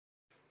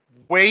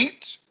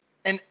wait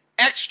an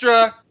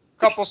extra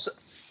couple.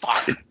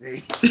 Fuck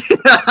me.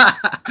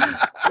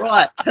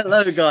 Right,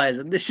 hello guys,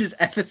 and this is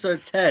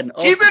episode 10.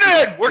 Keep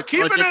it in. We're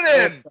keeping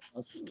it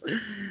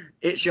in.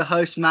 It's your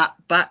host Matt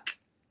back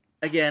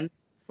again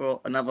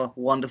for another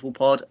wonderful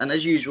pod, and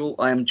as usual,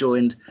 I am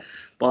joined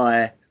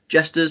by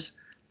Jesters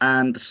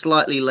and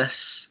slightly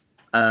less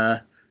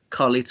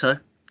Carlito.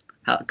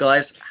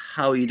 Guys,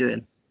 how are you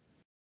doing?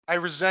 I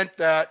resent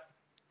that.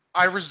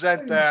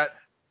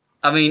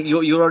 I mean,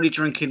 you're only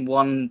drinking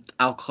one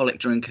alcoholic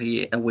drink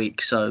a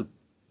week, so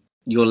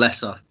you're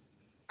lesser.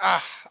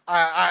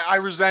 I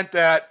resent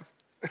that.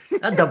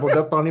 I doubled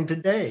up on him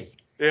today.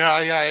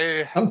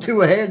 Yeah. I'm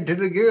 2 ahead to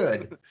the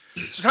good.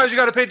 Sometimes you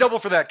got to pay double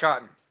for that,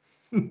 Cotton.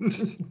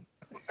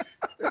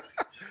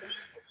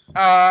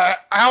 How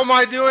am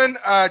I doing?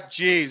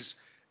 Geez.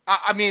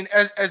 I mean,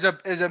 as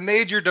a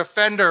major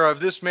defender of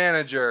this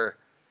manager,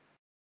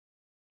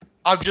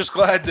 I'm just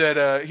glad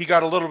that he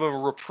got a little bit of a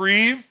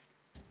reprieve,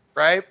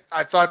 right?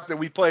 I thought that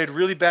we played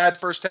really bad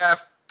first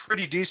half,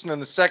 pretty decent in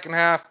the second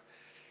half.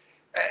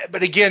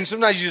 But again,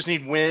 sometimes you just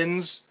need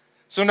wins.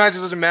 Sometimes it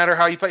doesn't matter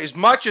how you play. As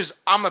much as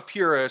I'm a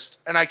purist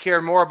and I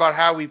care more about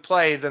how we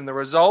play than the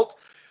result,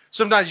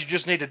 sometimes you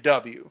just need a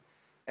W.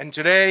 And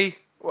today,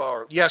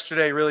 or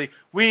yesterday really,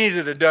 we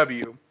needed a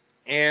W.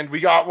 And we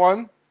got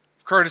one,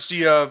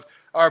 courtesy of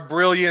our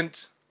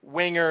brilliant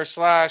winger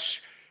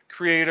 /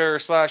 creator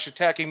 /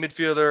 attacking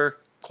midfielder,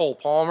 Cole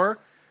Palmer.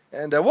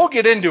 And we'll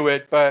get into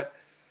it, but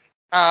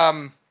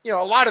a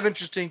lot of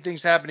interesting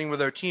things happening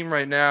with our team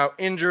right now.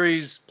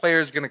 Injuries,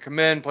 players going to come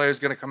in, players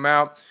going to come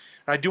out.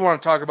 And I do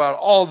want to talk about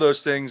all of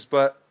those things,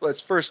 but let's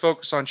first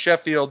focus on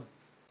Sheffield.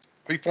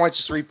 3 points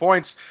is 3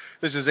 points.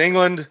 This is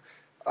England,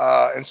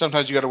 and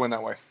sometimes you got to win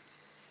that way.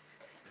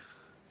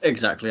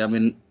 Exactly. I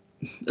mean,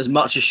 as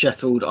much as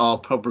Sheffield are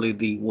probably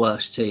the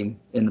worst team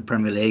in the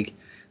Premier League,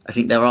 I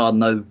think there are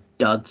no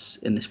duds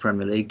in this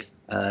Premier League,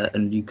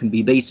 and you can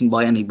be beaten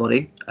by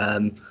anybody.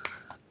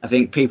 I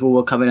think people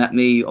were coming at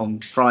me on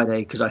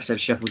Friday because I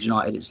said Sheffield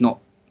United, it's not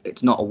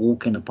a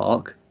walk in the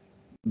park.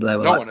 They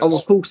were like, oh,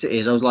 of course it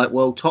is. I was like,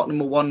 well, Tottenham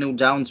were 1-0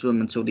 down to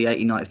them until the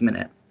 89th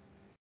minute.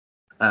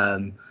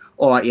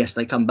 All right, yes,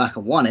 they come back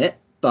and won it,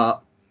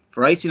 but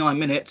for 89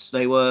 minutes,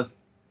 they were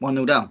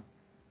 1-0 down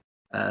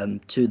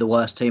to the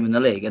worst team in the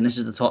league. And this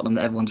is the Tottenham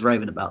that everyone's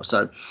raving about.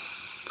 So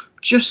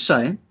just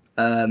saying.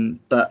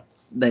 But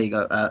there you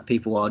go.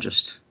 People are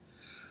just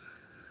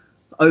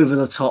over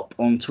the top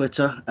on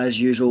Twitter, as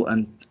usual,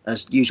 and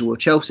as usual with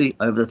Chelsea,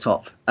 over the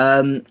top.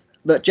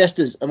 But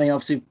Jesters, I mean,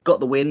 obviously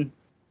got the win.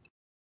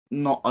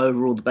 Not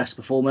overall the best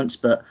performance,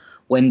 but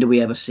when do we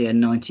ever see a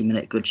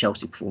 90-minute good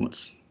Chelsea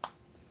performance?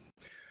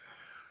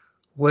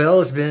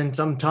 Well, it's been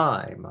some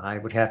time. I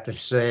would have to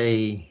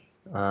say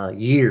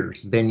years.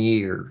 It's been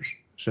years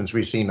since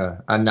we've seen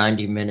a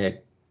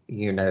 90-minute,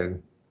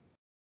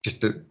 just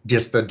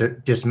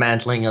the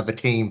dismantling of a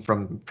team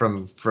from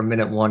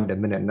minute 1 to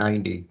minute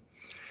 90.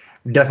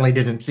 Definitely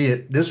didn't see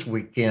it this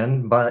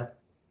weekend, but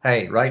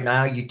hey, right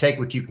now you take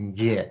what you can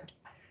get,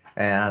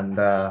 and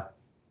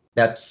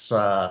that's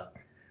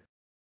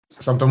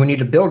something we need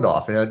to build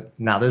off.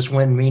 Now, this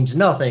win means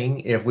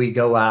nothing if we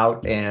go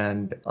out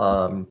and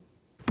blow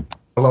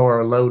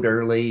our load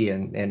early,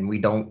 and we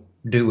don't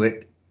do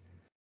it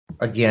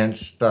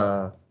against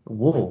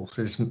Wolves.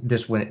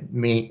 This win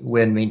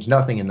means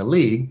nothing in the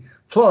league.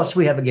 Plus,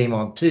 we have a game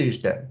on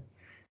Tuesday,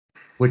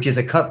 which is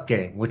a cup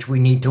game, which we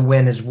need to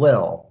win as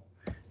well,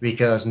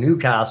 because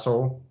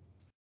Newcastle,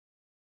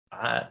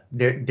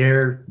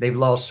 they've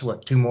lost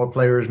 2 more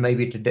players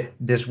maybe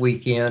this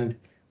weekend.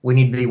 We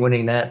need to be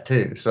winning that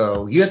too.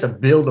 So you have to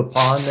build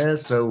upon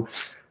this. So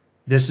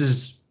this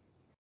is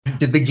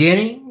the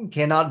beginning,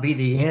 cannot be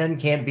the end,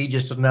 can't be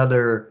just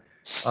another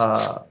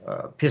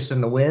piss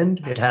in the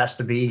wind. It has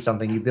to be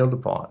something you build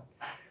upon,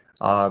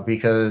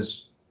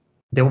 because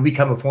there will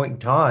become a point in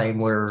time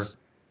where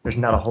there's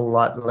not a whole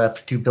lot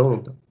left to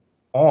build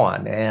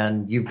on,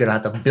 and you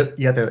have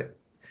to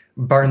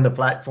burn the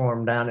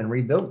platform down and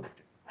rebuild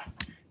it,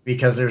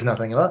 because there's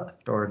nothing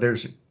left, or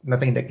there's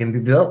nothing that can be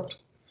built.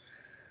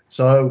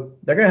 So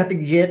they're going to have to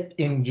get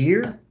in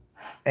gear,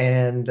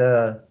 and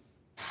they're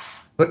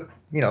going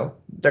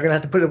to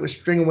have to put a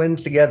string of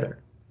wins together.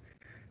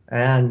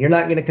 And you're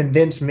not going to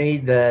convince me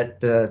that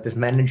this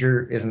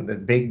manager isn't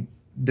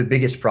the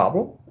biggest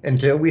problem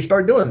until we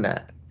start doing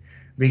that.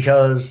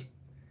 Because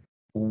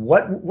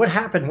what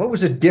happened? What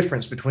was the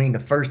difference between the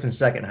first and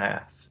second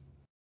half?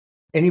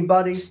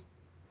 Anybody?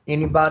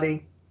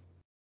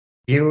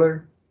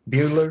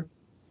 Bueller?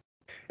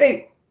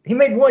 Hey, he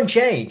made one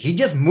change. He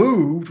just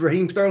moved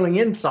Raheem Sterling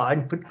inside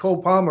and put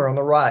Cole Palmer on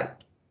the right.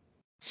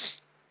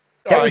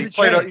 He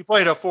played a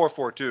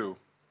 4-4-2.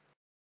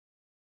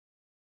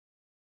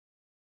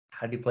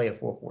 How did he play a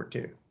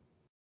 4-4-2?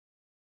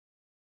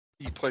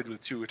 He played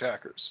with 2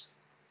 attackers.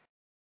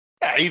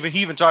 Yeah, he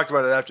even talked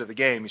about it after the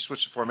game. He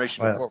switched the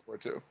formation to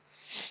 4-4-2.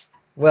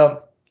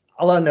 Well,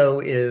 all I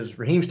know is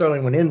Raheem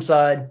Sterling went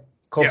inside,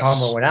 Cole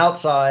Palmer went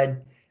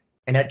outside,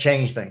 and that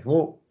changed things.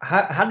 Well,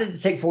 how did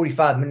it take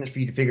 45 minutes for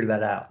you to figure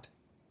that out?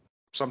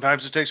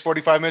 Sometimes it takes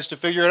 45 minutes to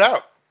figure it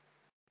out.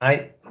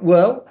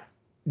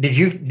 Did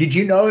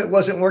you know it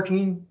wasn't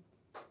working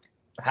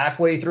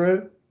halfway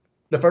through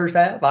the first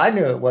half? I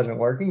knew it wasn't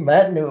working.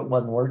 Matt knew it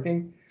wasn't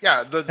working.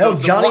 Yeah,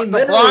 Johnny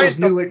Minerals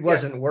knew it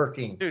wasn't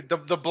working. Dude,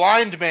 the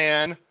blind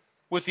man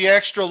with the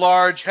extra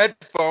large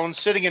headphones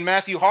sitting in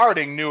Matthew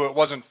Harding knew it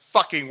wasn't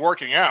fucking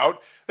working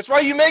out. That's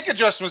why you make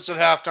adjustments at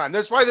halftime.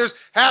 That's why there's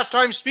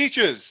halftime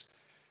speeches.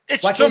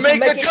 It's to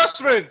make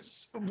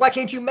adjustments. Why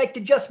can't you make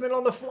the adjustment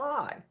on the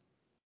fly?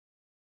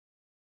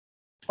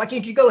 Why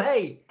can't you go,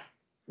 hey,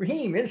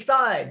 Raheem,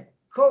 inside,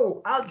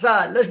 Cole,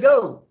 outside, let's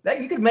go.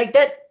 You could make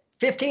that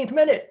 15th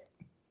minute.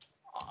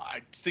 I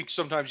think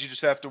sometimes you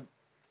just have to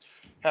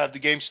have the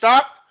game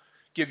stop,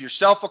 give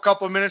yourself a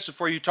couple of minutes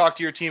before you talk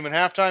to your team at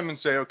halftime and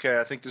say, okay,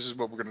 I think this is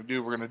what we're going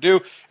to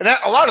do. And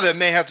a lot of that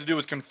may have to do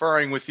with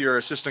conferring with your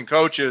assistant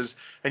coaches,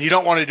 and you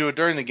don't want to do it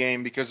during the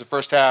game because the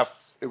first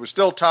half it was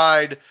still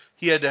tied.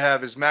 He had to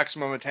have his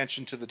maximum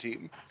attention to the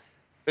team.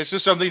 This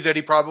is something that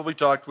he probably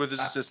talked with his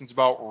assistants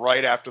about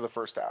right after the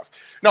first half.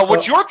 Now,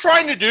 what you're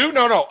trying to do,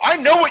 I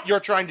know what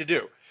you're trying to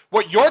do.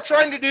 What you're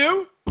trying to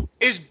do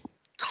is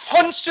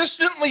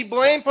consistently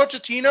blame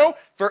Pochettino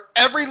for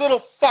every little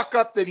fuck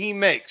up that he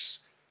makes.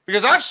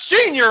 Because I've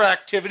seen your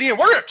activity, and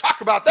we're going to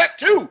talk about that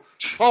too,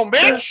 home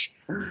bitch.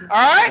 All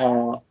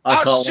right?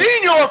 I've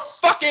seen your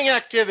fucking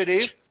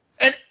activity,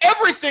 and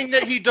everything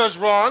that he does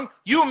wrong,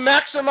 you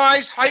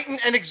maximize, heighten,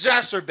 and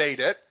exacerbate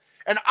it.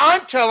 And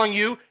I'm telling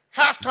you,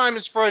 halftime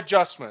is for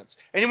adjustments.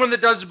 Anyone that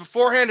does it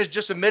beforehand is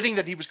just admitting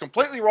that he was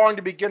completely wrong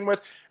to begin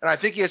with, and I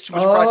think he has too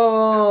much pride.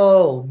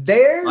 Oh,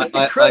 there's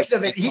the crux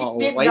of it. He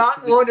did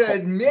not want to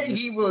admit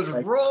he was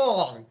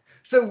wrong.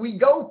 So we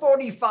go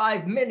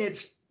 45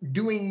 minutes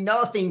doing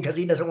nothing because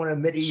he doesn't want to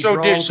admit he's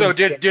wrong. So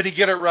did he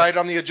get it right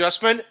on the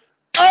adjustment?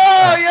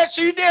 Oh, yes,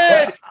 he did.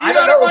 Well, he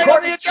got it right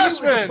on the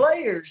adjustment. The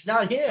players,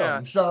 not him.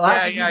 Yeah.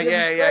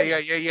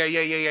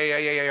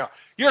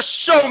 You're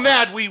so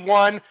mad we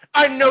won.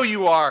 I know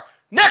you are.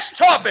 Next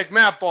topic,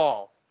 Matt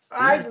Ball.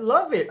 I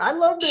love it. I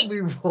love that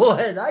we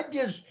won. I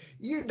just,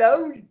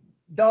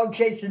 dog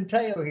chasing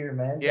tail here,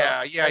 man.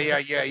 Yeah.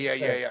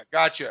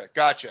 Gotcha.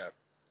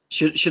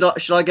 Should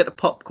I get the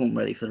popcorn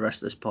ready for the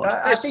rest of this pod?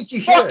 I think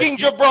you should. Fucking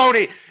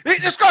jabroni.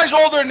 This guy's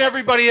older than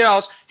everybody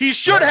else. He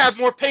should have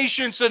more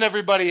patience than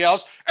everybody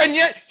else, and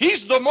yet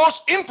he's the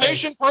most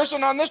impatient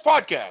person on this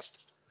podcast.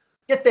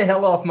 Get the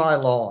hell off my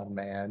lawn,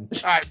 man. All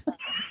right.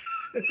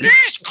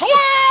 These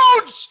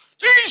clowns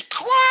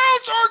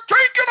are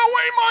taking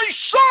away my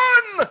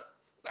son.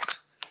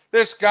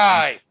 This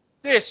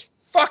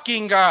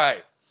fucking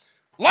guy.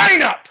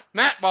 Line up,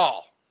 Matt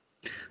Ball.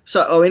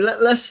 So, I mean,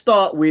 let's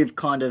start with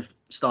kind of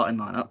starting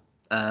lineup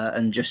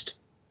and just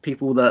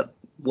people that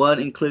weren't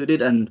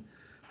included and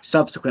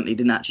subsequently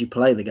didn't actually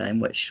play the game,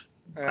 which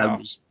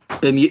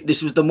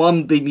this was the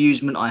one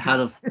bemusement I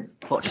had of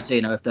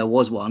Pochettino, if there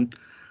was one.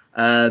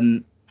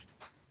 Lavia,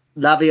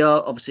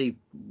 obviously,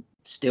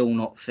 still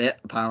not fit,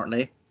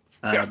 apparently,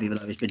 even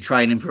though he's been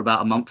training for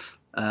about a month.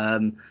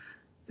 And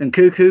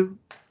Cuckoo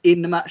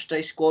in the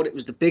matchday squad, it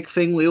was the big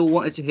thing we all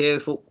wanted to hear.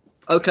 Thought,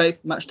 okay,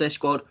 matchday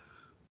squad,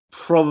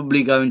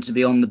 probably going to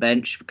be on the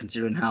bench,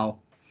 considering how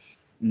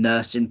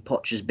nursing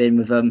Poch has been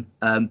with them.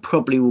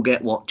 Probably will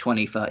get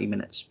 20, 30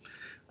 minutes.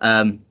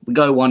 We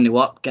go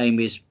 1-0 up. Game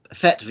is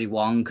effectively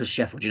won because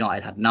Sheffield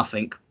United had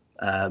nothing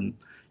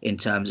in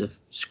terms of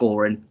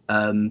scoring.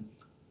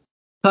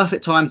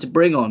 Perfect time to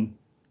bring on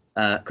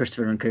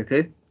Christopher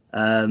Nkunku.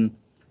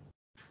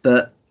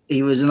 But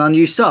he was an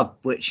unused sub,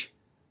 which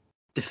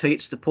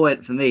defeats the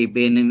point for me. Him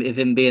being in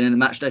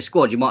the matchday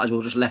squad, you might as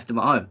well just left him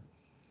at home.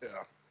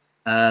 Yeah.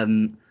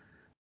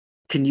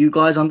 Can you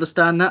guys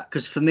understand that?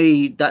 Because for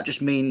me, that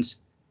just means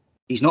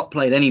he's not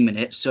played any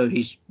minutes, so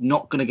he's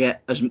not going to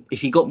get as.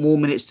 If he got more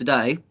minutes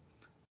today,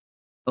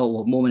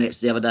 or more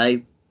minutes the other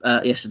day,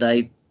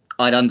 yesterday,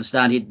 I'd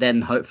understand he'd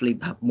then hopefully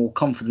have more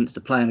confidence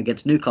to play him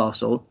against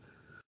Newcastle.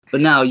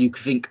 But now you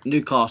could think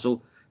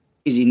Newcastle,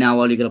 is he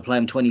now only going to play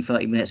him 20,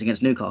 30 minutes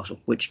against Newcastle,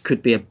 which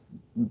could be a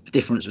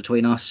difference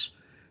between us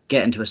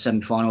getting to a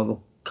semi-final of a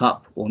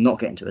cup or not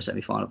getting to a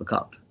semi-final of a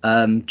cup.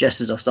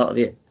 Jesters, I'll start with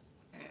you.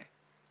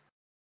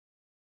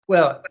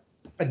 Well,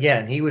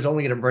 again, he was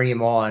only going to bring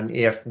him on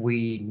if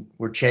we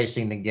were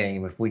chasing the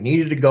game. If we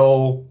needed a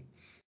goal,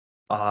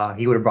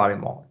 he would have brought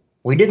him on.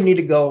 We didn't need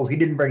a goal. He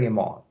didn't bring him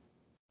on.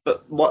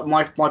 But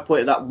my point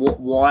of that,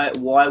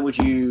 why would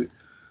you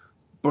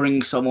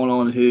bring someone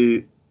on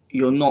who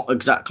you're not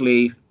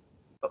exactly,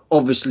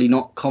 obviously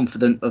not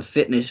confident of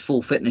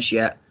full fitness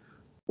yet,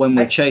 when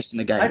we're chasing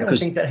the game? I don't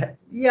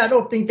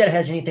think that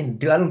has anything to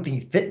do. I don't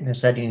think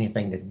fitness had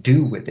anything to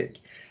do with it.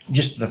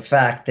 Just the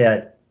fact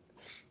that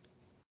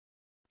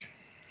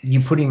you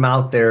put him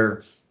out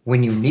there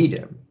when you need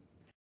him.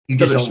 You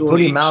just don't put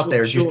him out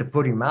there just to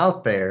put him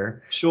out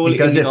there. Surely,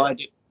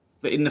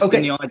 in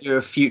the idea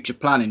of future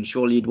planning,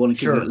 surely you'd want to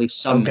give him at least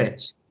some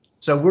minutes.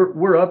 So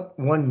we're up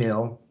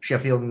 1-0.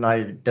 Sheffield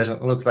United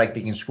doesn't look like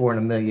they can score in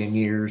a million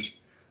years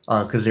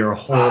because they're a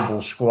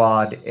horrible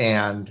squad,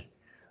 and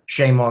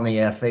shame on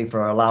the FA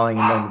for allowing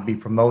them to be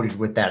promoted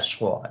with that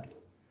squad.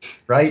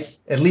 right?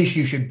 At least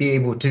you should be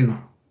able to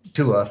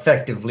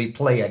effectively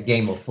play a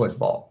game of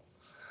football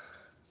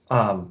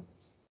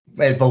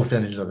at both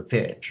ends of the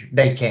pitch.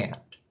 They can't.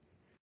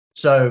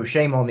 So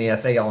shame on the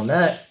FA on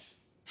that.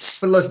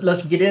 But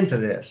let's get into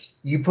this.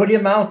 You put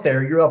him out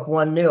there, you're up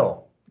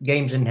 1-0,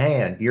 game's in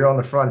hand. You're on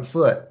the front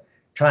foot,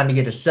 trying to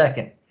get a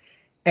second.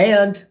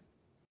 And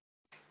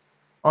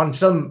on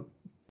some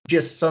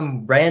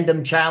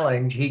random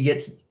challenge, he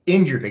gets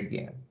injured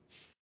again.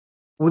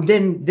 Well,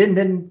 then they're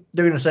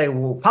going to say,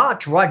 well,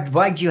 Poch,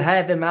 why'd you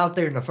have him out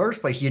there in the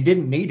first place? You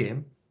didn't need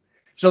him.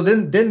 So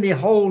then the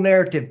whole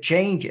narrative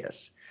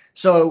changes.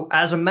 So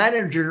as a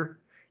manager,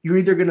 you're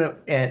either going to,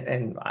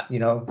 and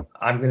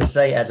I'm going to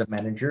say as a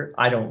manager,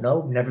 I don't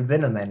know, never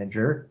been a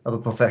manager of a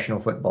professional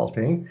football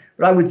team,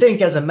 but I would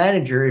think as a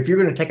manager, if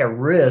you're going to take a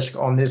risk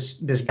on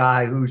this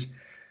guy who's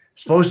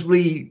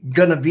supposedly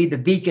going to be the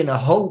beacon of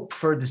hope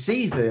for the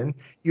season,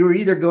 you're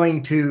either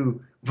going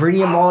to bring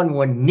him on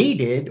when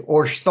needed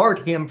or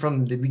start him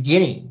from the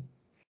beginning.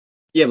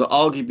 Yeah, but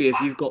arguably, if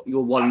you've got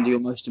one of your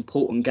most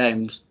important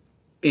games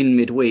in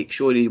midweek,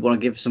 surely you want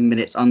to give some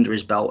minutes under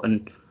his belt.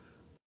 And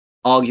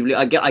arguably,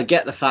 I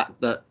get the fact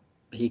that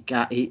he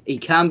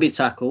can be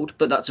tackled,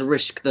 but that's a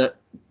risk that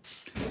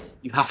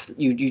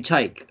you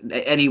take.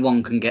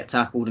 Anyone can get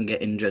tackled and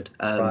get injured.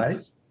 Right.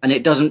 And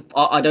it doesn't.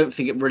 I don't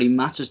think it really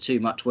matters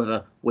too much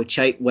whether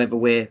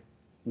we're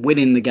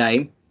winning the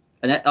game.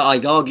 And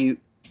I'd argue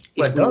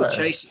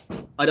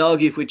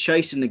if we're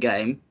chasing the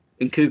game,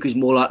 then Cuckoo's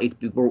more likely to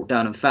be brought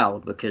down and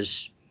fouled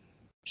because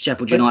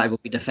Sheffield United will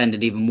be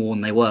defended even more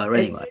than they were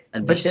anyway.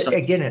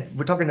 Again,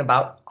 we're talking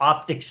about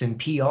optics and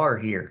PR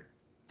here.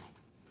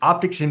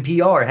 Optics and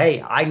PR.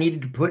 Hey, I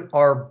needed to put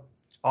our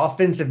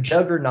offensive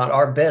juggernaut,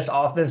 our best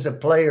offensive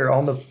player,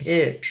 on the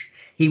pitch.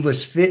 He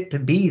was fit to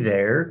be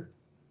there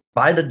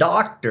by the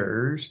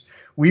doctors.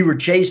 We were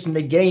chasing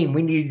the game.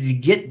 We needed to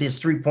get this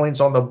 3 points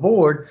on the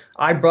board.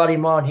 I brought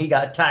him on. He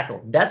got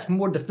tackled. That's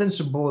more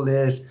defensible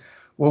as,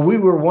 well, we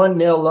were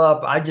 1-0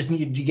 up. I just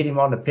needed to get him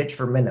on the pitch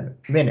for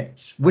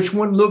minutes. Which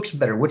one looks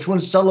better? Which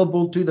one's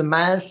sellable to the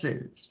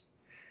masses?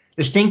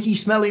 The stinky,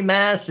 smelly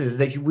masses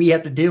that we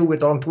have to deal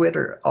with on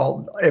Twitter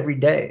every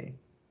day.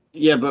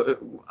 Yeah, but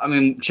I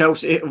mean,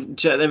 Chelsea.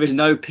 There is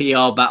no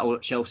PR battle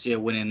that Chelsea are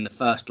winning in the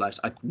first place.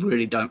 I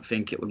really don't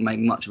think it would make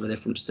much of a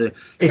difference to.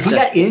 If he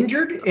got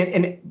injured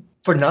and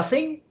for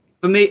nothing.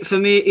 For me,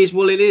 it is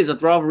what it is.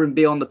 I'd rather him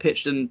be on the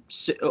pitch than.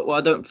 Well,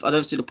 I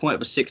don't see the point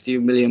of a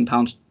 £60 million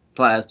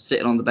player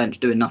sitting on the bench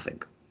doing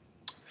nothing.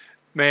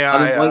 May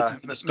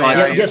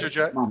I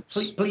interject?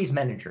 Please,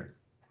 manager.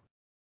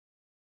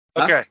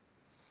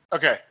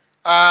 Okay.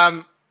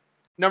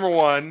 Number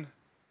one,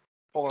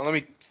 hold on. Let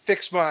me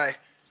fix my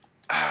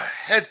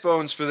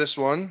headphones for this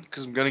one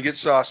because I'm going to get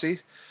saucy.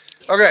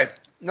 Okay.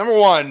 Number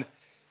one,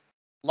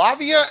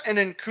 Lavia and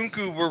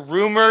Nkunku were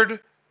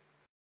rumored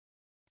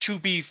to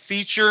be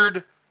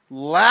featured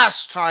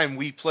last time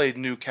we played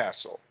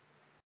Newcastle.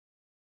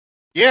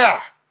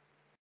 Yeah.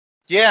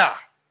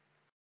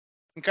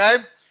 Okay.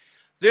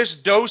 This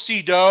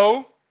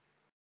do-si-do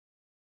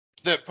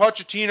that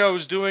Pochettino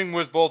is doing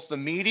with both the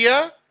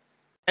media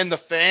and the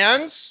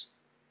fans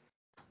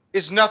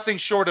is nothing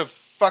short of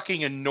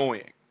fucking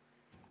annoying.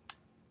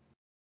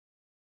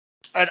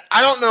 And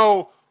I don't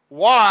know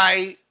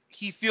why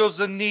he feels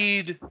the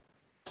need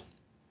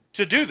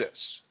to do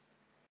this.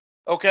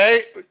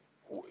 Okay?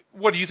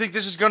 What, do you think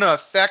this is going to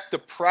affect the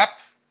prep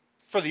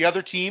for the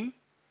other team?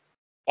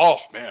 Oh,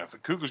 man, if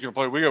Nkunku's going to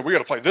play, we got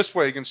to play this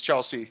way against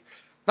Chelsea.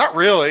 Not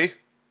really.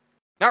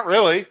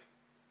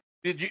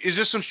 Is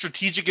this some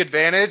strategic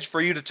advantage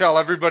for you to tell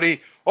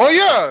everybody, oh,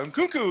 yeah,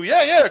 Nkunku,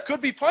 yeah, could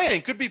be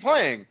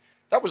playing.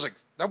 That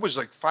was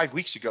like 5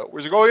 weeks ago. Where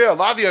it's like, oh, yeah,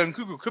 Lavia and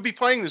Nkunku could be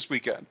playing this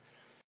weekend.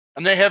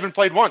 And they haven't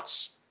played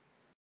once.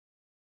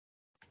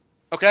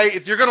 Okay,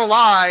 if you're going to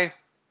lie,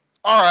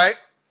 all right,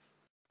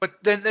 but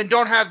then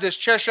don't have this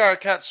Cheshire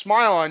Cat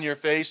smile on your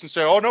face and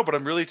say, oh, no, but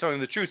I'm really telling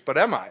the truth, but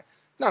am I?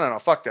 No,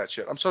 fuck that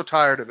shit. I'm so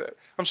tired of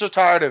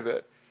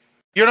it.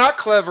 You're not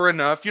clever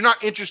enough, you're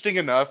not interesting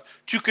enough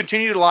to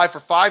continue to lie for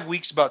 5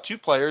 weeks about two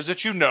players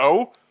that you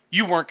know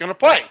you weren't going to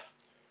play.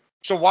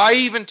 So why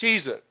even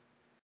tease it?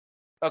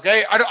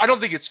 Okay, I don't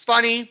think it's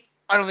funny.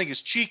 I don't think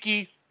it's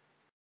cheeky.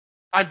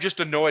 I'm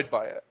just annoyed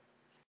by it.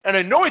 And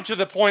annoyed to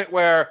the point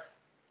where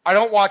I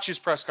don't watch his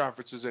press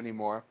conferences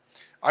anymore.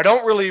 I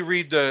don't really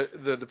read the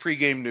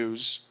pregame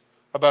news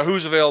about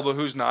who's available,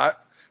 who's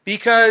not,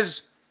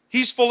 because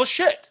he's full of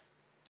shit.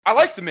 I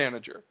like the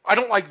manager. I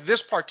don't like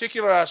this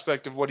particular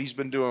aspect of what he's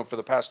been doing for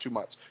the past 2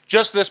 months.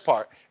 Just this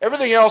part.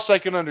 Everything else I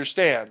can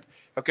understand.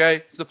 Okay?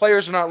 If the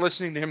players are not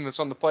listening to him, that's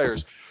on the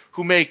players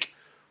who make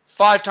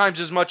 5 times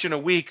as much in a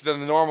week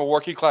than the normal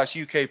working class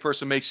UK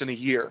person makes in a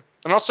year.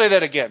 And I'll say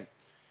that again.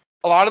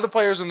 A lot of the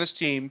players on this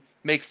team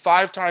make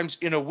 5 times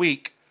in a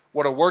week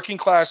what a working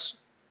class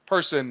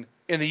person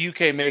in the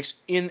UK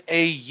makes in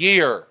a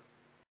year.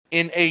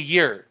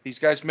 These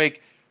guys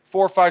make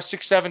 4, 5,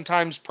 6, 7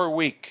 times per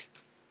week.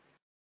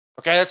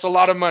 Okay, that's a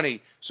lot of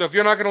money. So if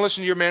you're not going to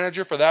listen to your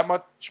manager for that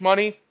much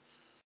money,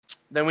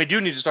 then we do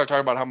need to start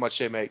talking about how much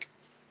they make.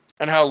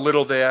 and how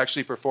little they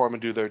actually perform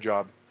and do their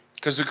job.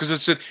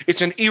 Because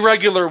it's an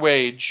irregular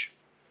wage,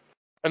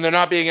 and they're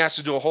not being asked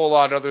to do a whole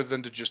lot other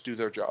than to just do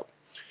their job.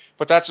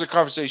 But that's a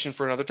conversation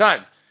for another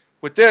time.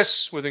 With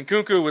this, with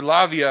Nkunku, with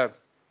Lavia,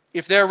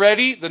 if they're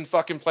ready, then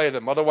fucking play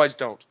them. Otherwise,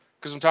 don't.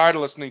 Because I'm tired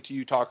of listening to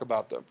you talk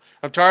about them.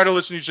 I'm tired of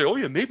listening to you say, oh,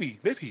 yeah, maybe,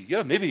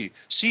 maybe.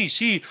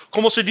 Sí,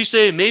 como se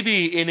dice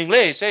maybe in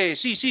inglés? Hey,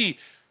 sí.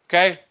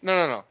 Okay?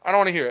 No. I don't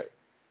want to hear it.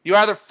 You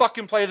either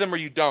fucking play them or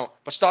you don't.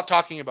 But stop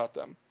talking about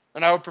them.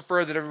 And I would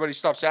prefer that everybody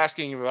stops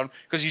asking about them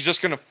because he's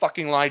just going to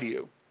fucking lie to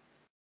you.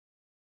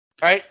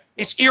 Right?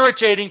 It's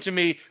irritating to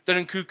me that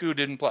Nkunku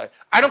didn't play.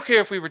 I don't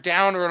care if we were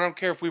down or I don't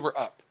care if we were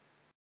up.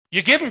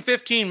 You give him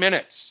 15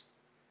 minutes.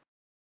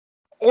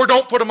 Or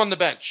don't put him on the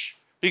bench.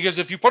 Because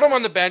if you put him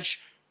on the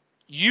bench,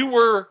 you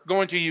were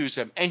going to use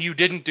him, and you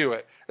didn't do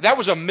it. That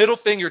was a middle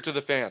finger to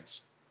the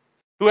fans,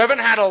 who haven't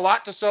had a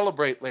lot to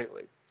celebrate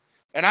lately.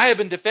 And I have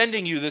been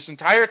defending you this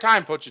entire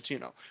time,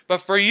 Pochettino.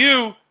 But for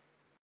you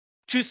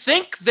to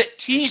think that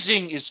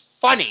teasing is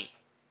funny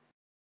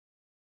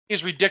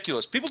is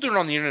ridiculous. People do it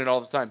on the internet all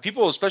the time.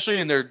 People, especially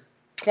in their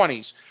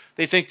 20s,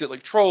 they think that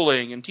like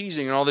trolling and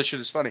teasing and all this shit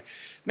is funny.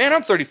 Man,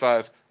 I'm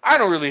 35. I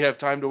don't really have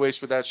time to waste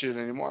for that shit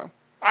anymore.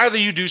 Either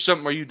you do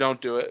something or you don't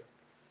do it.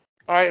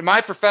 All right, in my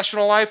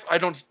professional life, I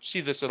don't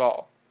see this at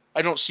all.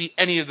 I don't see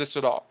any of this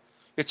at all.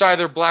 It's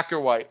either black or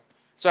white.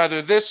 It's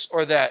either this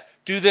or that.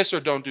 Do this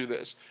or don't do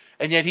this.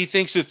 And yet he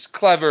thinks it's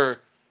clever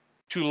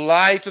to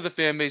lie to the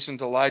fan base and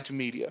to lie to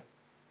media.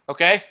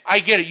 Okay? I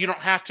get it. You don't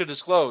have to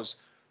disclose.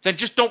 Then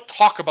just don't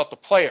talk about the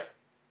player.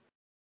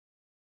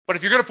 But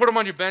if you're going to put him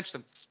on your bench,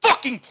 then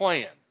fucking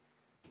play him.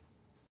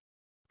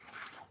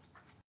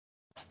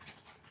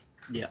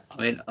 Yeah,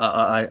 I mean,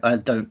 I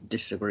don't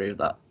disagree with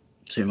that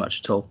too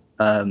much at all.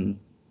 I'm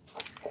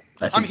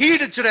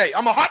heated today.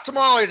 I'm a hot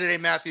tamale today,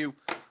 Matthew.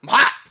 I'm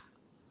hot.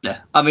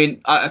 Yeah, I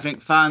mean, I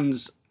think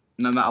fans,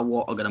 no matter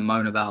what, are going to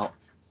moan about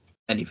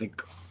anything,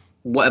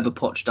 whatever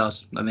Poch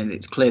does. I mean,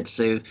 it's clear to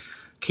see,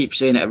 keep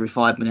seeing it every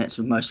 5 minutes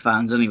with most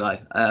fans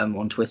anyway,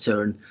 on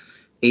Twitter and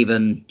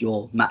even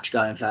your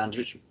match-going fans,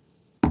 which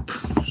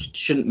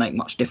shouldn't make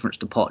much difference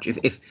to Poch.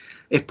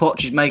 If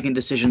Poch is making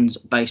decisions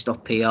based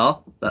off PR,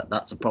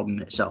 that's a problem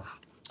in itself.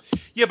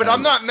 Yeah, but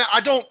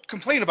I don't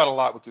complain about a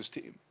lot with this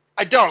team.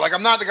 I don't. Like,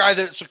 I'm not the guy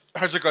that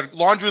has like a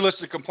laundry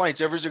list of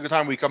complaints every single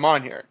time we come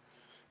on here.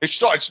 It's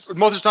most of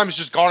the time it's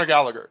just Connor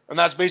Gallagher, and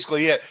that's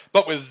basically it.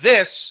 But with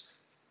this,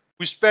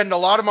 we spend a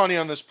lot of money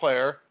on this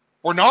player.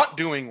 We're not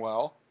doing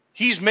well.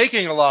 He's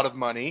making a lot of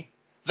money.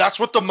 That's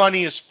what the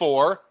money is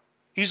for.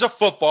 He's a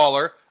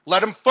footballer.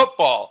 Let him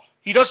football.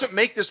 He doesn't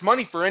make this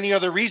money for any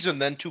other reason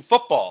than to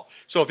football.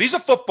 So if he's a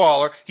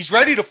footballer, he's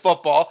ready to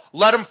football,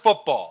 let him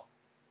football.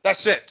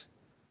 That's it.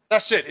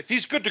 If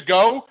he's good to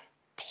go,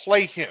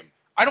 play him.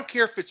 I don't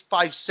care if it's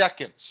 5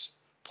 seconds.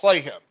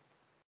 Play him.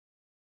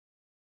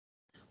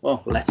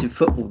 Well, let him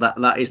football.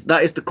 That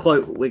is the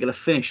quote we're going to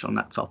finish on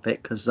that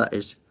topic, because that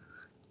is a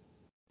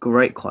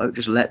great quote.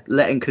 Just let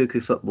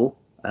Nkunku football,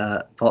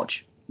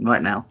 Poch,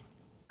 right now.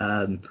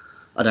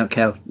 I don't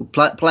care.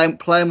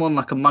 Play him on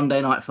like a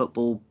Monday night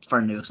football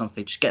friendly or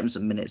something. Just get him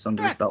some minutes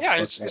under his belt. Yeah,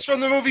 it's from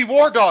the movie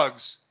War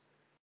Dogs.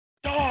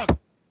 Dog,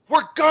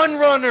 we're gun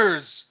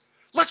runners.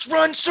 Let's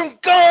run some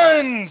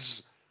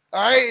guns.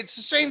 All right, it's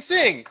the same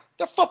thing.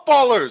 They're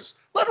footballers.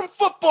 Let them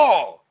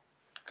football.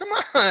 Come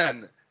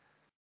on.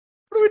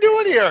 What are we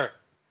doing here?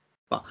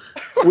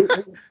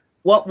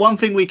 Well, one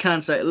thing we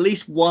can say, at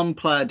least one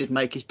player did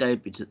make his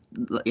debut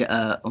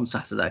on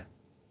Saturday.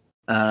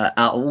 Out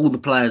of all the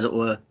players that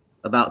were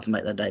about to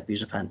make their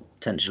debuts,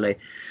 potentially,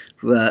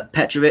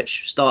 Petrovic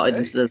started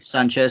instead of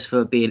Sanchez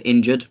for being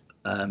injured.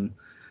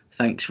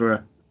 Thanks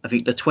for, I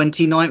think, the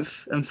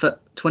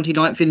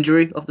 29th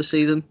injury of the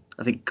season.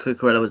 I think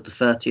Cucurella was the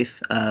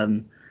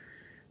 30th.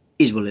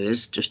 Is what it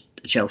is, just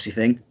a Chelsea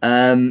thing.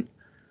 I mean,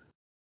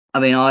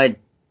 I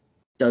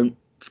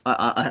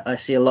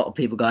see a lot of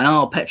people going,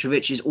 oh,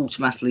 Petrovic is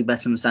automatically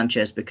better than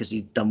Sanchez because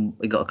he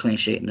got a clean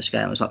sheet in this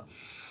game. I was like,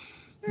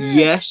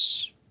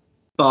 yes,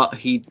 but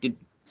he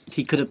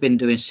could have been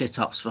doing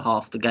sit-ups for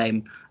half the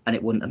game and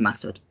it wouldn't have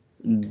mattered.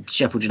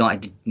 Sheffield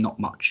United did not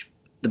much.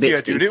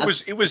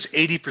 It was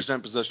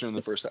 80% possession in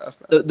the first half.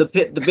 The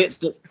bits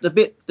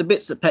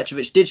that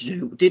Petrovic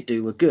did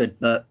do were good,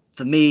 but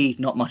for me,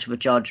 not much of a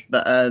judge.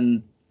 But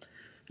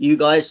you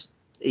guys,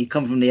 you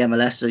come from the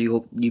MLS, so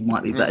you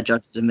might be better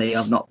judges than me.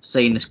 I've not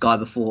seen this guy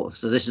before,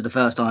 so this is the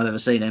first time I've ever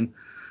seen him.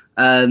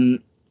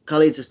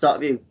 Khalid, to start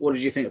with you, what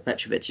did you think of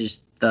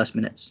Petrovic's first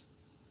minutes?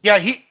 Yeah,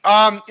 he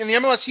in the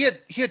MLS he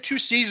had 2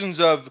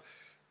 seasons of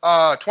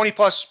 20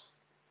 plus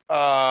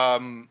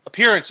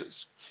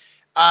appearances.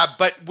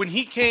 But when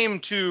he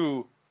came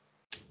to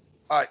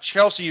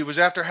Chelsea, it was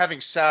after having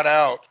sat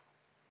out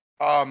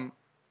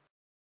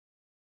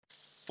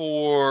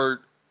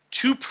for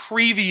 2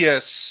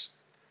 previous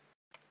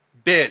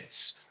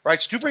bids,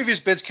 right? So 2 previous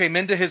bids came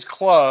into his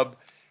club,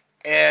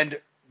 and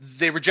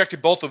they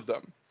rejected both of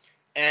them.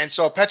 And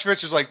so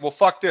Petrovic is like, well,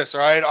 fuck this,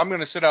 all right? I'm going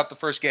to sit out the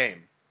first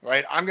game,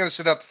 right? Because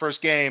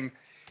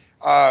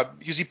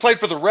he played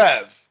for the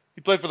Rev,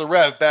 He played for the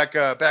Rev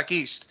back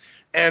east,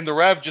 and the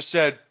Rev just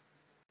said,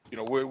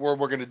 we're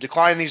going to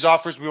decline these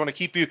offers. We want to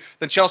keep you.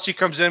 Then Chelsea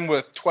comes in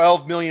with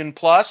 12 million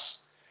plus,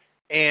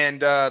 and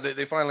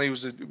they finally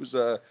it was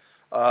an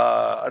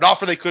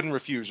offer they couldn't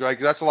refuse, right?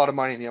 Because that's a lot of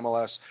money in the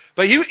MLS.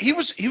 But he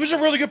was a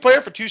really good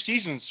player for 2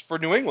 seasons for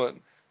New England.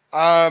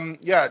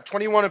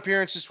 21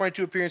 appearances,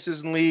 22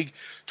 appearances in league,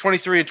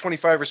 23 and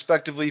 25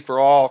 respectively for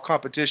all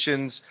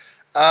competitions.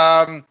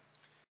 One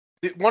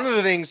of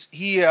the things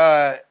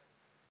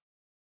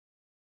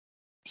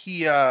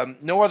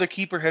no other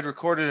keeper had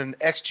recorded an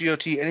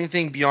xGOT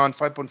anything beyond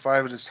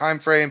 5.5 in his time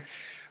frame.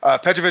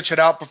 Petrovic had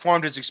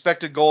outperformed his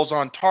expected goals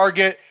on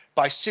target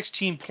by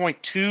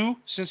 16.2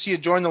 since he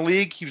had joined the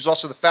league. He was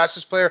also the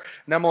fastest player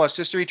in MLS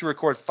history to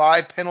record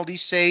 5 penalty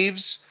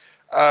saves.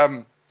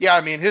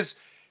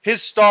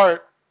 His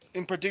start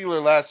in particular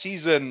last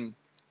season,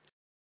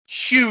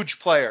 huge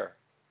player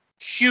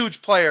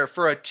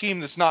for a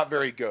team that's not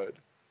very good.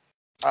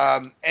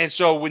 And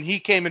so when he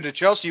came into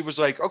Chelsea, it was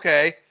like,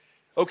 okay,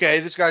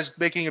 this guy's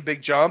making a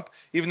big jump,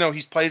 even though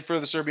he's played for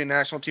the Serbian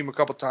national team a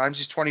couple times.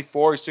 He's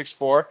 24, he's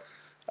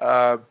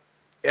 6'4",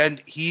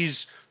 and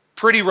he's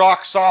pretty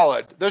rock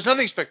solid. There's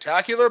nothing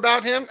spectacular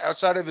about him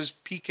outside of his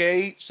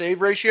PK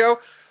save ratio,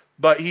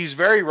 but he's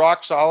very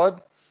rock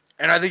solid,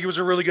 and I think it was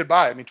a really good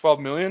buy. I mean, 12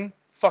 million,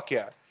 fuck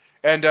yeah.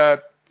 And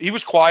he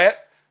was quiet,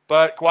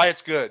 but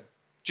quiet's good.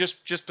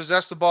 Just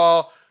possess the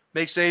ball,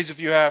 make saves if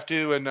you have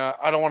to, and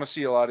I don't want to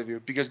see a lot of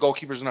you because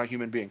goalkeepers are not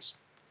human beings.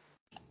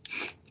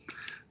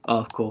 Oh,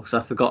 of course,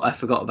 I forgot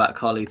about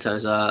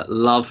Carlito's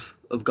love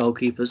of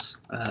goalkeepers.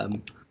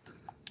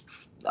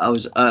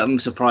 I'm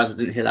surprised I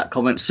didn't hear that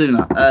comment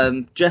sooner.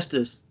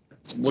 Jesters,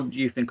 what do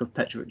you think of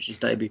Petrovic's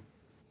debut?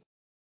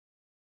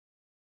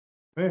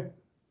 I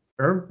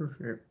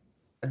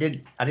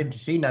didn't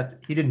see nothing.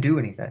 He didn't do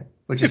anything,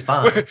 which is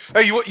fine.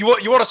 Hey, you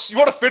want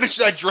to finish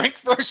that drink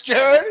first,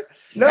 Jared?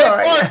 No,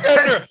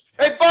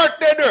 Hey,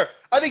 bartender,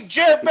 I think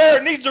Jared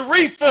Barrett needs a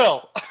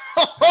refill.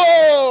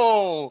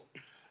 Oh.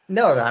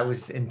 No, I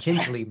was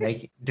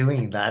intentionally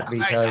doing that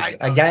because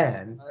I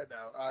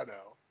know.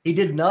 He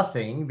did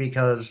nothing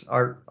because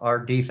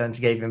our defense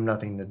gave him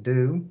nothing to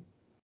do.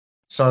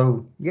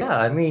 So yeah,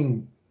 I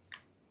mean,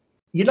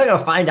 you're not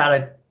gonna find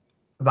out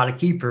about a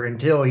keeper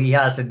until he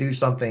has to do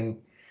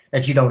something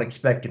that you don't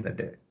expect him to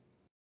do.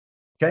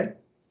 Okay,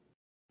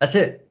 that's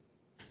it.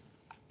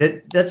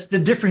 That's the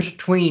difference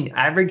between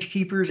average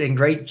keepers and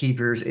great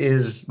keepers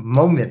is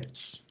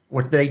moments,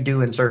 what they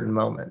do in certain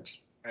moments.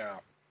 Yeah.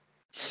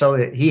 So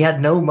he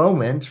had no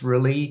moments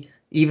really.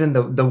 Even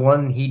the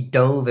one he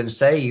dove and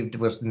saved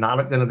was not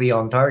going to be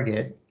on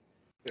target.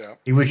 Yeah.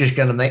 He was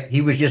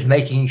just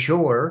making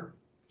sure.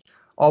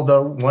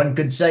 Although one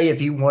could say if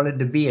he wanted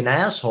to be an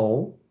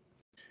asshole,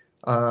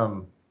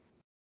 that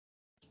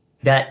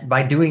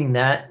by doing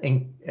that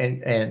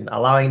and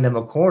allowing them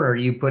a corner,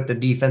 you put the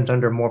defense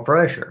under more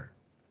pressure.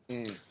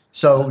 Mm.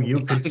 So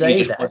you could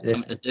say that.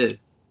 Something to do.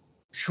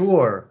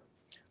 Sure.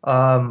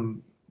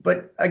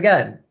 But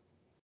again,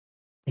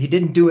 he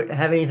didn't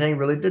have anything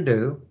really to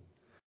do,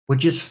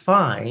 which is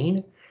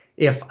fine.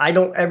 If I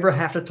don't ever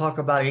have to talk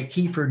about a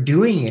keeper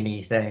doing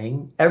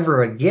anything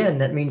ever again,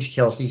 that means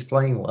Chelsea's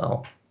playing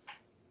well.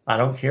 I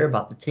don't care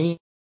about the team.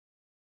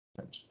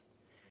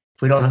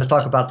 If we don't have to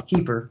talk about the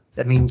keeper,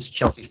 that means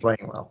Chelsea's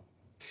playing well.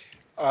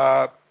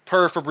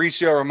 Per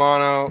Fabrizio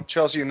Romano,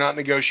 Chelsea are not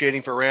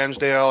negotiating for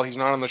Ramsdale. He's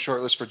not on the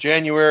short list for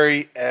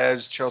January,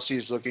 as Chelsea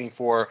is looking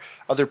for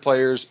other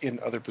players in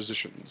other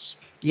positions.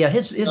 Yeah,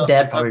 his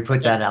dad probably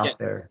put that out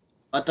there.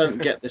 I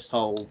don't get this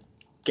whole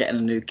getting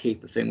a new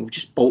keeper thing. We've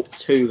just bought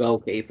 2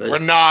 goalkeepers. We're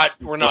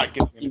not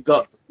getting. You've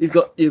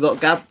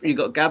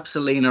got Gab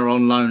Salina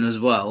on loan as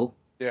well.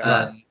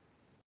 Yeah.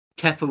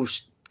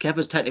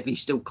 Kepa's technically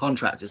still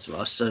contracted to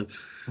us, so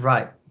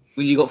right.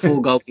 When you got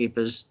 4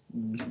 goalkeepers,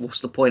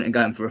 what's the point in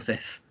going for a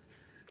 5th?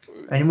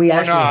 And we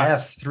actually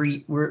have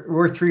 3.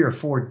 We're 3 or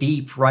 4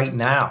 deep right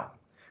now.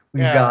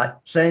 We've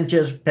got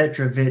Sanchez,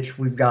 Petrovic.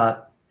 We've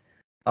got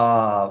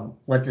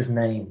what's his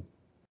name?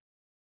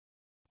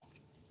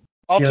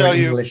 I'll tell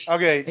English. You.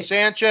 Okay,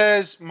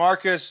 Sanchez,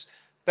 Marcus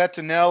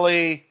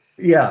Bettinelli.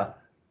 Yeah.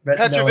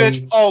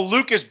 Petrovic. Oh,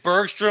 Lucas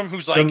Bergstrom,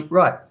 who's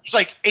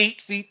like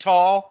 8 feet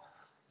tall.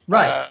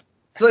 Right.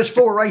 So there's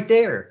 4 right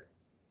there.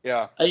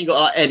 Yeah. And you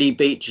got Eddie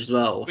Beach as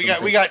well.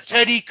 We got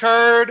Teddy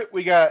Curd.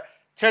 We got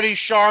Teddy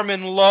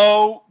Sharman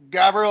Lowe,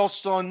 Gabriel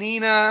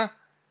Slonina,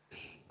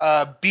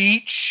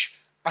 Beach.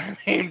 I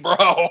mean,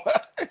 bro,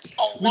 it's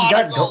a lot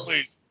of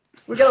goalies.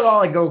 We got a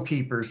lot of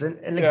goalkeepers,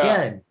 and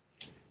again,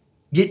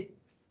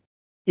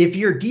 if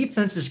your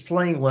defense is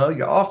playing well,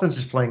 your offense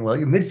is playing well,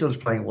 your midfield is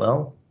playing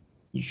well,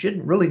 you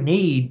shouldn't really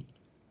need.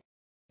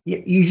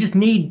 You just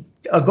need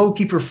a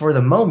goalkeeper for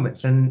the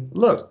moments. And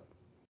look,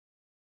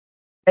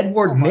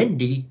 Edward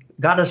Mendy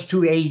got us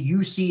to a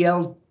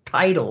UCL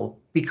title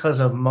because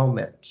of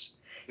moments.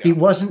 Yeah. He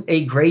wasn't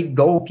a great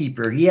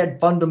goalkeeper. He had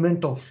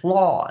fundamental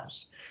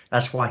flaws.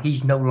 That's why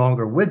he's no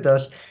longer with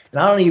us. And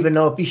I don't even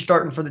know if he's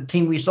starting for the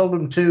team we sold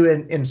him to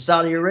in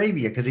Saudi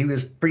Arabia because he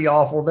was pretty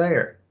awful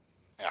there.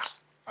 Yeah,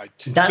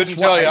 Couldn't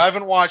tell you. I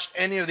haven't watched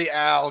any of the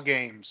Al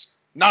games.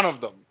 None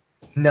of them.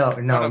 No,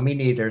 me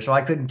neither. So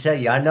I couldn't tell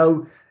you. I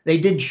know they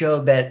did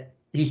show that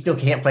he still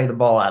can't play the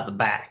ball out of the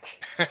back.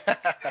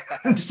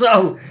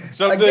 So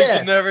some things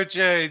should never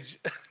change.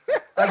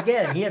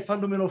 Again, he had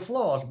fundamental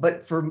flaws,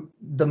 but for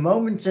the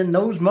moments in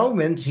those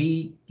moments,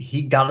 he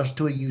got us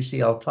to a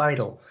UCL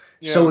title.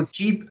 Yeah. So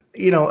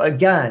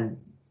again,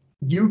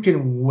 you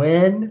can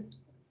win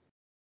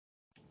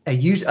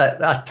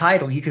a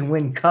title. You can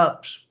win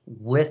cups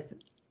with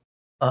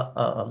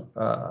an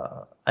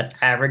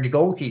average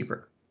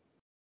goalkeeper.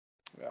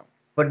 Yeah.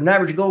 But an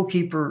average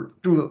goalkeeper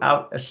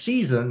throughout a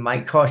season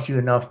might cost you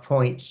enough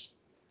points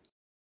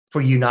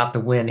for you not to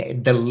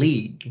win the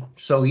league.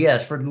 So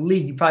yes, for the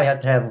league, you probably have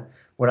to have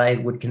what I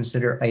would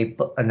consider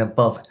an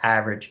above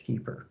average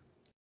keeper.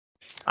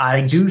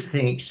 I do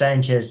think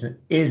Sanchez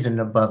is an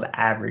above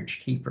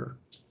average keeper.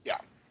 Yeah.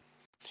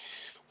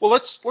 Well,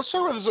 let's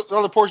start with the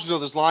other portions of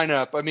this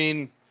lineup. I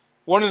mean,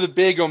 one of the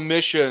big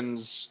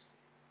omissions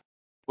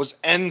was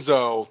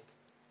Enzo,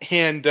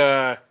 and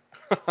I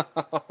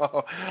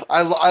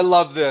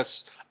love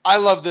this. I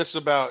love this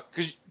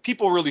because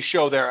people really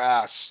show their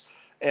ass,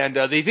 and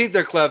they think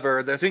they're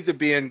clever. They think they're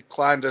being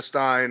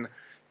clandestine,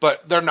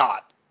 but they're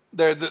not.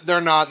 They're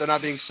not. They're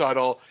not being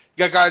subtle.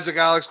 You got guys like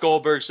Alex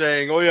Goldberg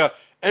saying, "Oh yeah,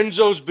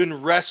 Enzo's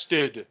been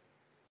rested.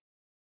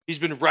 He's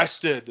been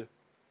rested."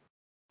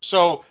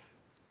 So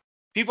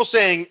people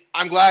saying,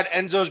 "I'm glad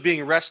Enzo's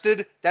being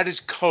rested." That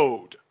is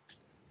code.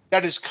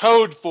 That is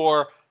code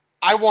for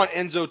I want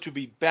Enzo to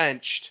be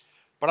benched,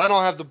 but I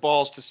don't have the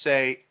balls to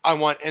say I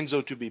want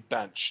Enzo to be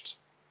benched.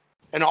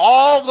 And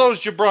all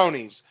those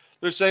jabronis,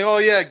 they're saying, "Oh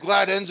yeah,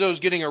 glad Enzo's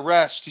getting a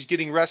rest. He's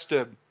getting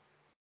rested."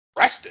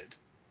 Rested?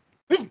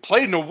 We haven't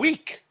played in a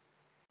week.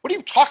 What are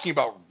you talking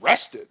about,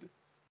 rested?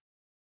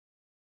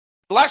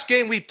 The last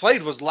game we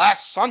played was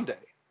last Sunday.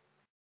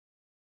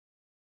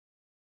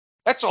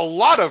 That's a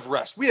lot of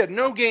rest. We had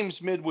no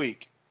games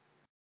midweek.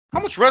 How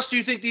much rest do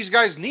you think these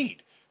guys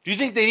need? Do you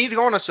think they need to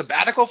go on a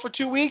sabbatical for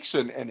 2 weeks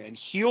and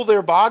heal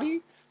their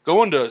body?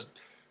 Go into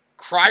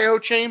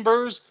cryo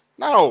chambers?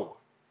 No.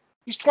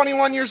 He's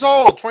 21 years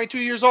old, 22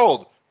 years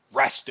old.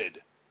 Rested.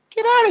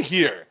 Get out of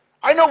here.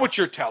 I know what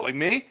you're telling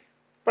me.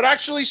 But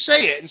actually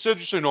say it instead of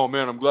just saying, "Oh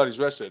man, I'm glad he's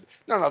rested."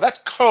 No, that's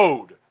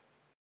code.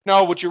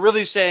 No, what you're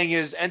really saying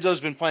is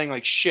Enzo's been playing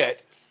like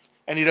shit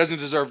and he doesn't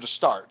deserve to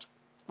start.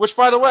 Which,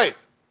 by the way,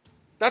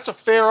 that's a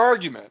fair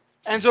argument.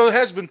 Enzo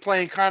has been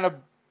playing kind of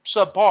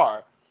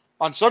subpar.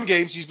 On some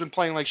games, he's been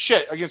playing like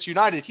shit. Against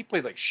United, he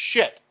played like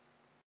shit.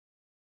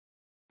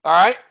 All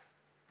right?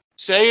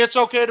 Say it's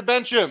okay to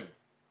bench him.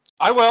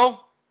 I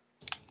will.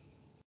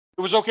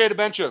 It was okay to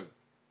bench him.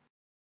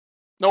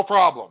 No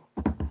problem.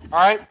 All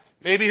right?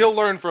 Maybe he'll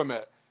learn from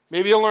it.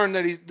 Maybe he'll learn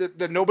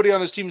that nobody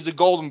on this team is the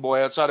golden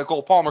boy outside of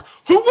Cole Palmer,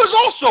 who was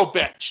also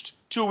benched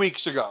 2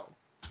 weeks ago.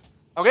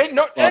 Okay?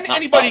 No,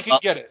 anybody can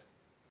get it.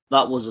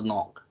 That was a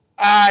knock.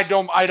 I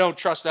don't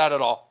trust that at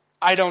all.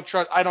 I don't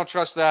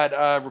trust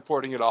that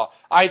reporting at all.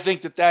 I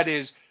think that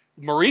is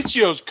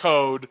Mauricio's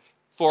code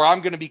for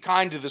I'm going to be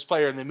kind to this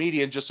player in the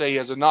media and just say he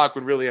has a knock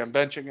when really I'm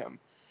benching him.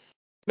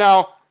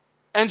 Now,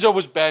 Enzo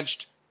was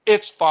benched.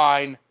 It's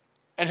fine.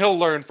 And he'll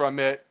learn from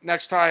it.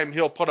 Next time,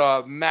 he'll put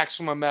a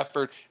maximum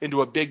effort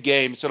into a big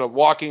game instead of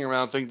walking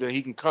around thinking that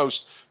he can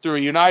coast through a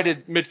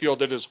United midfield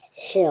that is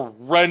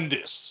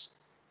horrendous.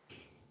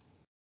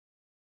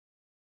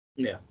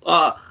 Yeah.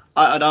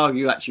 I'd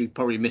argue actually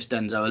probably missed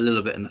Enzo a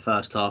little bit in the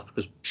first half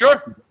because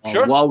sure.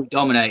 While we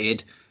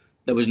dominated,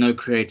 there was no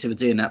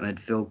creativity in that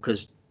midfield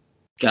because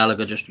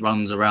Gallagher just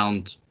runs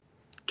around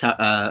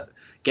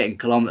getting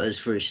kilometres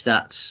through his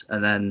stats,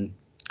 and then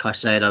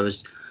Caicedo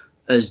is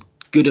as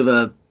good of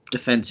a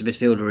defensive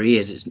midfielder he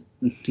is.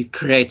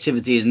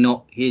 Creativity is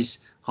not his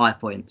high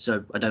point,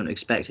 so I don't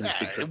expect him to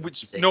be creative.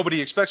 Which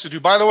nobody expects to do.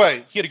 By the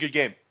way, he had a good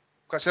game.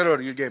 Caicedo had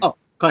a good game. Oh,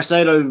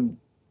 Caicedo,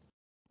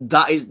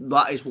 that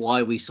is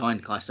why we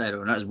signed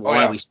Caicedo, and that is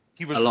why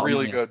he was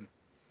really good.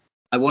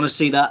 I want to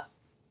see that.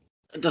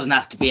 It doesn't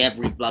have to be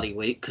every bloody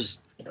week because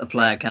a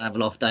player can have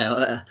an off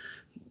day.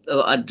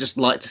 I'd just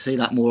like to see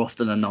that more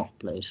often than not,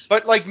 please.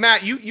 But like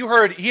Matt, you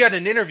heard he had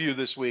an interview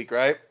this week,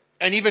 right?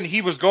 And even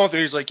he was going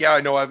through. He's like, "Yeah,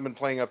 I know I haven't been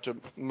playing up to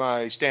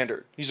my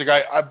standard." He's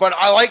like, "But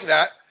I like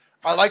that.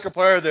 I like a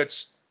player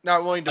that's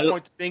not willing to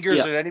point the fingers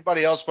at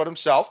anybody else but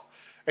himself."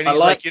 And he's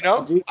like,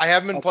 I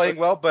haven't been playing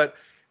well, but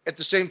at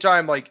the same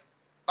time, like,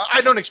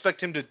 I don't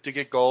expect him to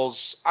get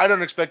goals. I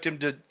don't expect him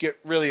to get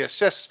really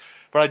assists,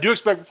 but I do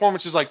expect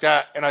performances like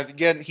that. And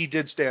again, he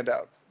did stand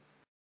out.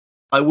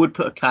 I would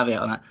put a caveat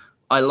on that.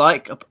 I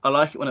like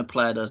it when a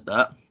player does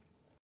that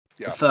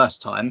the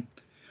first time.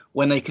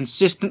 When they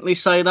consistently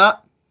say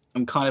that,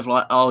 I'm kind of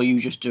like, "Oh,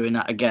 you just doing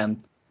that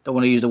again." Don't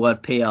want to use the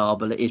word PR,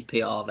 but it is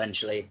PR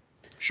eventually.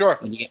 Sure.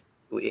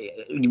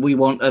 We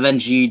want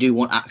eventually you do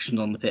want actions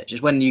on the pitch.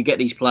 It's when you get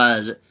these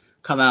players that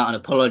come out and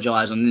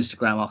apologise on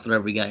Instagram after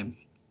every game.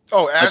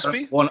 Oh,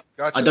 Aspie?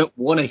 Gotcha. I don't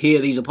want to hear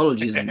these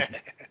apologies anymore.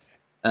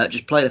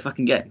 Just play the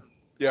fucking game.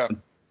 Yeah.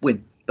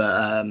 Win. But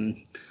I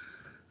mean,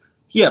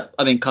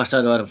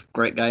 Caicedo had a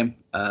great game.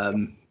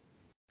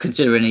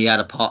 considering he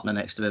had a partner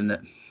next to him that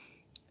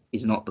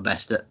he's not the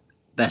best that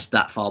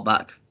far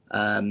back.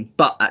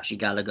 But actually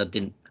Gallagher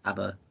didn't have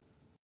a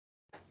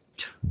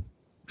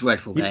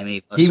dreadful game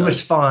either. He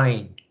was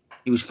fine.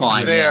 He was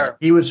fine. There.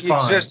 He was He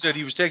fine. existed.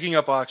 He was taking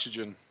up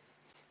oxygen.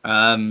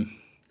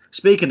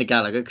 Speaking of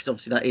Gallagher, because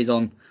obviously that is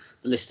on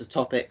the list of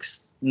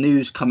topics,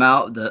 news come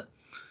out that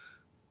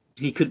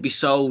he could be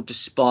sold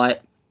despite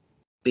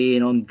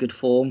being on good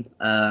form.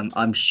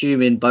 I'm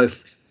assuming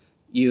both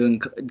you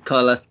and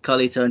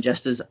Carlito and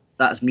Jesters,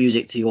 that's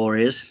music to your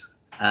ears.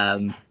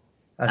 That's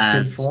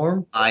good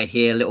form. I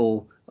hear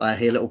little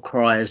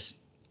cries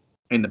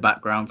in the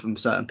background from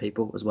certain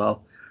people as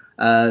well.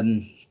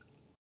 Carlito,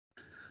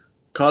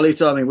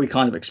 I mean, we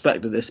kind of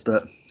expected this,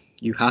 but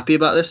you happy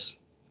about this?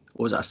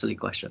 Or was that a silly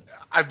question?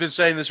 I've been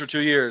saying this for 2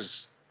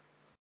 years,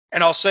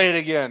 and I'll say it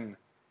again.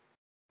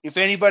 If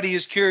anybody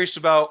is curious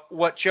about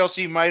what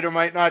Chelsea might or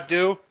might not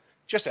do,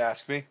 just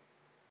ask me.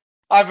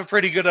 I have a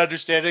pretty good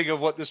understanding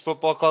of what this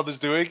football club is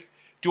doing.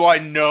 Do I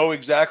know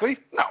exactly?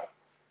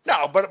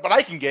 No, but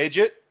I can gauge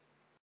it.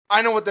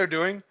 I know what they're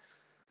doing.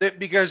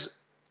 Because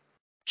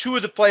two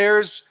of the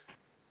players,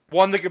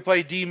 one that could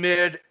play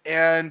D-mid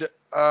and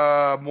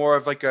more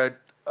of like a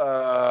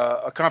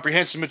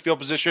comprehensive midfield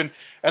position,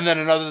 and then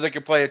another that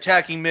could play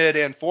attacking mid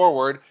and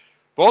forward,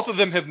 both of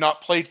them have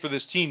not played for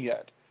this team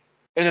yet.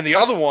 And then the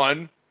other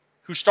one,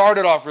 who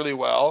started off really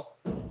well,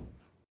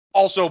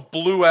 also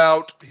blew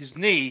out his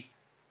knee.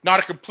 Not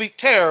a complete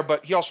tear,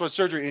 but he also had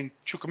surgery in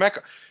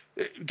Chukwuemeka.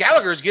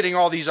 Gallagher is getting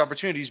all these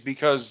opportunities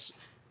because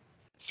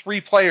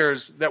 3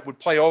 players that would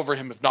play over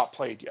him have not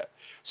played yet.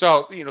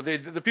 So,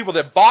 the people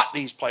that bought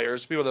these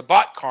players, the people that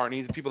bought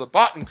Carney, the people that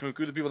bought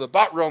Nkunku, the people that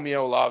bought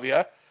Romeo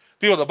Lavia,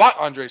 people that bought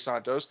Andre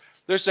Santos,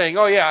 they're saying,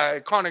 oh, yeah,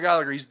 Conor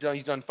Gallagher, he's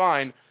done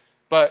fine.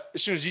 But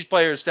as soon as these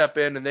players step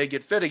in and they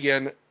get fit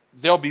again,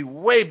 they'll be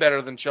way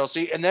better than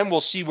Chelsea, and then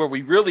we'll see where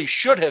we really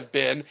should have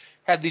been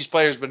had these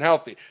players been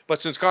healthy.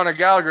 But since Conor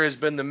Gallagher has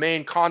been the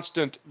main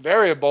constant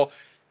variable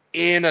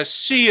in a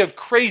sea of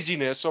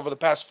craziness over the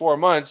past 4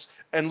 months,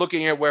 and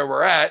looking at where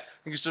we're at,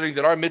 and considering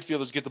that our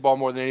midfielders get the ball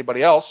more than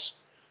anybody else,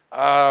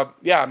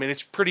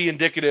 it's pretty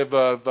indicative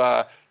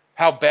of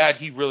how bad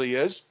he really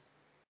is.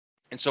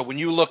 And so when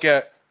you look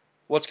at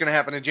what's going to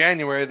happen in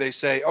January, they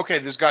say, okay,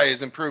 this guy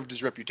has improved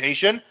his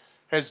reputation,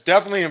 has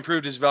definitely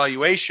improved his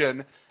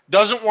valuation,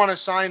 doesn't want to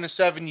sign a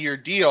 7-year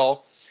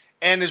deal,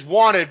 and is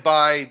wanted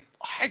by,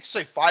 I'd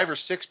say, 5 or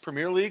 6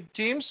 Premier League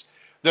teams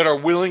that are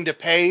willing to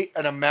pay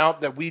an amount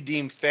that we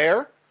deem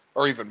fair,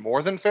 or even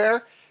more than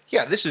fair.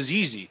 Yeah, this is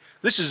easy.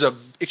 This is an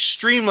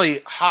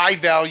extremely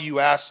high-value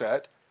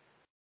asset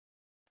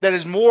that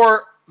is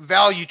more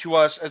value to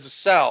us as a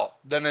sell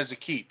than as a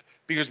keep,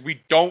 because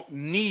we don't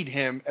need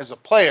him as a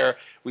player.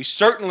 We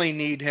certainly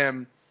need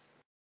him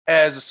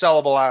as a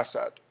sellable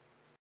asset.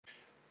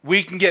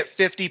 We can get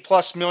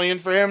 50+ million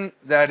for him.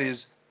 That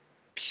is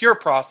pure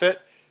profit,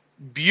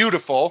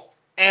 beautiful,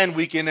 and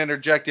we can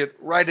interject it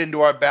right into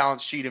our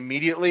balance sheet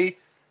immediately,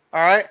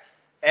 all right,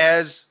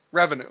 as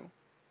revenue.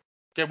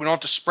 Okay, we don't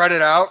have to spread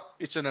it out.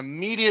 It's an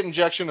immediate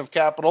injection of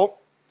capital,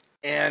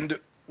 and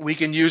we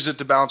can use it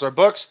to balance our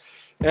books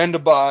and to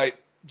buy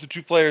the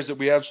 2 players that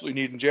we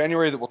absolutely need in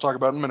January that we'll talk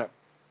about in a minute.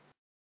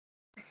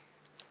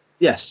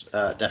 Yes,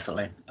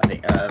 definitely.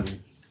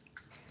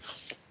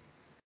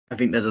 I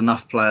think there's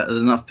enough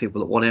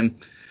people that want him,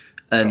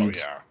 and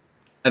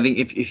I think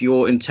if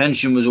your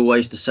intention was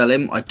always to sell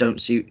him, I get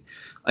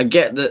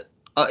that.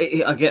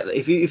 I get that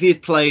if he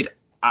had played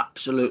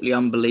absolutely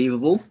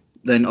unbelievable,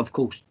 then of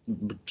course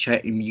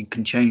you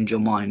can change your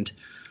mind.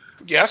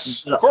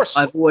 Yes, of course.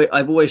 I've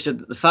always said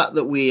that the fact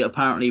that we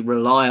apparently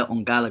rely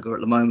on Gallagher at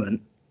the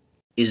moment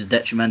is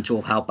detrimental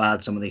of how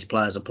bad some of these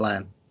players are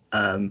playing.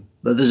 That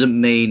doesn't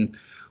mean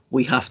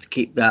we have to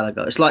keep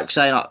Gallagher. It's like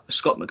saying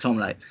Scott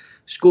McTominay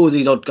scores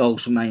these odd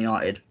goals for Man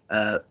United,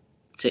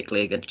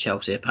 particularly against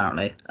Chelsea,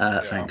 apparently.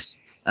 Thanks.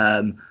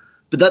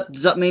 But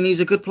does that mean he's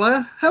a good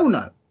player? Hell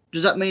no.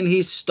 Does that mean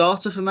he's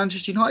starter for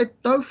Manchester United?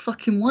 No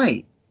fucking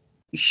way.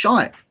 He's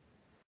shite.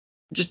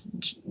 Just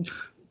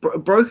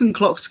broken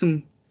clocks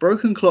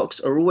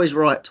are always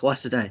right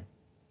twice a day.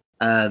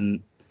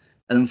 And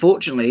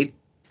unfortunately,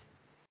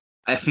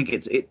 I think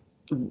it's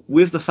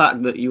with the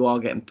fact that you are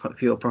getting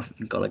pure profit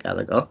from Conor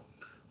Gallagher,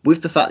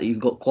 with the fact that you've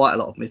got quite a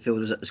lot of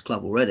midfielders at this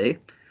club already, too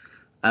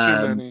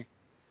many,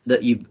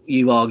 that you've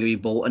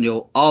arguably bought, and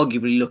you're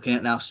arguably looking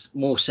at now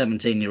more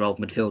 17-year-old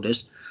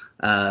midfielders,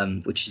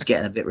 which is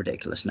getting a bit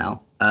ridiculous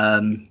now.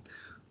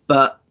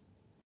 But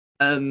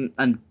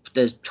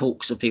there's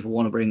talks of people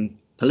want to bring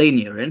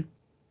Polina in,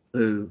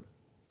 who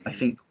I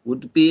think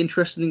would be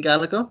interested in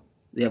Gallagher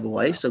the other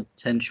way. So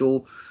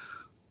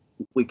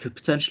we could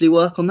potentially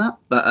work on that.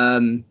 But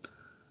I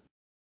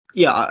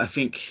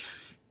think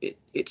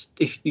it's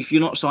if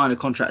you're not signing a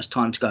contract, it's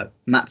time to go.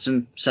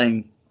 Maatsen,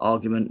 same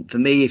argument for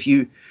me.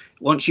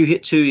 Once you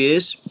hit 2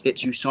 years,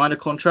 it's you sign a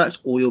contract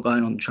or you're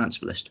going on the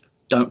transfer list.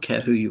 Don't care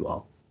who you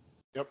are.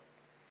 Yep.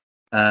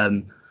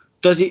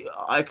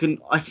 I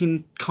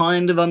can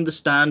kind of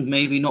understand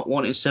maybe not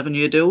wanting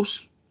 7-year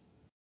deals,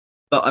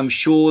 but I'm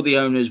sure the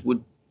owners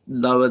would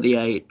lower the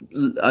age.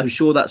 I'm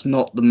sure that's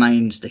not the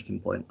main sticking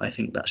point. I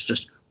think that's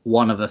just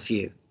one of a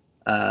few.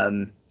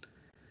 I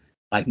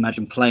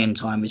imagine playing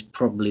time is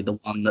probably the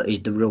one that is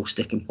the real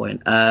sticking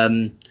point.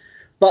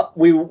 But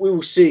we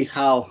will see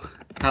how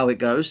it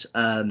goes.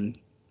 And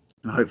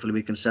hopefully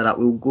we can set up.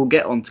 We'll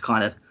get on to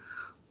kind of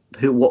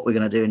what we're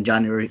going to do in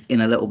January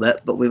in a little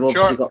bit. But we've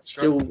obviously got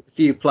still a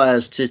few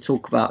players to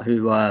talk about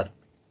who are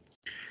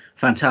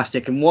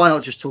fantastic. And why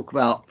not just talk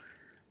about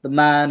the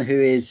man who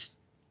is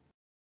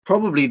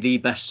probably the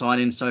best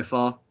signing so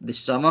far this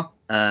summer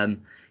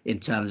in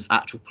terms of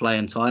actual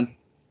playing time.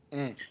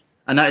 And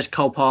that is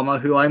Cole Palmer,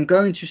 who I'm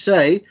going to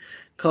say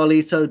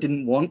Carlito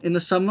didn't want in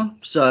the summer.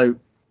 So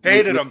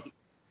hated him.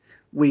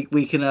 We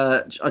can.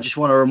 I just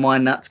want to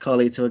remind that to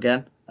Carlito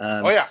again.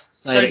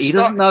 Say he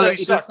doesn't know.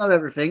 He doesn't know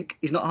everything.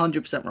 He's not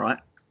 100% right.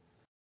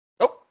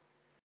 Nope.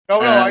 No.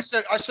 I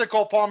said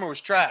Cole Palmer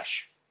was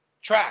trash.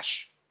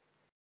 Trash.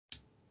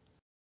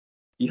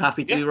 You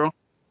happy to be wrong?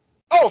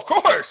 Oh, of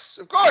course.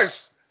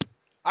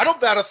 I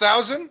don't bat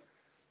 1,000.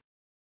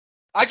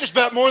 I just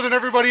bat more than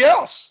everybody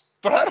else.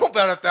 But I don't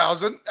bat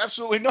 1,000.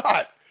 Absolutely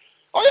not.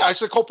 Oh, yeah, I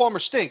said Cole Palmer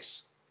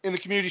stinks in the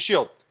Community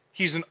Shield.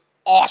 He's an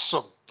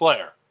awesome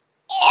player.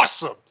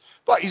 Awesome.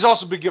 But he's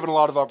also been given a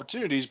lot of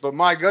opportunities. But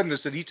my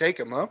goodness, did he take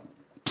them, huh?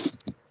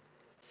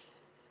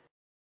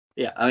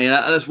 Yeah, I mean,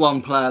 that's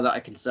one player that I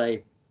can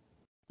say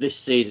this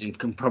season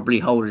can probably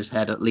hold his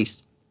head at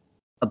least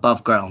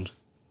above ground.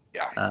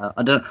 Yeah.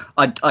 I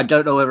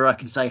don't know whether I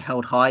can say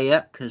held high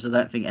yet, because I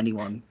don't think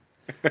anyone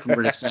can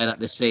really say that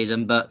this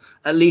season. But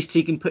at least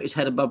he can put his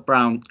head above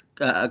ground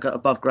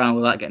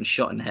without getting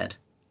shot in the head.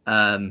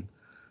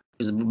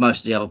 Because most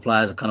of the other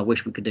players, I kind of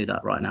wish we could do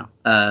that right now.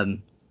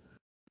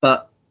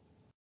 But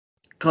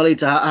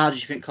Carlito, how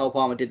did you think Cole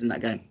Palmer did in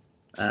that game?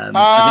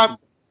 I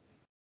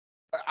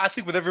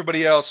think with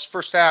everybody else,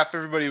 first half,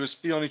 everybody was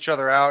feeling each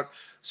other out.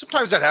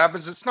 Sometimes that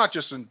happens. It's not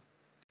just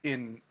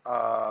in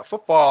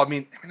football. I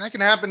mean, that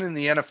can happen in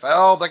the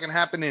NFL. That can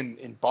happen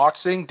in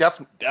boxing.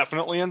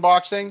 Definitely in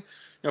boxing.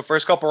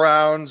 First couple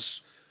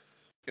rounds,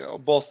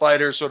 both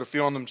fighters sort of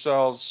feeling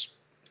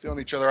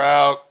each other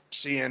out,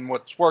 seeing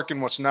what's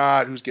working, what's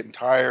not, who's getting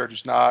tired,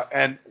 who's not.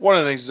 And one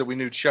of the things is that we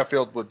knew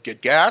Sheffield would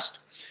get gassed.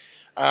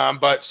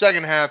 But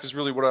second half is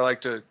really what I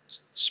like to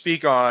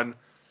speak on.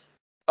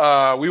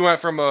 We went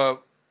from a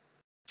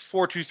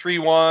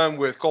 4-2-3-1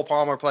 with Cole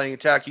Palmer playing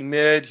attacking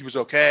mid. He was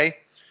okay.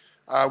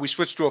 We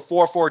switched to a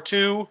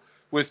 4-4-2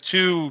 with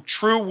two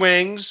true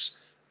wings,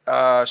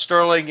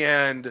 Sterling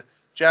and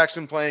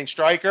Jackson playing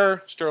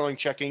striker, Sterling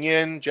checking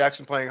in,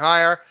 Jackson playing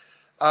higher.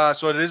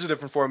 So it is a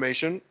different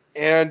formation.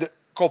 And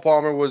Cole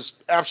Palmer was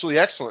absolutely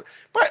excellent.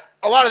 But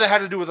a lot of that had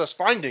to do with us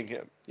finding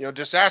him.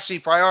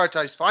 Disassi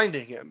prioritized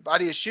finding him.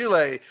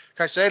 Badiashile,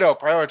 Caicedo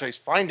prioritized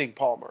finding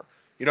Palmer.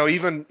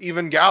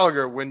 Even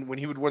Gallagher, when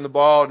he would win the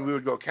ball and we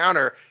would go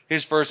counter,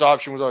 his first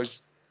option was always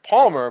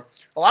Palmer.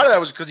 A lot of that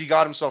was because he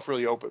got himself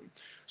really open.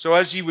 So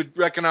as he would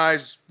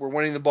recognize we're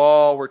winning the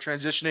ball, we're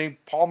transitioning,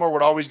 Palmer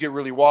would always get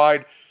really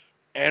wide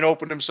and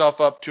open himself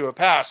up to a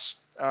pass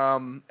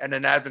and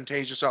an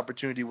advantageous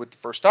opportunity with the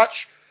first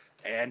touch.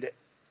 And,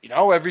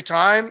 every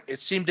time it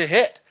seemed to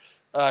hit.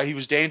 He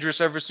was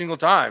dangerous every single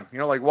time.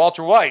 Like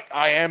Walter White,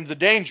 I am the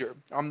danger.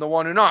 I'm the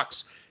one who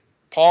knocks.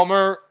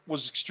 Palmer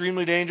was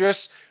extremely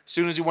dangerous. As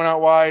soon as he went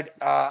out wide,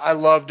 I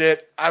loved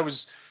it. I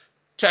was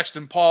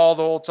texting Paul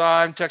the whole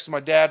time, texting my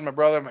dad and my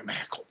brother. I'm like, man,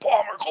 Cole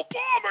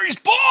Palmer, he's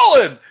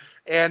balling.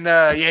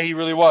 And, he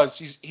really was.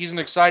 He's an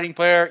exciting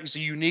player. He's a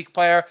unique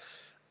player.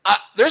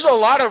 There's a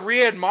lot of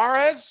Riyad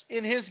Mahrez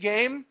in his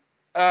game.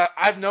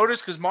 I've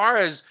noticed because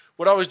Mahrez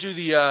would always do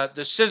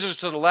the scissors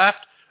to the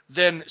left,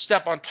 then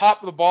step on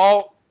top of the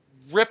ball,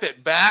 rip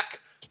it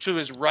back to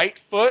his right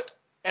foot,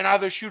 and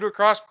either shoot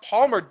across.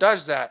 Palmer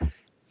does that.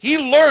 He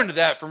learned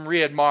that from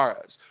Riyad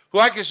Mahrez, who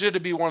I consider to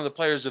be one of the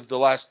players of the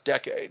last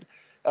decade.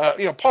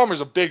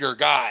 Palmer's a bigger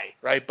guy,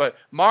 right? But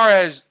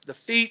Mahrez, the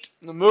feet,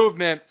 the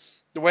movement,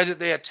 the way that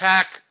they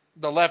attack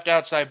the left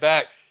outside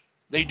back,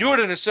 they do it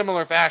in a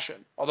similar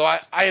fashion. Although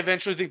I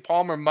eventually think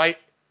Palmer might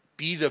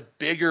be the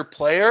bigger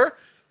player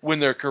when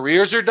their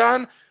careers are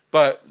done.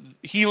 But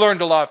he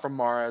learned a lot from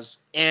Mahrez,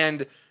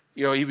 and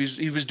he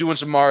was doing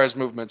some Mahrez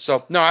movements.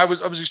 So no, I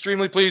was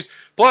extremely pleased.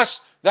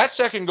 Plus that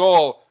second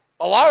goal,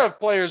 a lot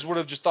of players would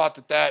have just thought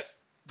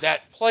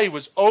that play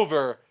was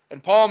over,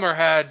 and Palmer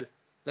had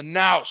the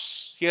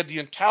nous, he had the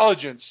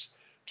intelligence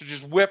to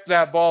just whip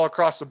that ball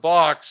across the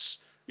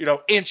box,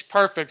 inch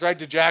perfect right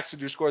to Jackson,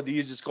 who scored the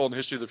easiest goal in the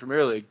history of the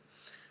Premier League.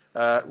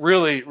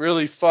 Really,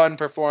 really fun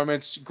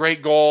performance,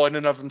 great goal in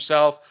and of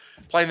himself,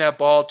 playing that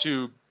ball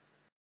to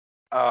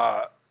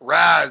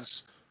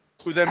Raz,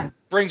 who then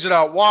brings it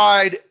out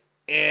wide,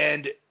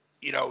 and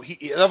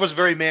that was a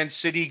very Man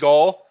City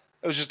goal.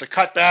 It was just a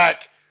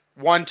cutback,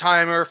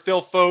 one-timer,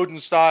 Phil Foden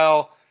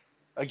style.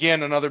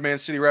 Again, another Man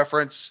City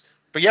reference.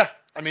 But yeah,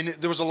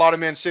 there was a lot of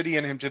Man City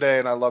in him today,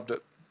 and I loved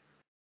it.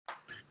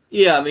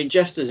 Yeah,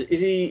 Jesters,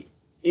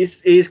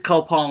 is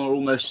Cole Palmer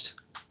almost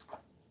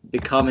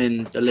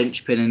becoming the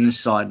linchpin in this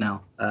side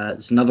now?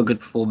 It's another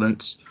good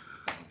performance.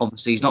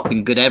 Obviously, he's not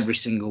been good every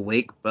single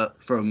week,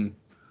 but from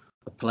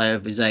a player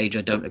of his age,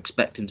 I don't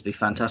expect him to be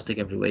fantastic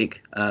every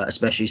week,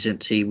 especially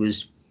since he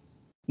was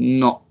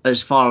not,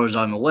 as far as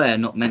I'm aware,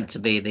 not meant to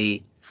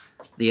be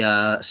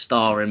the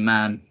starring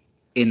man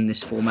in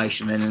this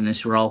formation and in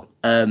this role.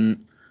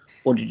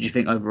 What did you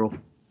think overall?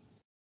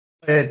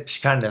 It's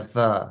kind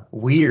of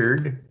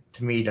weird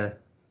to me to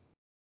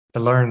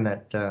learn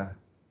that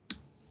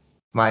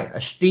my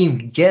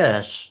esteemed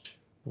guest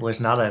was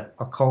not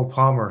a Cole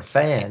Palmer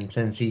fan,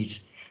 since he's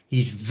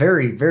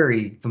very,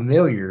 very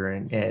familiar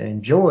and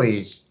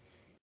enjoys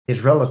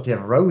his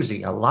relative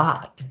Rosie a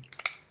lot.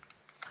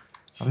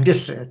 I'm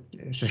just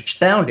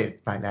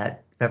astounded by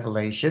that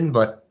revelation,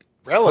 but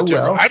Relative.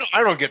 oh well.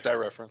 I don't get that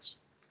reference.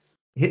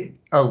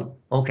 Oh,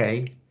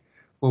 okay.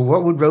 Well,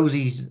 what would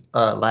Rosie's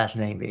last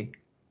name be?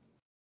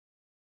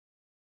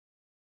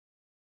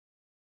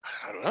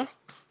 I don't know.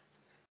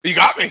 You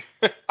got me.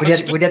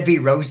 Would that be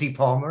Rosie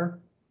Palmer?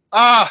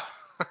 Ah.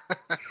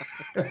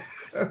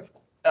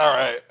 All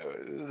right.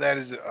 That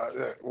is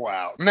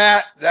wow.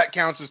 Matt, that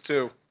counts as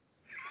 2.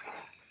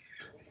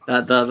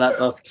 That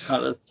does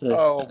count as 2.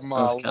 Oh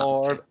my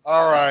lord.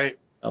 All right.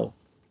 Oh.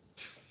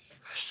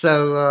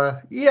 So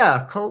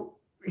yeah, Cole,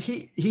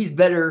 he's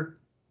better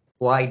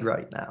wide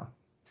right now.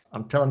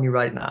 I'm telling you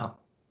right now.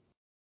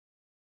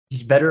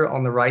 He's better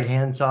on the right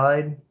hand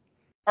side.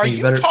 Are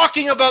you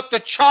talking about the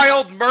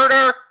child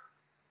murder?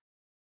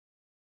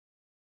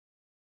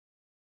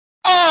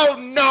 Oh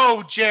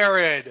no,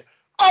 Jared.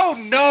 Oh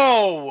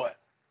no.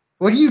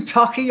 What are you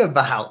talking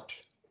about?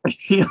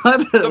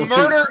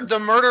 The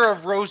murder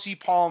of Rosie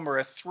Palmer,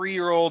 a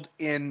 3-year-old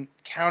in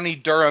County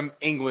Durham,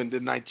 England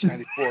in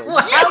 1994.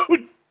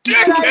 Well, You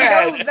did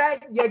I know dickhead! that,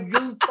 you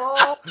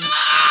goofball?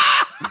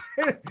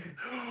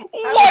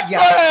 What the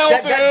hell,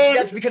 dude?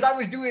 That's because I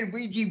was doing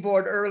Ouija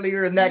board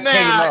earlier and that Matt,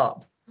 came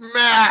up.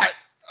 Matt.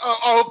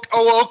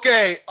 Oh,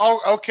 okay. Oh,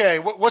 okay.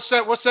 What's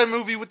that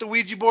movie with the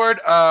Ouija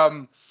board?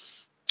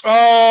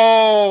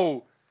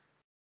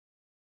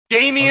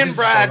 Damian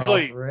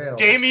Bradley.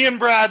 Damian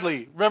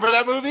Bradley. Remember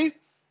that movie?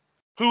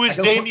 Who is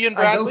Damian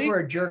Bradley? I go for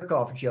a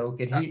jerk-off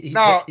joke, and he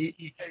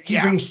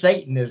yeah. brings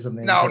Satanism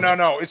in. No.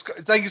 I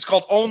think it's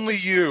called Only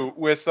You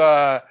with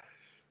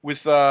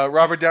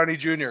Robert Downey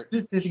Jr.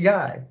 This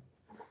guy.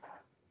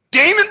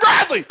 Damon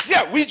Bradley.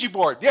 Yeah, Ouija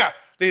board. Yeah.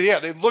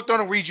 They looked on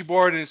a Ouija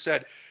board and it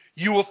said,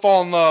 "You will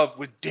fall in love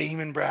with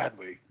Damon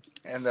Bradley."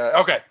 And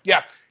okay,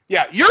 yeah.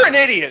 You're an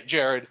idiot,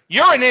 Jared.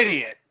 You're an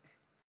idiot.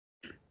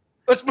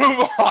 Let's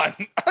move on.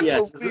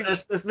 Yes,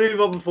 let's move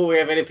on before we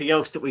have anything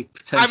else that we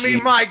potentially. I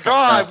mean, my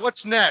God,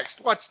 what's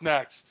next?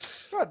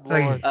 Good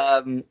Lord.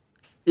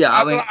 Yeah,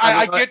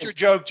 I get your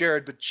joke,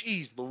 Jared, but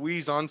geez,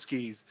 Louise on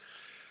skis.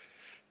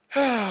 To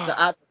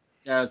add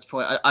to Jared's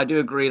point, I do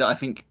agree that I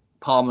think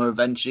Palmer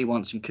eventually,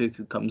 once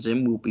Nkunku comes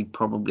in, will be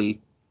probably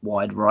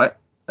wide right,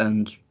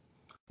 and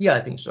yeah,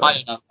 I think so.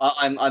 I don't know.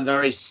 I'm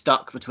very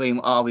stuck between,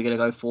 are we going to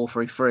go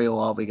 4-3-3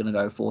 or are we going to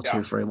go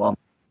 4-2-3-1?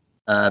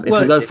 If we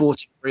go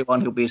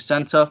 4-2-3-1, he'll be a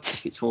centre.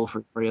 If it's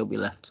 4-3-3, he'll be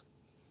left.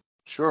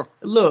 Sure.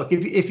 Look,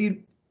 if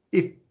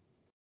the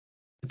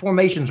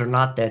formations are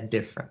not that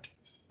different,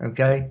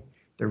 okay?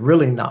 They're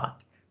really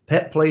not.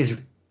 Pep plays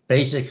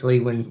basically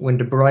when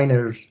De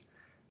Bruyne's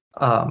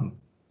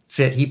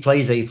fit, he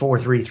plays a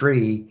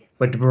 4-3-3,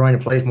 but De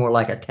Bruyne plays more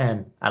like a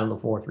 10 out of the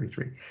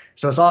 4-3-3.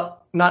 So it's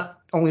not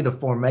only the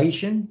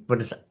formation,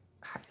 but it's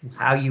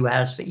how you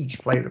ask each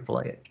player to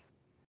play it.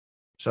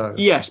 So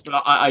yes,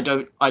 but I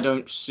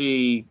don't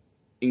see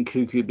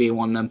Nkunku being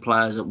one of them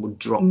players that would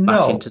drop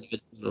back into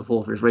the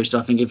 4-3-3. So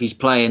I think if he's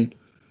playing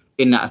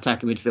in that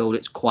attacking midfield,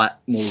 it's quite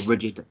more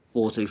rigid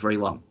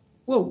 4-2-3-1.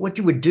 Well, what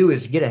you would do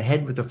is get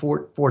ahead with the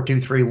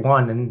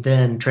 4-2-3-1 and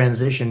then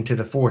transition to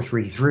the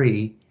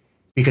 4-3-3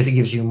 because it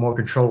gives you more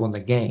control in the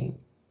game.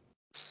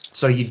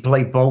 So you'd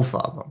play both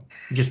of them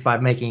just by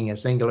making a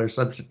singular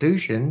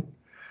substitution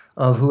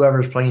of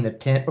whoever's playing the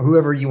 10, or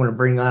whoever you want to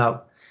bring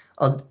out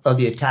of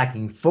the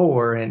attacking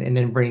 4, and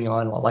then bring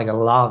on like a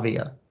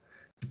Lavia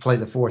to play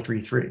the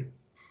 4-3-3.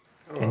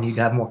 And you'd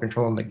have more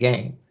control in the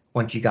game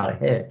once you got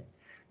ahead.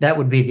 That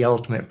would be the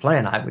ultimate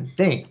plan, I would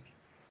think.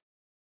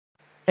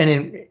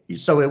 And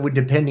so it would,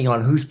 depending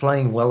on who's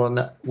playing well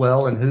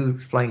and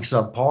who's playing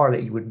subpar,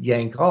 that you would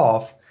yank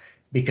off.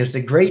 Because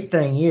the great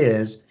thing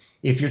is,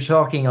 if you're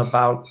talking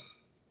about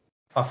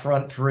a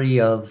front 3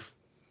 of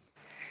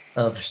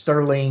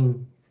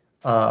Sterling,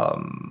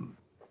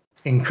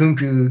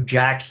 Nkunku,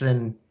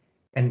 Jackson,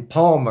 and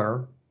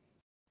Palmer,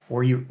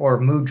 or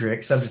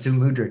Mudryk, substitute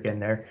Mudryk in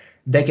there,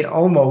 they can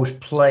almost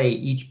play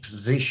each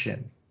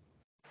position.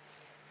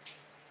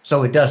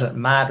 So it doesn't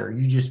matter.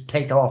 You just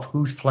take off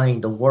who's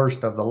playing the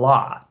worst of the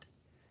lot,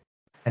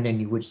 and then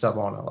you would sub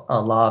on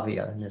a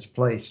Lavia in this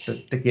place to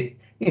get,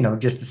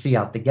 just to see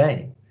out the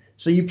game.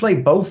 So you play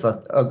both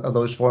of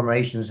those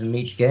formations in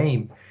each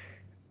game.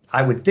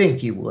 I would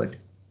think you would,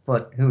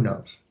 but who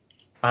knows?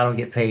 I don't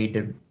get paid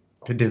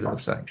to do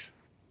those things.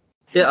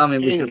 Yeah, I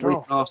mean, we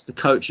can ask the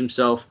coach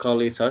himself,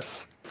 Carlito,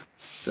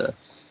 to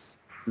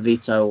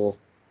veto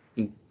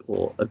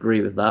or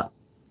agree with that.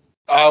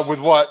 With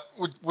what?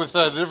 With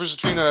the difference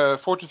between a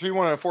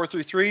 4-2-3-1 and a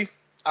 4-3-3?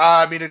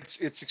 I mean,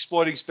 it's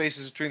exploiting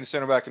spaces between the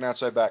center back and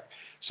outside back.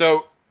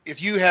 So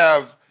if you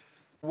have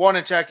one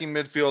attacking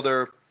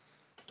midfielder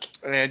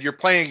and you're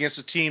playing against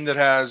a team that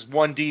has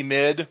one D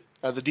mid,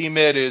 the D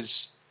mid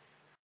is,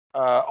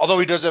 although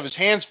he does have his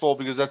hands full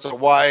because that's a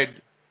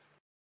wide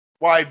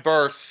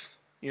berth,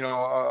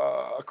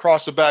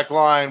 across the back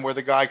line where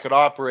the guy could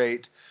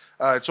operate.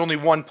 It's only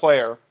one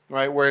player,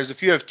 right? Whereas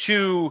if you have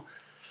two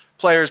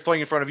players playing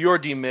in front of your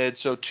D mid,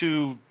 so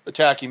two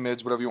attacking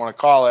mids, whatever you want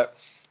to call it,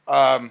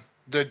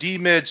 the D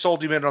mid, sole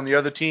D mid on the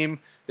other team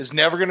is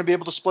never going to be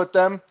able to split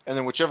them, and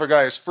then whichever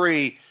guy is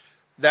free,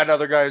 that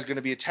other guy is going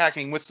to be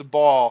attacking with the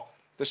ball,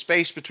 the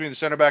space between the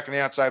center back and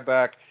the outside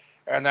back,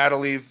 and that'll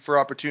leave for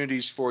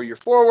opportunities for your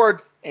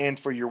forward and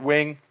for your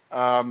wing.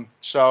 But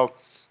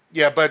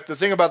the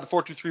thing about the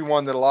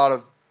 4-2-3-1 that a lot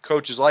of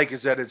coaches like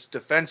is that it's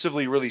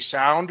defensively really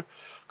sound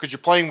because you're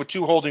playing with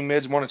two holding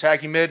mids and one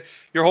attacking mid.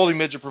 Your holding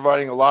mids are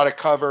providing a lot of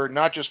cover,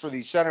 not just for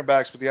the center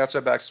backs, but the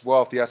outside backs as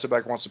well if the outside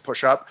back wants to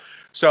push up.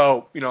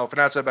 So, if an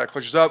outside back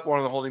pushes up, one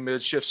of the holding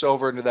mids shifts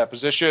over into that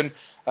position.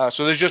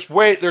 So there's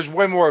way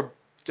more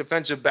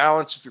defensive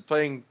balance if you're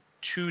playing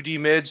two D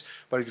mids.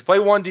 But if you play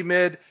one D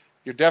mid,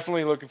 you're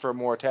definitely looking for a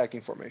more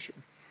attacking formation.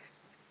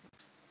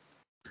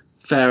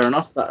 Fair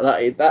enough.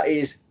 That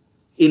is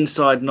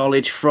inside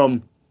knowledge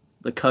from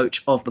the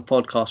coach of the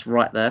podcast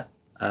right there.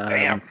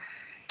 Damn.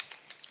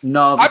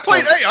 No, I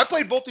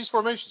played both these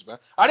formations, man.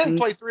 I didn't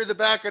play three at the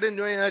back. I didn't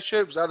do any of that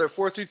shit. It was either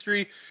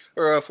 4-3-3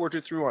 or a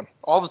 4-2-3-1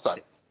 all the time.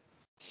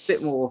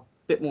 Bit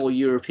more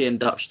European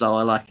Dutch style.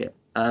 I like it.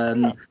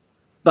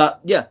 But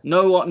yeah,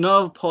 no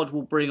other pod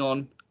will bring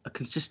on a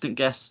consistent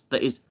guest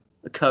that is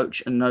a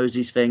coach and knows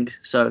these things.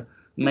 So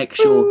make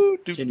sure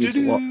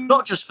to watch,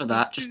 not just for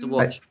that, just to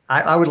watch.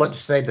 I would like to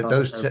say that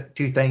those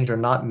two things are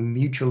not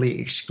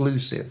mutually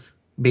exclusive.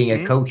 Being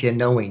a coach and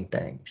knowing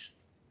things.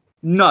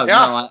 No.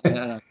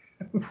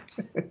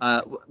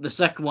 The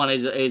second one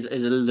is a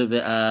little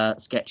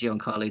bit sketchy on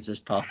Carlito's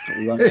part, but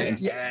we won't get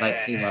into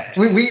that too much.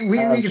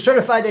 We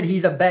certified that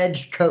he's a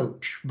badged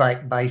coach by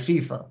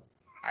FIFA.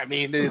 I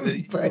mean,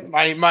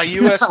 my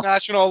U.S.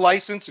 national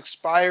license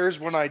expires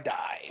when I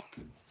die.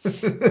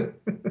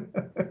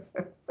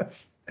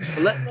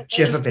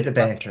 Just a bit of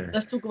banter.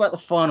 Let's talk about the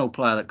final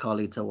player that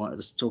Carlito wanted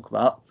us to talk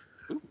about.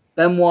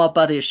 Benoit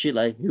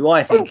Badiashile, who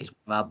I think is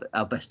one of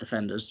our best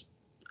defenders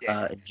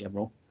in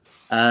general.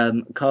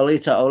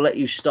 Carlito, I'll let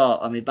you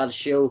start. I mean,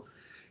 Badiashile,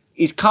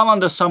 he's come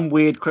under some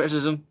weird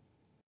criticism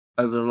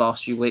over the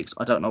last few weeks.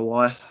 I don't know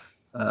why.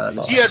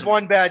 He had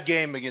one bad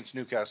game against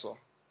Newcastle.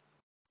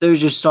 There's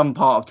just some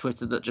part of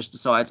Twitter that just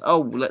decides,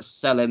 let's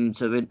sell him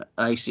to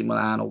AC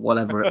Milan or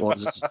whatever it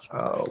was.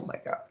 Oh my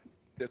God.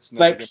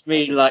 Makes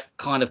me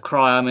kind of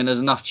cry. I mean, there's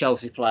enough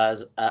Chelsea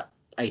players at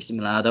AC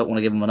Milan. I don't want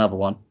to give them another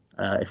one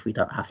if we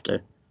don't have to.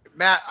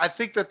 Matt, I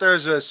think that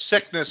there's a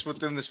sickness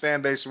within this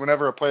fan base.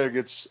 Whenever a player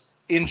gets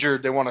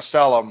injured, they want to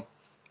sell him.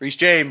 Reece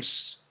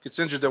James gets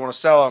injured, they want to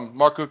sell him.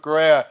 Marco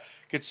Correa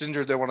gets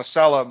injured, they want to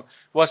sell him.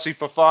 Wesley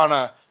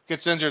Fofana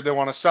gets injured, they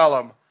want to sell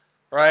him.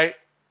 Right?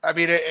 I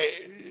mean,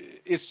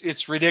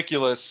 it's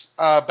ridiculous.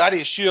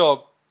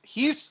 Badiashile,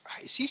 he's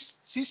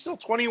still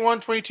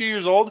 21, 22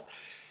 years old.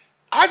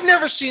 I've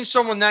never seen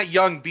someone that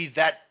young be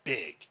that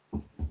big.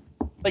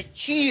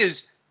 He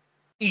is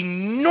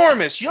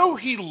enormous. You know who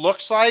he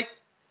looks like?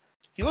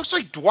 He looks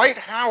like Dwight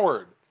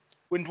Howard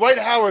when Dwight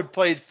Howard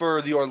played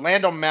for the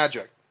Orlando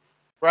Magic,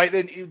 right?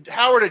 Then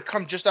Howard had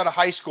come just out of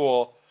high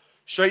school,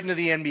 straight into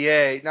the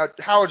NBA. Now,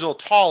 Howard's a little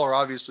taller,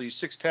 obviously, he's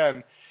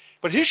 6'10",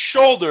 but his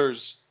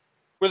shoulders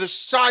were the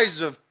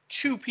size of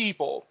two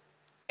people.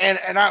 And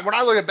when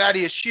I look at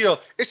Badiashile,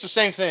 it's the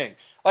same thing.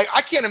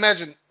 I can't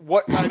imagine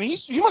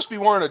he must be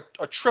wearing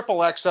a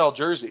triple XL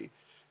jersey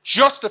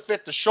just to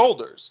fit the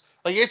shoulders.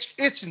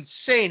 It's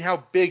insane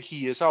how big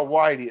he is, how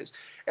wide he is.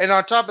 And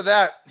on top of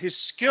that, his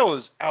skill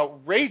is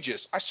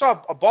outrageous. I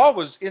saw a ball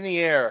was in the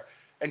air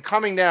and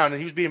coming down, and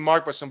he was being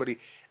marked by somebody,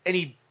 and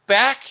he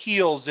back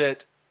heels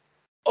it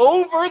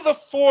over the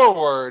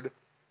forward.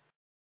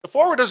 The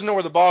forward doesn't know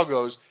where the ball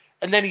goes,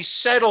 and then he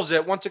settles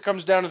it once it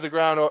comes down to the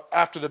ground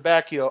after the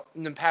back heel,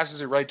 and then passes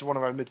it right to one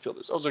of our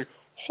midfielders. I was like,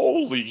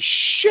 holy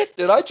shit,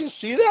 did I just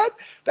see that?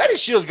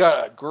 Badiashile's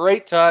got a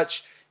great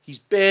touch. He's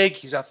big,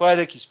 he's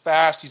athletic, he's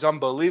fast, he's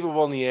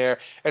unbelievable in the air,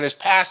 and his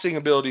passing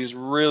ability is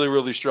really,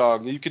 really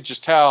strong. You could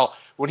just tell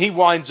when he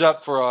winds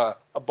up for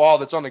a ball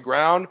that's on the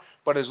ground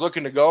but is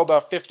looking to go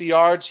about 50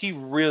 yards, he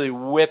really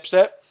whips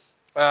it.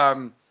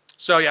 I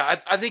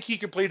think he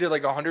completed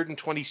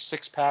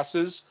 126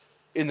 passes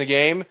in the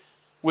game,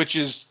 which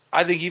is,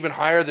 I think, even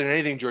higher than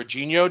anything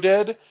Jorginho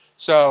did.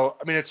 So,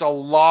 I mean, it's a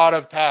lot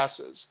of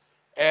passes.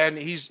 And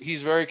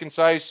he's very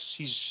concise.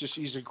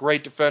 He's a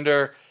great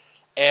defender.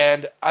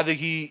 And I think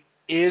he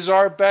is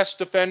our best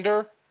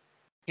defender.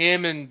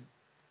 Him and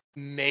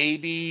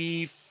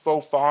maybe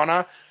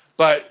Fofana.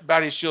 But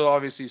Badiashile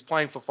obviously is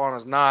playing.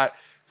 Fofana's not.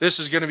 This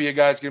is going to be a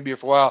guy that's going to be here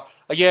for a while.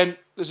 Again,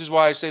 this is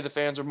why I say the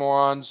fans are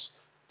morons.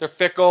 They're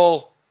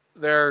fickle.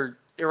 They're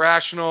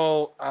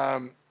irrational.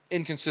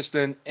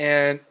 inconsistent,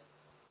 and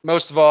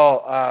most of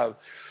all,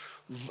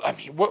 I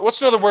mean,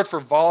 what's another word for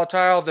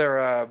volatile?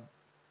 They're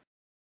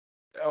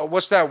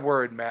what's that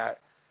word, Matt?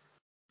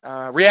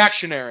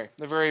 Reactionary.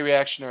 They're very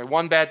reactionary.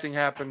 One bad thing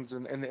happens,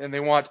 and they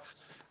want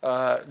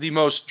the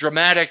most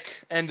dramatic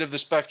end of the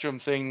spectrum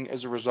thing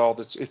as a result.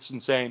 It's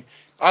insane.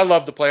 I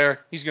love the player.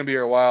 He's going to be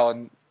here a while,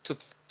 and to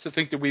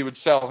think that we would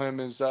sell him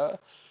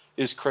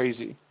is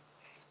crazy.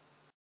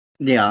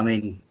 Yeah, I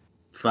mean,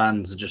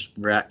 fans are just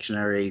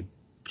reactionary,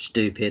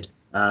 stupid.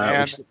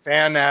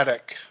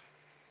 Fanatic.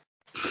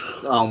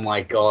 Oh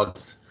my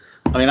god.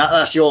 I mean,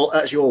 that's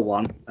your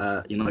one.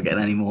 You're not getting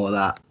any more of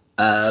that.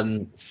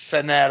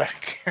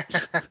 Fanatic.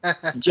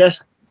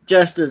 just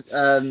as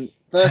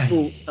first of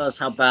all, tell us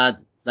how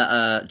bad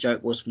that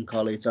joke was from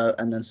Carlito,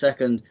 and then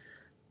second,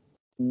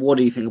 what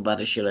do you think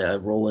about Achille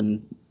overall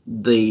and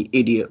the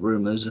idiot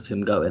rumours of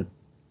him going?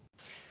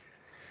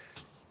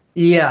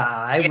 Yeah,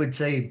 I would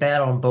say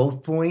bad on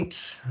both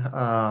points.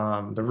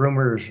 The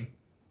rumors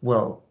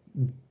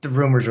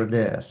are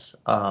this.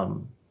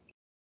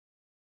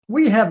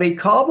 We have a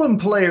Cobham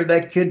player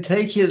that could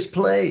take his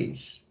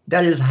place.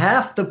 That is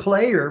half the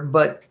player,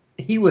 but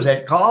he was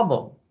at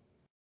Cobham.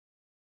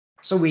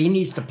 So he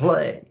needs to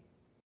play.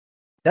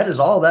 That is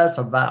all that's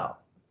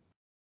about.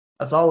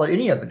 That's all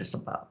any of it is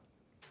about.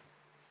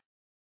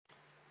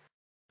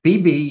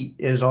 BB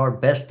is our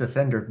best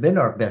defender, been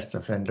our best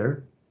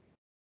defender.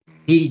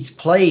 He's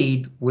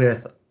played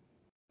with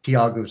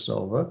Thiago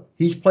Silva.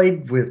 He's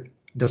played with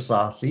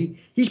Disasi.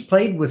 He's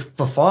played with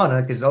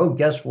Fofana because,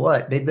 guess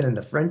what? They've been in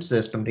the French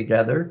system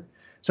together.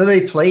 So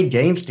they played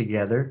games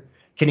together.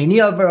 Can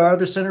any of our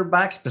other center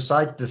backs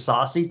besides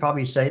Disasi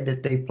probably say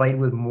that they've played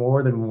with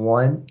more than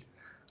one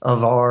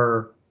of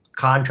our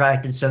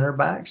contracted center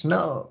backs?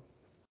 No.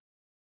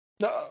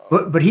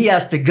 But he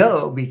has to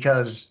go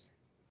because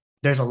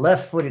there's a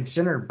left-footed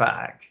center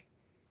back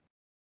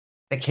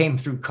that came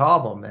through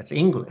Cobham. That's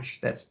English.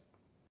 That's,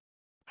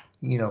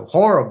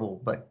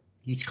 horrible, but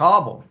he's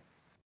Cobham.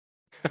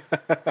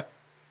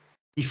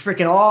 He's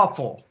freaking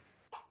awful.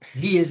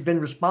 He has been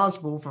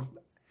responsible for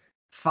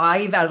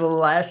 5 out of the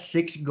last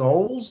 6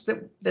 goals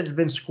that has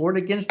been scored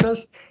against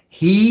us.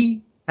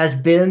 He has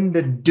been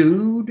the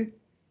dude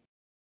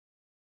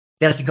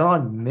that's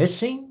gone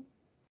missing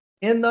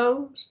in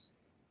those.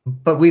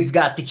 But we've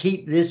got to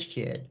keep this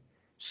kid.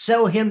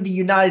 Sell him to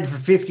United for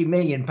 £50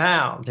 million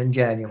in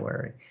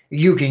January.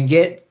 You can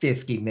get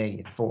 50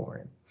 million for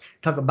him.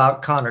 Talk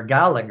about Conor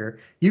Gallagher.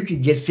 You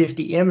could get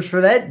 50 M's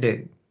for that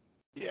dude.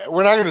 Yeah,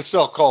 we're not going to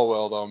sell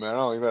Colwell, though, man. I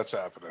don't think that's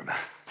happening.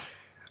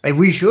 Hey,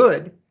 we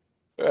should.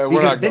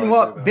 We're not going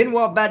to.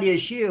 Benoit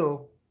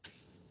Badiashile,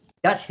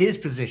 that's his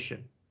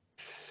position.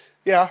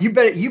 Yeah. You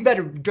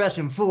better dress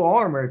in full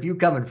armor if you're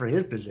coming for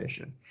his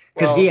position,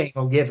 because he ain't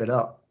going to give it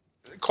up.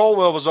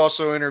 Colwell was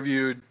also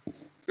interviewed,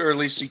 or at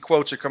least he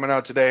quotes are coming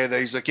out today, that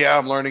he's like, yeah,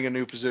 I'm learning a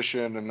new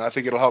position, and I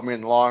think it'll help me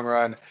in the long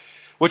run,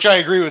 which I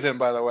agree with him,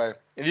 by the way.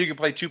 If you can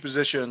play 2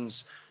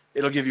 positions,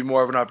 it'll give you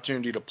more of an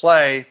opportunity to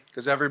play,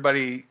 because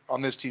everybody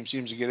on this team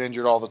seems to get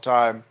injured all the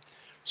time.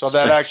 So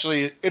that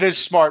actually, it is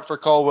smart for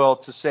Colwell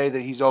to say that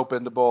he's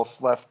open to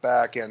both left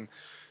back and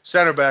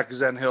center back, because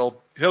then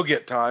he'll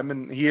get time,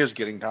 and he is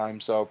getting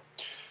time. So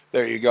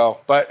there you go.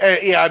 But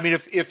yeah, I mean,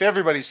 if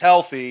everybody's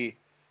healthy,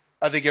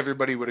 I think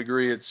everybody would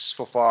agree it's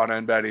Fofana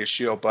and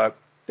Badiashile, but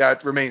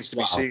that remains to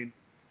be seen.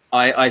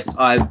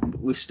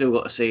 We've still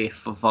got to see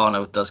if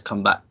Fofana does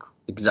come back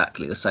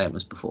exactly the same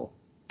as before.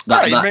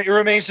 It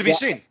remains to be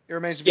seen. It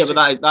remains to be seen.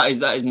 Yeah, but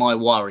that is my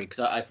worry, because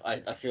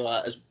I feel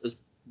like as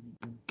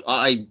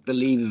I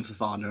believe in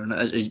Fofana, and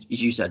as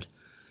you said,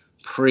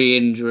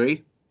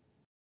 pre-injury,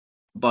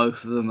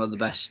 both of them are the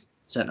best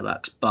centre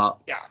backs. But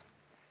yeah,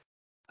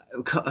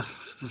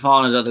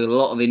 Fofana's had a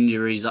lot of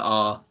injuries that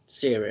are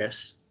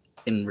serious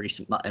in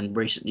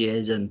recent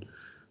years, and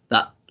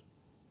that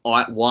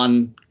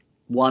one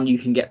you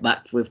can get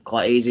back with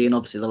quite easy, and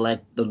obviously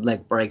the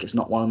leg break, it's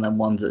not one of them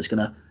ones that's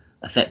going to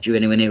affect you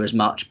anywhere near as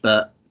much.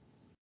 But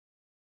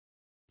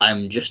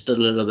I'm just a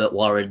little bit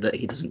worried that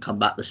he doesn't come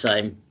back the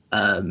same.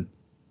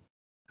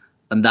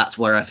 And that's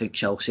where I think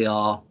Chelsea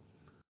are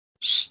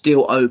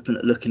still open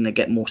at looking to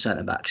get more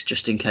centre backs,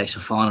 just in case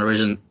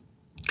Fofana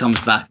comes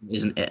back and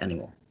isn't it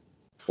anymore,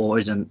 or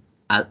isn't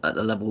at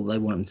the level they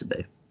want him to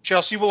be.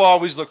 Chelsea will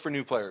always look for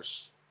new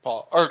players,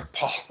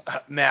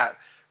 Matt.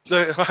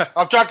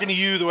 I'm talking to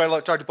you the way I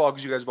talk to Paul,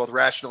 because you guys are both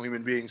rational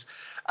human beings.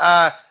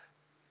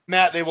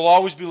 Matt, they will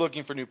always be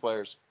looking for new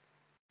players.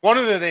 One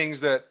of the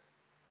things that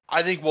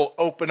I think will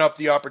open up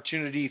the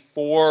opportunity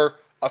for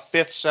a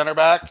 5th center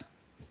back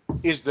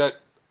is that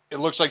it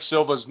looks like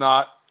Silva's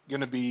not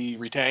going to be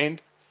retained,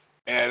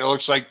 and it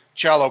looks like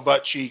Cello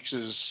Butt Cheeks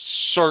is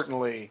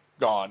certainly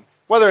gone.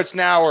 Whether it's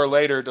now or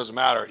later, it doesn't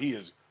matter. He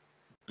is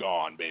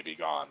gone, baby,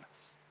 gone.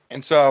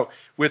 And so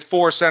with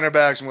 4 center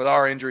backs and with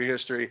our injury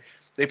history,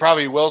 they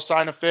probably will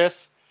sign a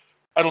 5th.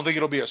 I don't think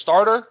it'll be a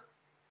starter,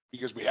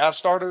 because we have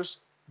starters,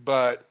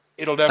 but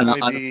it'll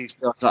definitely be.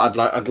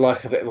 I'd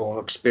like a bit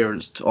more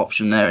experienced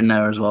option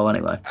there as well.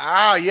 Anyway.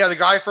 Yeah, the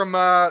guy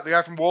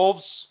from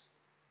Wolves.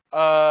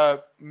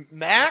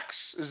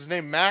 Max, is his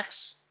name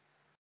Max?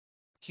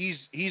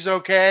 He's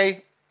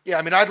okay. Yeah,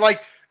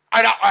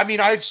 I mean,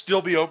 I'd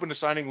still be open to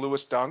signing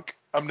Lewis Dunk.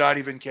 I'm not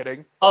even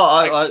kidding.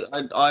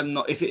 I'm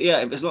not. If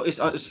it's not,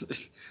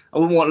 I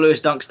wouldn't want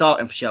Lewis Dunk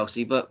starting for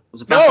Chelsea, but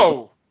as a backup,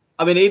 No.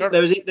 I mean,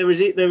 there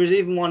was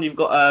even one. You've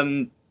got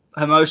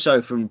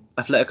Hermoso from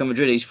Atletico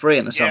Madrid. He's free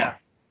in the summer.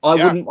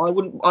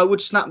 I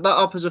would snap that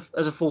up as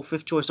a full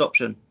fifth choice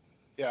option.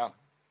 Yeah.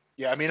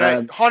 Yeah, I mean,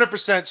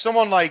 100%.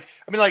 Someone like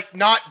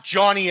not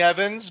Johnny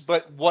Evans,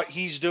 but what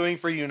he's doing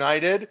for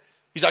United,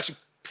 he's actually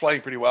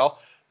playing pretty well.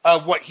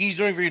 What he's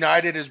doing for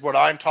United is what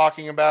I'm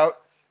talking about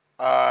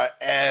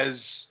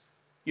as,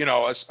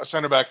 a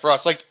center back for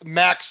us. Like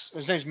Max,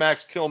 his name's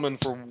Max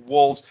Kilman for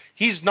Wolves.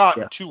 He's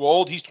not too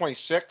old. He's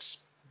 26,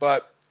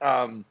 but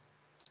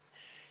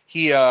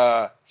he's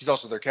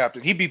also their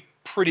captain. He'd be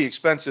pretty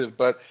expensive,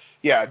 but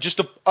yeah,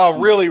 just a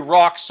really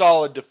rock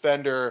solid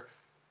defender.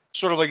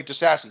 Sort of like a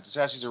Disasi.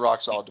 Disasi's a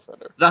rock solid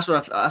defender. That's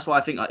why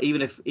I think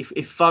even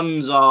if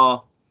funds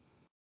are,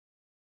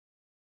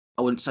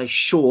 I wouldn't say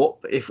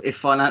short, but if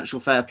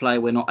financial fair play,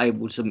 we're not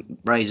able to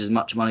raise as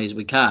much money as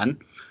we can,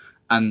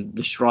 and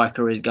the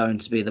striker is going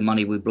to be the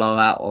money we blow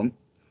out on,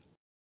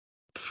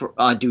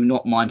 I do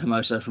not mind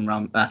Hermoso from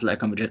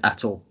Atletico Madrid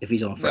at all if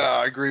he's on a free. No,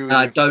 I agree with you.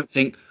 I don't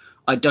think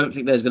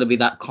there's going to be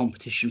that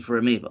competition for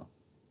him either.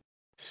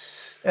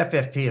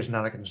 FFP is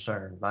not a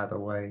concern, by the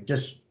way.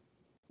 Just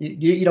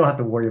you don't have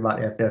to worry about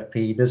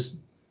FFP.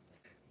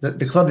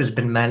 The club has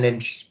been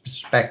managed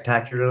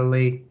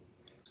spectacularly.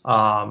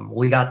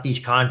 We got these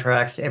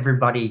contracts.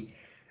 Everybody,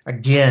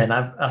 again,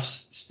 I've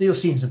still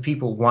seen some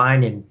people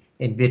whine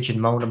and bitch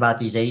and moan about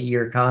these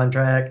 8-year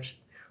contracts.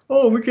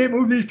 Oh, we can't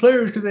move these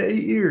players because they're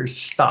 8 years.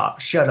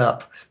 Stop. Shut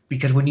up.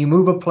 Because when you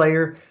move a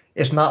player,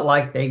 it's not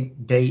like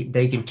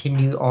they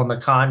continue on the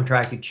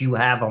contract that you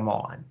have them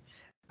on.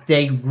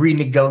 They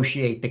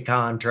renegotiate the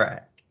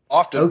contract.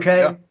 Often. Okay?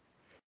 Yeah.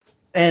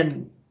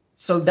 And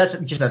so that's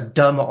just a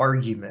dumb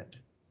argument.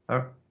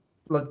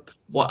 Look.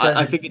 Well,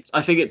 I think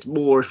it's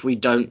more if we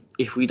don't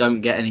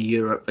get any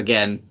Europe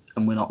again,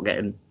 and we're not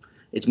getting.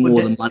 It's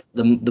more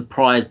the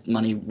prize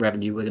money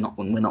revenue we're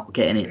not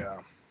getting it. Yeah.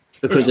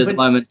 Because at the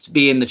moment, to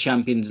be in the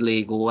Champions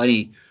League or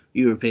any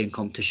European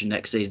competition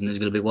next season is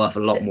going to be worth a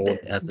lot more.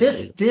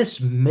 This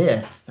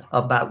myth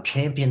about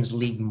Champions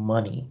League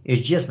money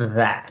is just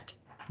that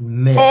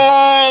myth.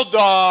 Hold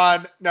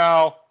on.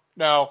 No.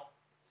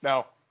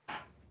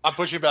 I'm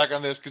pushing back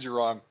on this because you're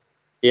wrong.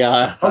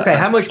 Yeah. Okay,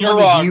 how much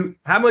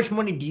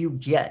money do you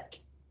get?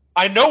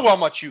 I know how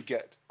much you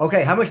get.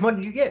 Okay, how much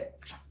money do you get?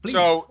 Please,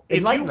 so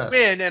if you us.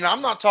 win, and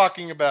I'm not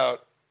talking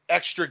about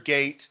extra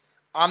gate,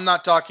 I'm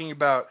not talking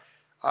about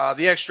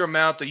the extra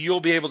amount that you'll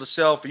be able to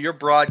sell for your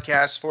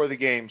broadcasts for the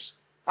games.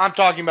 I'm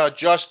talking about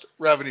just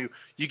revenue.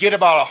 You get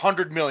about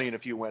 $100 million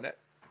if you win it.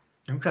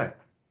 Okay.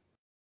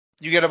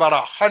 You get about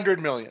 $100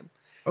 million.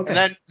 Okay. And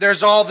then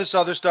there's all this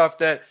other stuff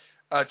that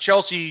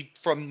Chelsea,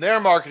 from their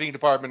marketing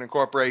department,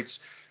 incorporates.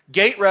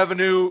 Gate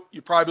revenue,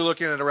 you're probably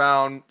looking at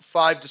around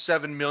 5 to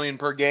 7 million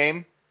per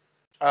game.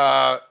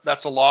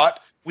 That's a lot.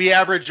 We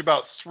average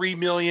about 3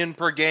 million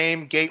per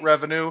game gate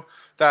revenue.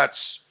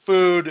 That's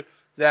food,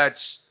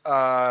 that's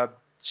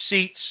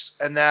seats,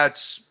 and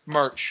that's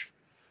merch.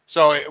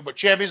 So, but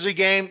Champions League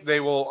game, they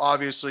will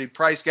obviously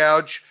price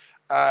gouge.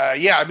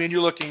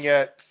 You're looking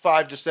at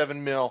 5 to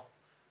 7 mil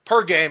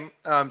per game.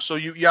 So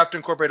you have to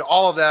incorporate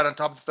all of that on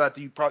top of the fact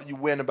that you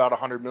win about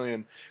 100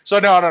 million. So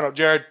no,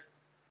 Jared,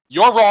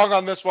 you're wrong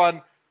on this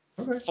one,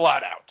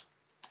 flat out.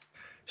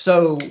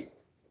 So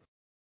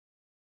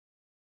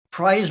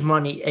prize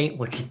money ain't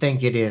what you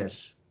think it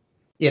is.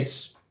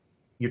 It's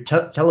your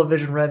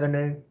television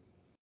revenue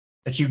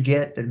that you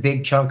get, the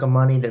big chunk of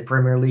money that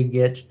Premier League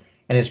gets,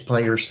 and its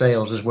player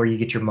sales is where you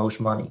get your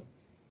most money.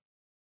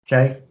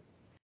 Okay?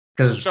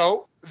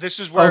 So this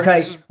is where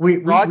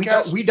we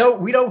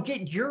don't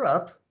get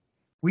Europe.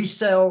 We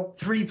sell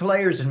 3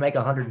 players and make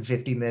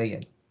 150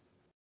 million.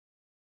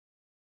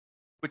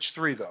 Which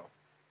 3 though?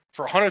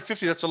 For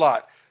 150, that's a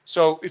lot.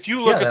 So if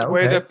you look at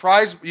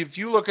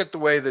the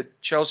way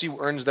that Chelsea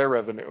earns their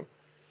revenue,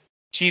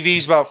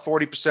 TV's about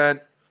 40%,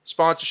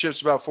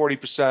 sponsorships about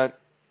 40%, and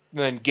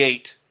then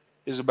gate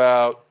is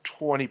about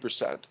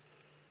 20%.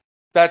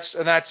 That's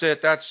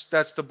it.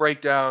 That's the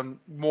breakdown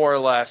more or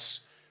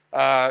less.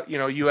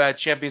 You add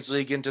Champions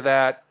League into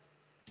that.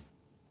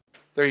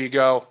 There you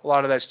go. A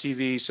lot of that's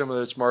TV, some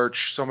of it's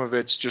merch, some of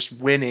it's just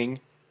winning.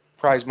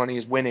 Prize money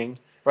is winning,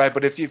 right?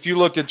 But if you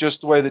looked at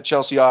just the way that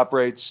Chelsea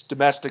operates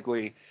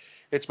domestically,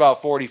 it's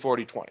about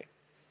 40-40-20.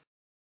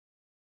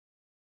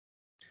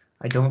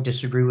 I don't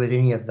disagree with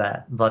any of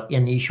that, but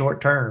in the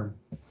short term,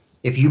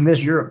 if you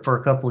miss Europe for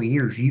a couple of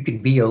years, you can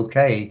be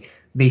okay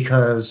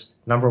because,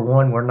 number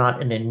one, we're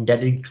not an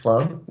indebted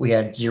club. We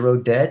had 0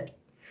 debt.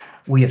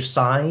 We have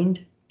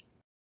signed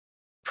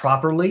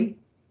properly.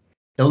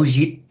 Those,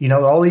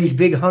 all these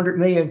big $100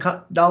 million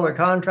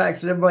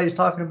contracts that everybody's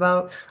talking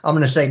about, I'm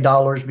going to say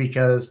dollars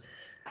because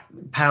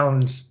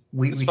pounds,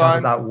 we talk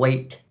about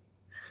weight.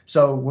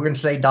 So we're going to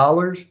say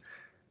dollars.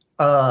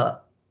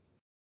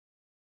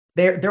 They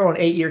they're on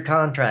 8-year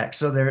contracts,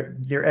 so their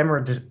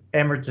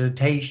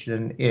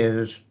amortization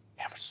is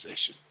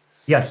Amortization.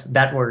 yes,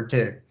 that word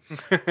too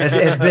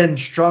has been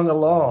strung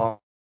along.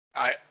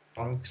 I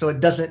So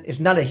it's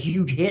not a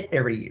huge hit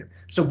every year.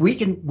 So we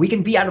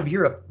can be out of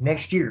Europe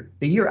next year.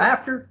 The year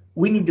after,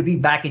 we need to be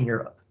back in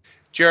Europe.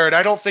 Jared,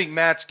 I don't think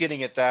Matt's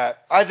getting at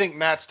that. I think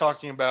Matt's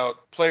talking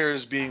about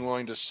players being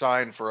willing to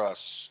sign for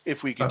us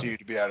if we continue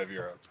to be out of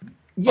Europe.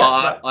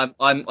 Yeah, right.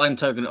 I'm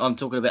talking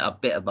about a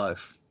bit of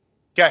both.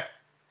 Okay,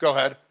 go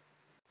ahead.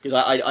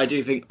 Because I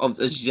do think, as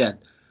you said,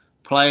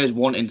 players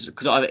wanting to,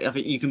 because I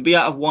think you can be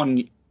out of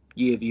 1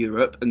 year of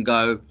Europe and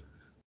go,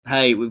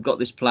 hey, we've got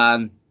this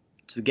plan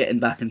to getting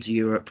back into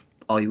Europe.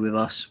 Are you with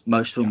us?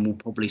 Most of them will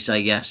probably say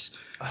yes.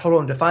 Hold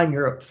on, define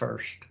Europe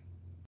first.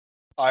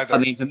 Either. I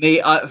mean, for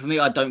me,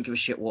 I don't give a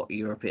shit what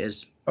Europe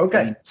is. Okay,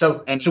 I mean,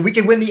 so we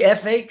can win the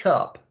FA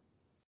Cup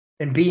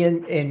and be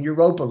in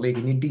Europa League,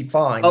 and you'd be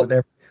fine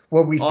with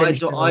where we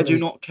finished. I do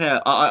not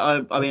care.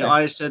 I mean,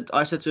 Okay.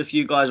 I said to a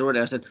few guys already.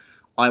 I said,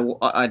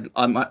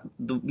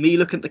 me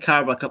looking at the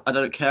Carabao Cup, I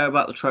don't care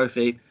about the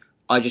trophy.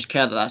 I just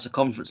care that that's a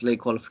Conference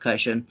League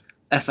qualification.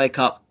 FA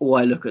Cup, all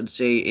I look and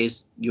see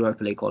is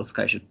Europa League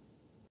qualification.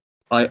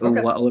 All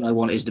I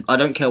want is I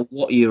don't care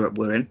what Europe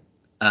we're in,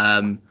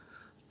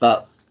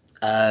 but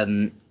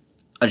I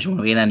just want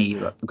to be in any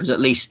Europe, because at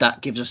least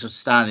that gives us a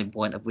standing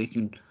point if we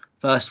can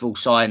first of all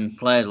sign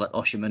players like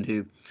Osimhen,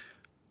 who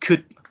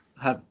could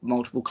have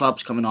multiple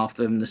clubs coming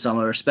after him in the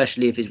summer,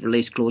 especially if his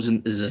release clause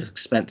isn't as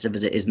expensive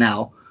as it is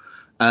now,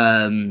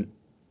 and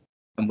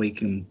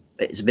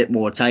it's a bit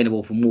more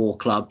attainable for more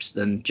clubs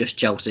than just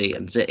Chelsea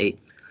and City.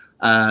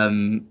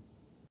 But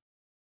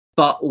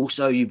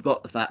also you've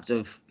got the fact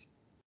of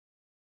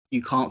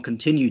you can't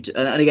continue to,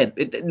 and again,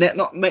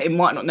 it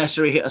might not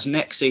necessarily hit us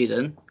next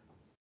season,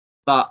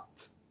 but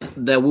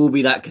there will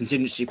be that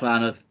contingency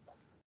plan of,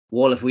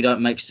 well, if we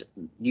don't make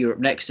Europe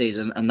next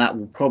season, and that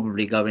will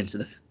probably go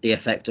into the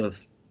effect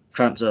of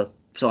transfer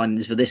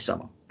signings for this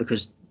summer,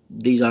 because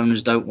these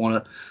owners don't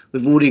want to.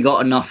 We've already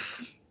got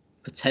enough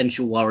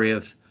potential worry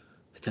of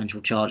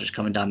potential charges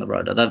coming down the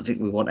road. I don't think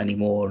we want any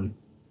more, and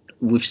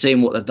we've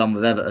seen what they've done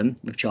with Everton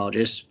with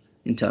charges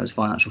in terms of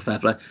financial fair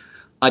play.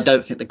 I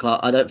don't think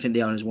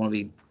the owners want to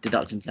be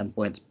deducting 10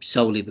 points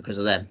solely because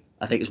of them.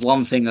 I think it's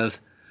one thing of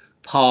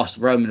past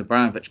Roman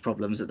Abramovich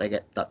problems that they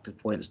get deducted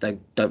points. I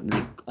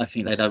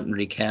think they don't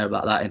really care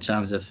about that in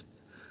terms of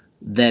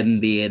them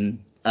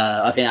being.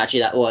 I think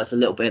actually that works a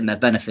little bit in their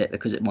benefit,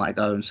 because it might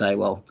go and say,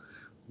 well,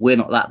 we're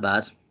not that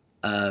bad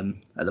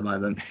at the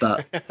moment,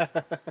 but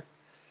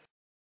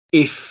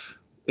if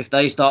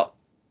they start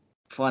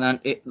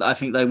I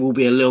think they will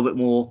be a little bit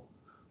more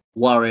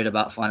worried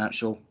about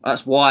financial.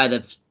 That's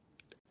why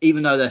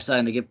even though they're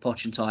saying they give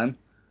Poch in time,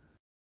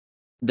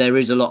 there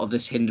is a lot of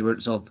this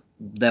hindrance of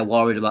they're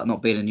worried about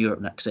not being in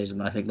Europe next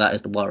season. I think that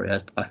is the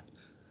worry.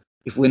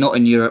 If we're not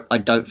in Europe, I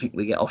don't think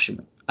we get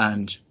Osimhen.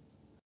 And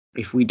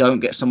if we don't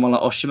get someone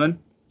like Osimhen,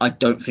 I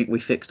don't think we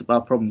fixed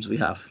our problems we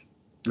have,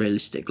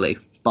 realistically,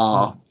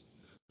 bar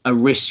a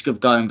risk of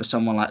going for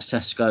someone like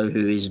Sesko,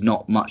 who is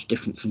not much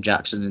different from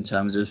Jackson in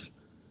terms of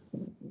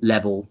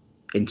level,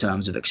 in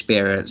terms of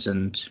experience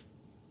and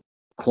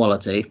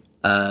quality,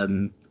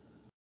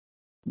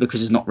 because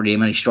there's not really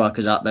many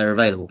strikers out there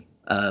available,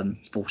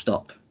 full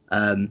stop.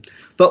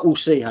 But we'll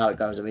see how it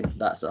goes. I mean,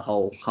 that's a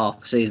whole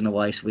half season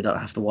away, so we don't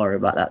have to worry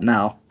about that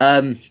now.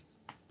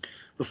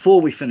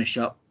 Before we finish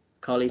up,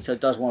 Carlito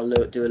does want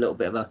to do a little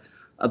bit of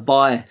a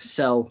buy,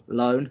 sell,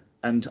 loan,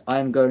 and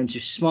I'm going to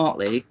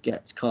smartly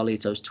get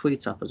Carlito's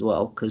tweet up as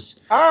well, because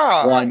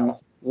why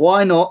not?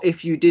 Why not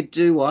if you did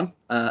do one?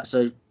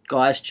 So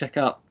guys, check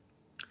out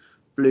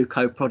Blue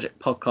Co Project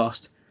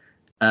Podcast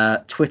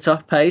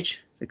Twitter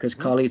page, because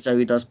Carlito,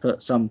 he does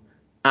put some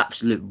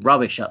absolute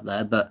rubbish up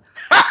there, but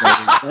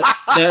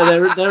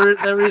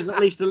there is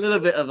at least a little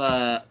bit of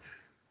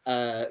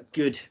a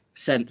good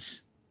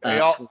sense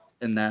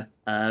in there.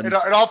 And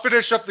I'll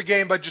finish up the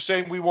game by just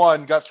saying we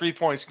won, got 3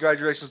 points.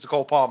 Congratulations to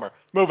Cole Palmer.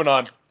 Moving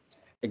on.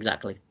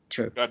 Exactly,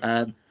 true.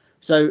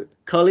 So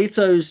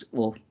Carlito's,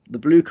 the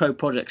Blue Co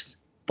Project's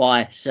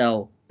buy,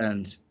 sell,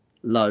 and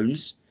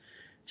loans.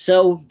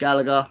 Sell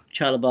Gallagher,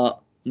 Chalobah,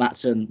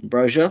 Maatsen,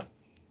 Brozier.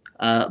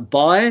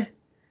 Buy.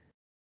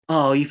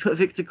 Oh, you put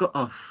Victor.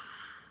 Carlito.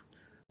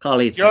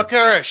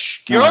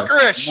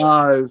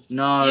 Gyökeres.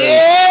 No.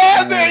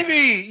 Yeah,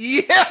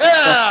 baby.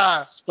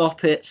 Yeah.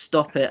 Stop it.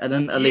 And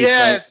then Elise.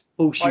 Yes. Of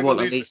course you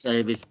want Elise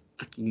with his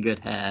fucking good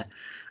hair.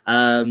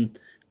 And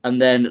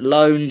then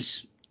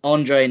loans.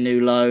 Andre,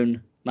 new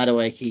loan.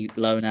 Madueke,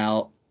 loan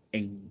out.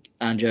 And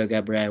Joe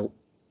Gabriel,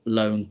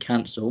 loan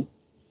cancel.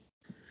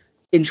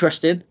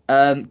 Interesting.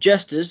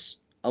 Jesters,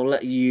 I'll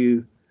let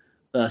you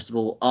first of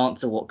all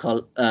answer what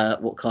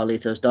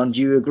Carlito's done. Do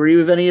you agree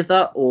with any of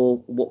that, or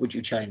what would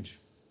you change?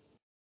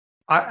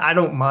 I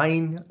don't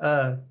mind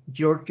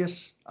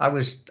Gyökeres.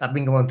 I've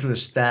been going through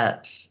his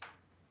stats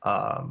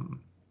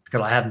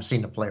because I haven't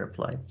seen the player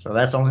play, so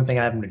that's the only thing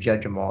I have to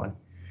judge him on,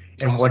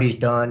 and what he's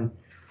done.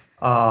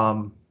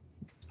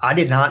 I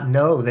did not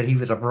know that he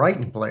was a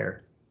Brighton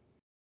player.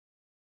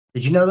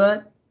 Did you know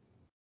that?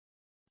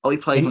 Oh, he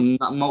played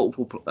for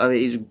multiple. I mean,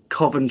 he's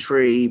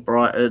Coventry,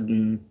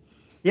 Brighton.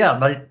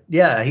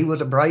 Yeah, he was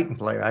a Brighton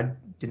player. I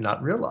did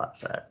not realize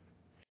that.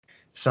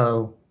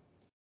 So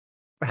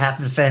half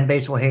of the fan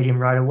base will hate him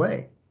right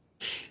away.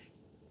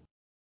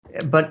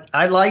 But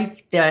I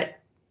like that.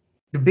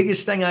 The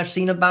biggest thing I've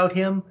seen about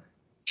him,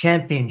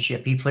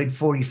 championship. He played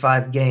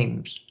 45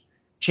 games.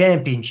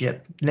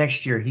 Championship.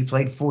 Next year, he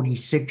played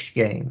 46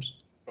 games.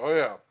 Oh,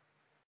 yeah.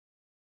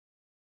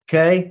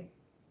 Okay?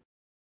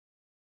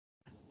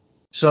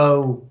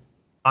 So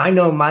I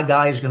know my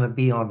guy is going to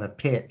be on the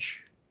pitch,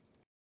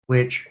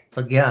 which,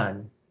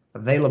 again,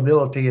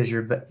 availability is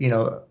your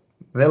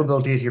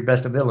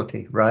best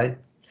ability, right?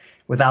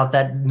 Without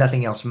that,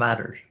 nothing else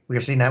matters. We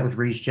have seen that with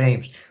Reece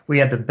James. We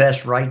have the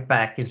best right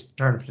back in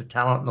terms of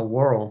talent in the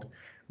world,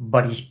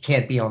 but he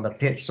can't be on the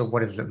pitch. So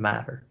what does it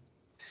matter?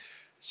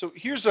 So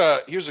here's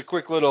a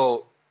quick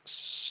little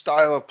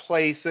style of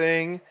play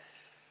thing.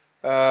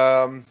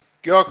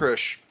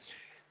 Gilchrist,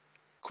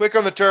 quick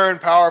on the turn,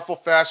 powerful,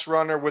 fast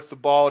runner with the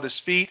ball at his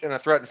feet and a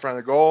threat in front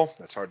of the goal.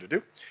 That's hard to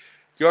do.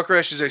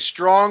 Gilchrist is a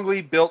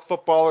strongly built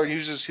footballer and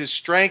uses his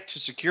strength to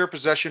secure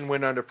possession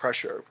when under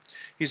pressure.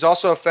 He's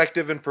also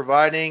effective in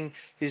providing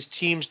his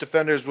team's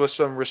defenders with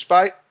some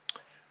respite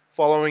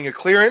following a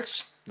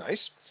clearance.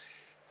 Nice.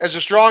 As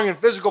a strong and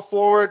physical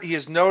forward, he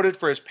is noted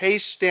for his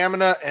pace,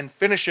 stamina, and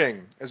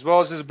finishing, as well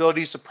as his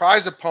ability to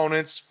surprise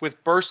opponents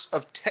with bursts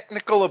of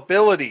technical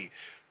ability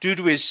due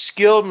to his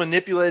skill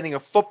manipulating a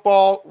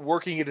football,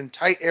 working it in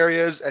tight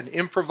areas, and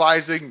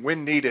improvising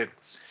when needed.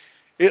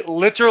 It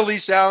literally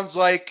sounds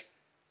like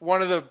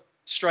one of the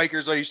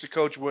strikers I used to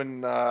coach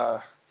when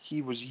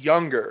he was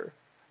younger.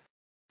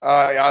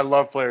 I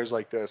love players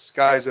like this,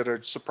 guys that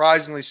are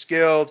surprisingly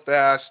skilled,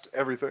 fast,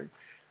 everything.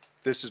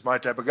 This is my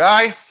type of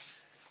guy.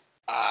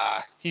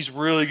 He's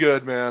really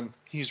good, man.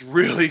 He's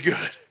really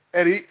good.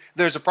 And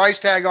there's a price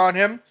tag on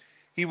him.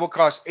 He will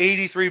cost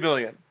 $83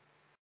 million.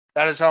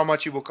 That is how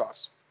much he will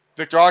cost.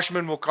 Viktor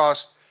Osimhen will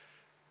cost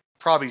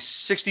probably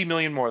 $60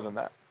 million more than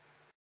that.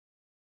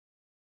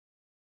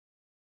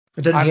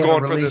 Doesn't he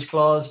have a release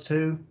clause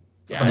too?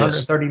 Yeah,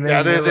 130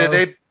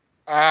 million.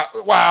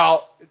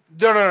 Wow.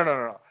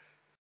 No.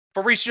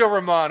 Fabrizio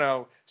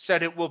Romano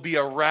said it will be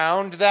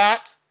around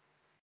that.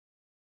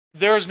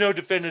 There is no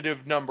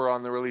definitive number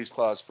on the release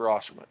clause for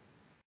Osimhen.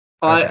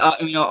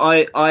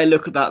 I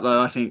look at that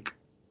though. I think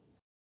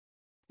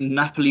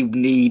Napoli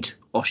need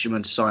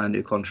Osimhen to sign a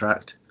new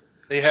contract.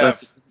 They have.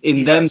 So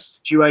in them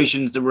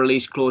situations, the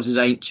release clauses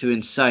ain't too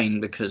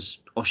insane because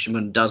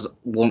Osimhen does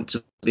want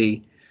to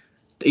be.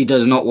 He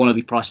does not want to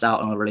be priced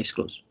out on a release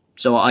clause.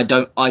 So I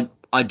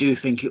do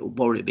think it will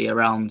probably be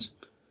around,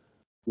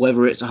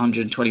 whether it's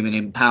 120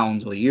 million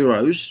pounds or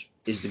euros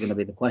is going to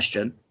be the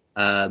question.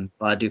 But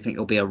I do think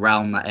it'll be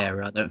around that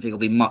area. I don't think it'll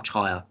be much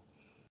higher.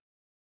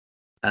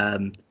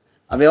 I've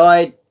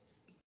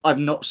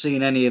not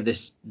seen any of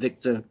this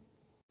Viktor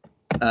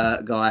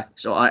guy,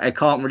 so I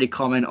can't really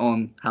comment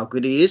on how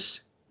good he is.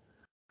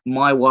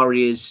 My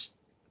worry is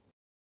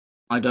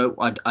I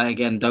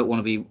again don't want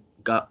to be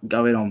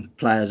going on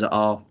players that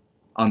are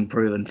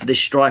unproven. For this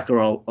striker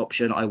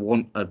option, I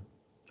want a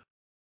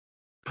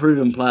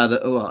proven player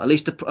at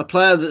least a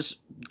player that's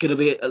going to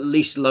be at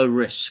least low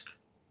risk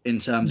in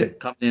terms of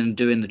coming in and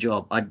doing the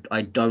job.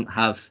 I don't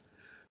have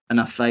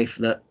enough faith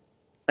that,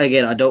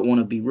 again, I don't want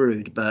to be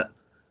rude, but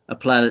a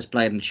player that's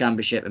played in the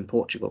Championship in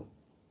Portugal.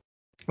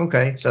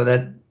 Okay, so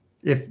that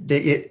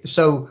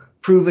so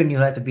proven you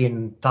have to be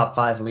in top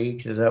 5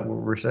 leagues. Is that what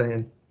we're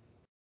saying?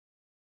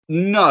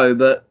 No,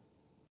 but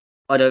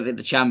I don't think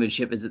the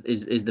Championship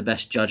is the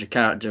best judge of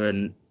character.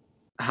 And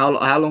how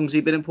long has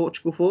he been in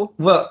Portugal for?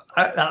 Well,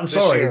 I'm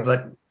sorry,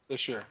 but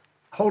this year.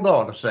 Hold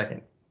on a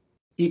second.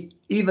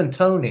 Even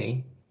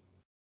Tony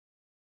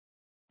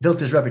built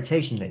his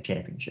reputation in the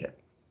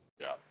Championship.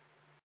 Yeah.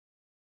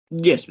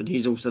 Yes, but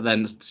he's also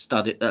then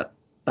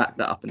backed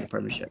that up in the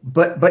Premiership.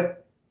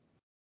 But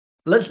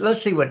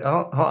let's see what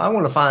I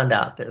want to find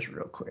out this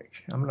real quick.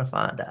 I'm going to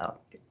find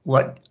out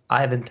what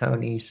Ivan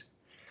Toney's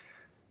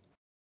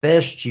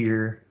best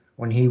year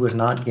when he was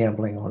not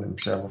gambling on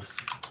himself.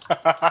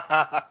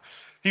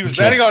 He was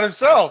betting on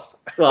himself.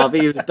 Well, I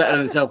think he was betting on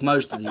himself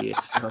most of the years.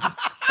 So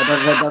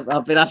that's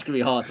going to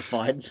be hard to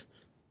find.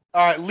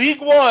 All right, League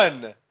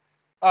One.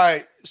 All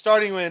right,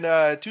 starting in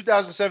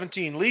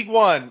 2017, League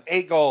One,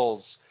 8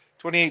 goals.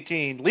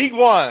 2018, League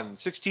One,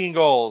 16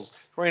 goals.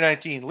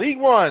 2019, League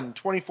One,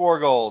 24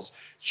 goals.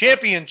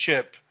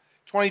 Championship,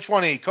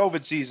 2020,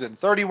 COVID season,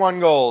 31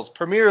 goals.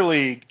 Premier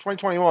League,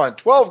 2021,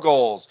 12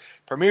 goals.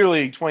 Premier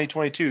League,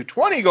 2022,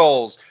 20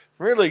 goals.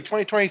 Premier League,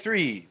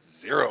 2023,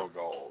 0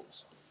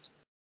 goals.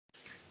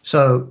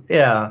 So,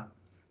 yeah.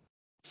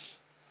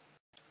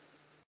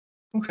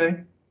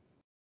 Okay.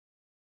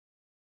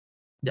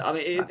 I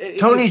mean,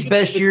 Tony's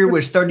best year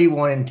was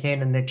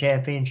 31-10 in the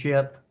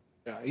Championship.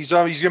 Yeah, he's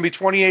going to be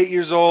 28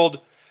 years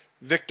old.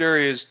 Viktor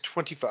is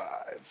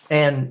 25.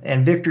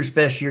 And Viktor's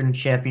best year in the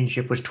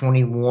Championship was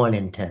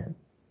 21-10.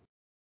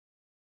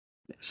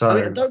 So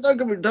I mean, don't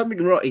get me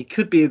wrong. He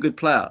could be a good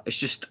player. It's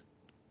just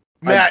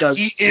Matt.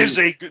 He is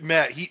a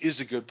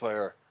good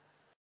player.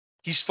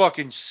 He's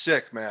fucking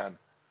sick, man.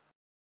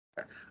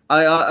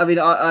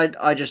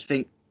 I just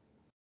think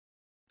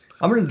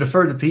I'm going to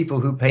defer to people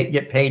who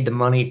get paid the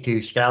money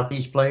to scout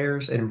these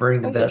players and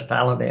bring the best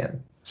talent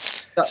in.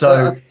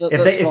 So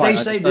if they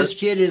say this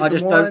kid is the one, I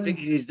just don't think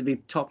he needs to be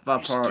top of our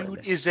priority.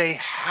 This dude is a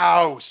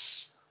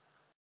house.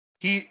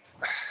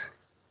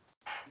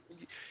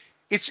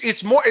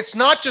 It's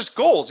not just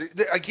goals.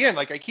 Again,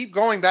 like I keep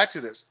going back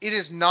to this. It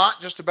is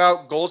not just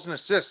about goals and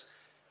assists.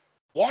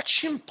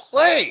 Watch him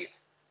play.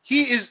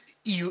 He's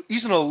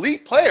an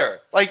elite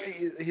player. Like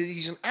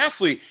he's an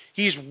athlete.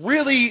 He's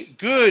really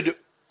good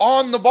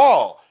on the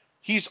ball.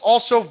 He's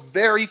also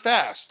very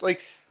fast.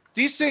 Like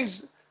these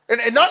things,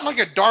 and not like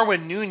a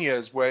Darwin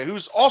Nunez way,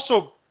 who's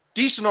also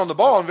decent on the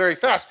ball and very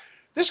fast.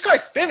 This guy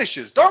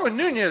finishes. Darwin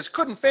Nunez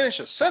couldn't finish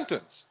a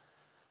sentence.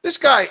 This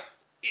guy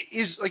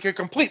is like a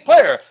complete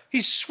player.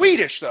 He's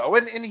Swedish though,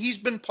 and he's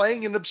been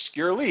playing in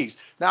obscure leagues.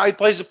 Now he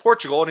plays in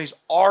Portugal, and he's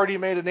already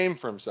made a name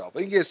for himself. I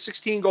think he has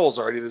 16 goals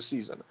already this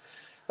season.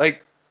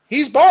 Like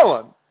he's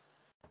balling.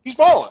 He's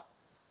balling.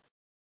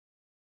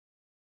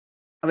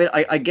 I mean,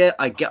 I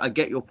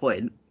get your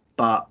point,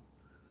 but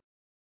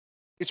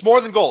it's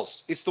more than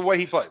goals. It's the way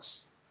he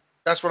plays.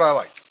 That's what I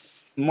like.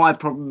 My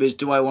problem is,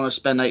 do I want to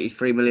spend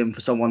 83 million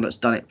for someone that's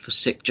done it for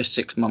just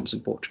 6 months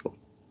in Portugal?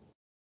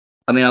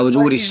 I mean, I was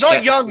already. He's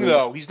not young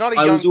though. He's not a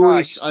young guy.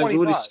 He's 25. I was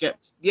already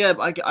skeptical. Yeah,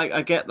 but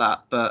I get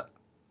that, but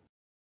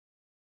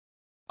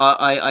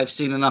I've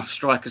seen enough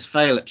strikers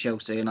fail at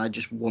Chelsea, and I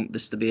just want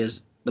this to be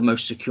as the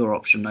most secure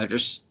option. I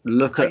just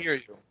look at. I hear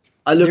you.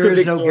 I look there at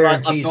is no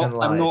guarantees in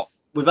life. I'm not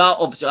without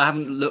obviously. I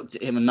haven't looked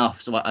at him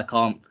enough, so I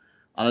can't.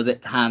 I'm a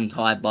bit hand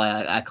tied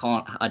by. I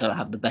can't. I don't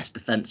have the best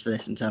defense for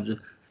this in terms of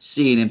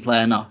seeing him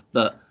play enough,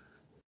 but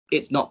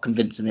it's not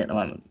convincing me at the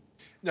moment.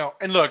 No,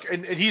 and look,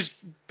 and he's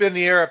been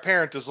the heir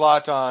apparent to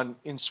Zlatan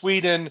in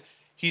Sweden.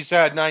 He's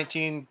had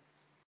 19,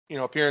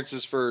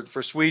 appearances for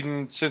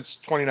Sweden since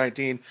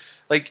 2019.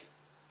 Like,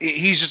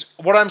 he's just.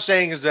 What I'm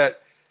saying is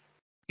that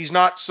he's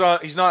not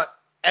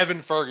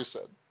Evan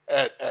Ferguson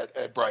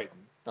at Brighton.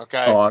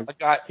 Okay,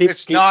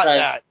 it's not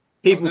that.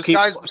 People keep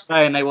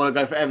saying they want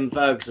to go for Evan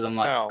Ferguson. I'm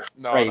like,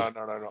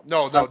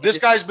 no. This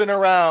guy's been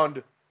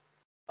around.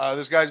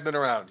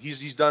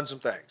 He's done some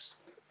things.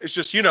 It's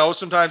just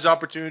sometimes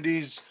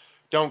opportunities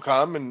don't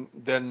come, and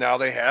then now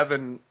they have,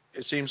 and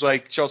it seems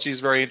like Chelsea is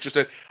very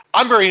interested.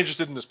 I'm very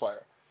interested in this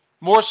player,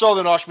 more so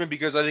than Oshman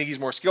because I think he's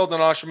more skilled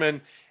than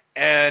Oshman,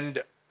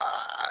 and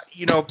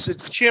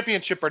the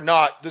championship or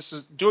not,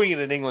 doing it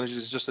in England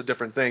is just a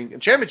different thing. In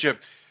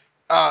championship,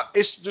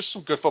 it's just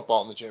some good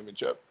football in the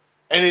championship,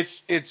 and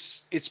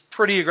it's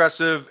pretty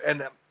aggressive,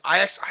 and I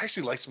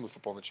actually like some of the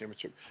football in the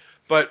championship,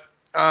 but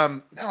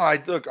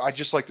I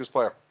just like this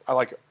player. I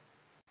like it.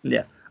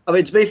 Yeah. I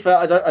mean, to be fair,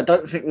 I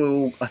don't think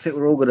I think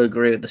we're all going to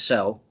agree with the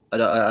sell.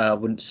 I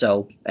wouldn't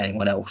sell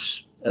anyone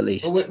else, at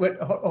least. Hold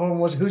on,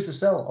 who's the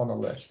sell on the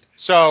list?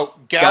 So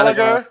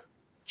Gallagher,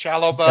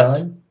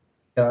 Chalobah,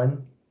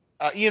 done.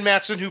 Ian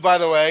Maatson, who by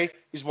the way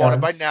is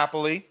wanted by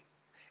Napoli,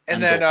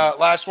 and then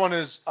last one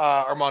is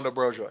Armando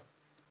Broja.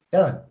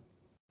 Done.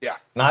 Yeah.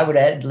 And I would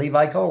add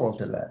Levi Colwell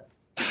to that.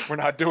 We're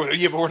not doing it.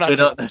 Yeah, but we're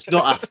not. That's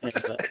not happening.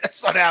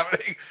 That's not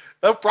happening.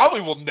 That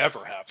probably will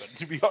never happen.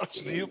 To be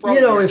honest with you.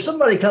 If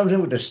somebody comes in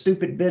with a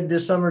stupid bid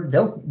this summer,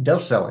 they'll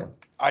sell him.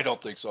 I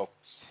don't think so.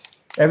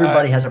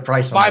 Everybody has a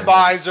price on my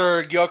buys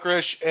are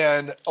Gyökeres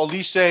and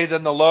Olise.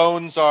 Then the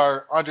loans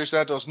are Andre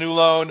Santos, new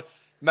loan.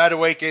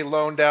 Madueke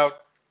loaned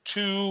out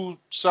to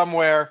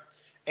somewhere.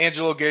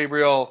 Angelo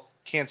Gabriel,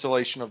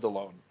 cancellation of the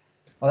loan.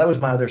 Well, that was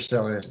my other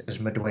sell is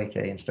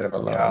Madueke instead of a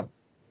loan. Yeah,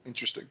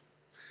 interesting.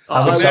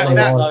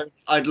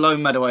 I'd loan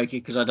Madueke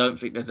because I don't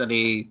think there's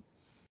any.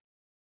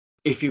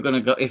 If you're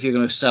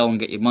gonna sell and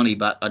get your money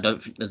back, I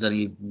don't think there's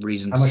any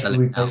reason to sell it. How much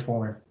do we pay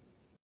for him?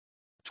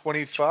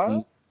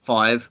 25.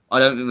 I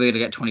don't think we're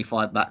gonna get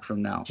 25 back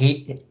from now.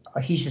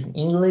 He's an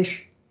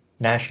English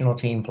national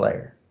team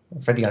player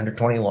for the under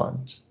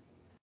 21s.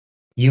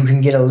 You can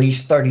get at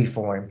least 30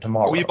 for him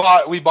tomorrow. We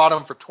bought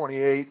him for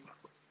 28.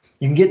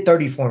 You can get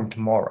 30 for him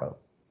tomorrow.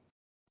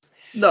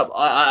 No,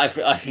 I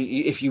think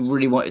if you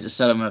really wanted to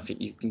sell him, I think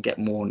you can get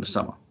more in the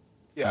summer.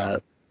 Yeah.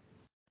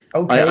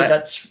 But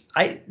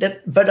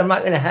I'm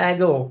not going to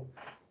haggle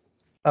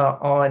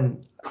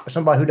on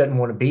somebody who doesn't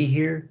want to be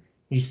here.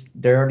 He's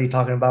already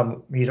talking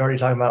about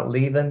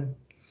leaving.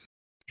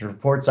 There's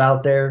reports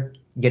out there.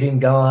 Get him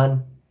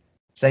gone.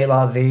 C'est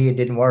la vie. It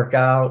didn't work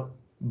out.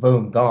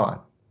 Boom,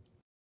 gone.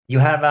 You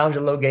have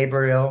Angelo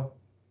Gabriel,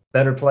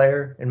 better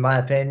player in my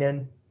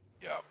opinion.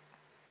 Yeah.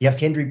 You have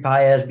Kendry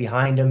Paez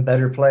behind him,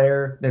 better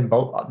player than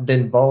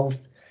both.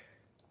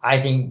 I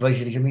think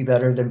Blakely should be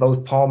better than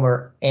both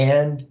Palmer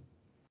and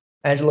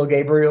Angelo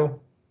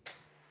Gabriel.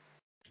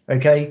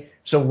 Okay,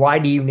 so why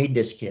do you need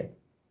this kid?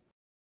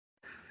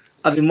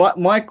 I mean,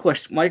 my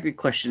big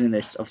question in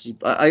this, obviously,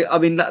 I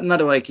mean,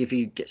 Madueke, if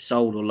he gets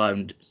sold or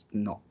loaned, it's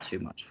not too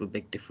much of a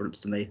big difference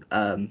to me.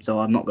 So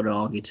I'm not going to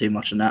argue too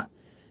much on that.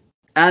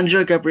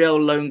 Angelo Gabriel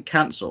loan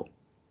cancel.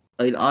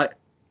 I mean,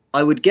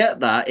 I would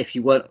get that if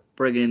you weren't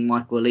bringing in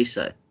Michael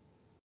Olise.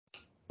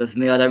 But for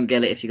me, I don't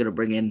get it if you're going to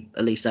bring in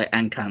Elise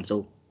and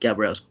cancel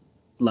Gabriel's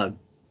loan.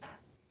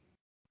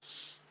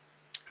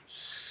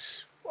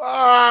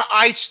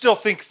 I still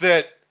think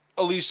that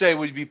Elise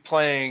would be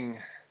playing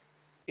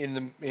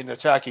in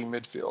attacking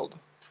midfield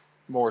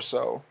more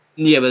so.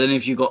 Yeah, but then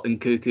if you got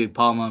Nkuku,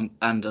 Palmer,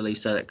 and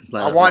Elise that can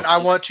play, I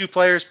want 2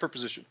 players per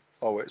position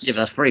always. Yeah, but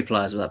that's 3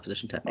 players of that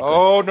position technically.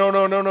 Oh no,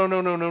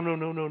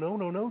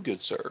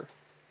 good sir.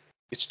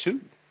 It's 2.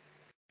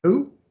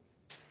 Who?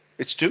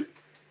 It's 2.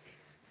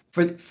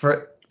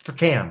 For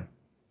Cam.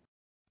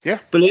 Yeah.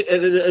 But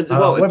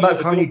what about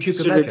Carney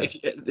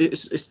Chukwuemeka?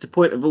 It's the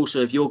point of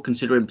also if you're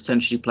considering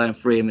potentially playing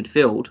 3 in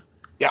midfield.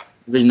 Yeah.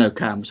 There is no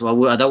cams,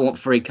 so I don't want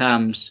 3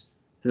 cams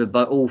who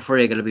are all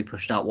 3 are going to be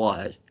pushed out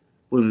wide.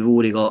 When we've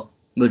already got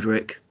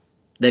Mudryk,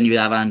 then you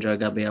have Andrew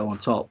Gabriel on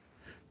top.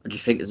 I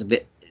just think it's a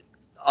bit.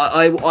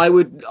 I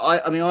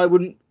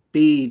wouldn't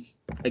be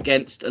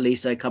against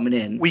Elise coming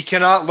in. We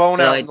cannot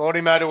loan out Lodi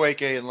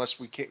Madueke unless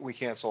we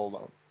cancel a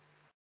loan.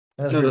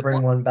 Unless we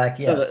bring one back,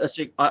 yes.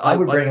 I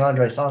would bring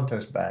Andre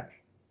Santos back.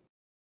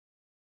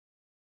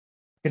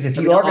 Because if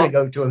you are going to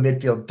go to a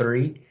midfield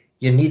 3,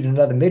 you need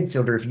another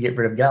midfielder if you get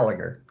rid of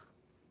Gallagher.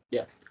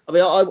 Yeah. I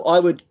mean, I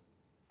would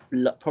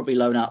probably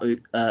loan out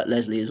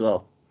Leslie as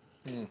well.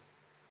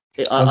 You've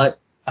got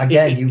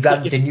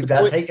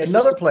to take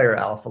another player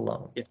out for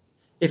loan. Yeah.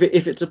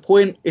 If it's a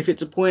point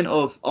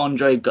of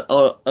Andre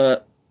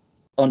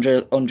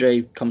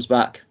comes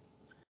back,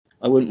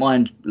 I wouldn't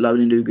mind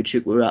loaning Ugo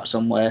Chukwu out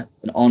somewhere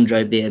and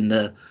Andre being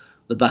the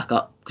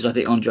backup because I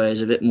think Andre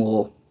is a bit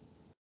more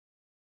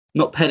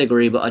not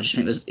pedigree, but I just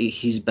think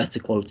he's a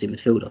better quality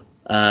midfielder.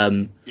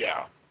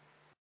 Yeah.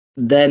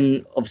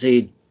 Then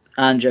obviously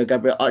Andrew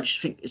Gabriel, I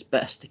just think it's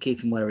best to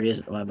keep him where he is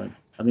at the moment.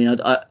 I mean,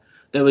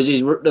 there was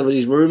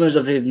these rumours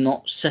of him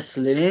not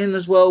settling in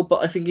as well,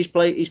 but I think he's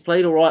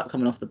played all right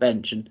coming off the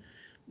bench, and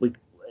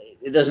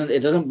it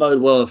doesn't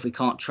bode well if we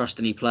can't trust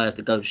any players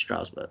to go to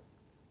Strasbourg.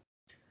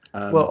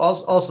 Well,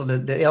 also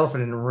the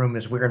elephant in the room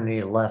is we're going to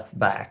need a left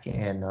back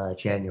in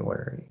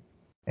January,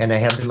 and they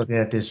have been looking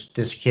at this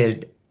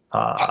kid, the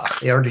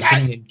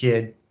Argentinian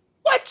kid.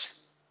 What?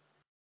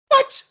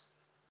 What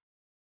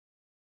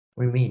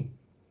do you mean?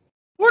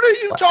 What are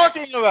you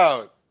talking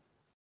about?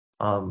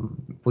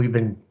 We've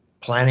been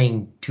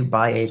planning to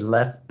buy a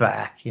left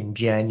back in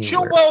January.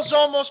 Chilwell's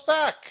almost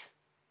back.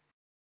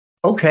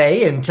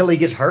 Okay, until he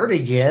gets hurt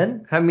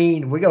again. I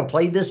mean, we're going to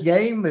play this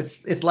game.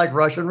 It's like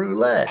Russian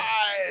roulette.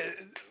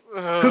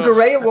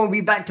 Cucurella won't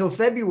be back till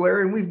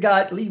February, and we've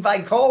got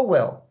Levi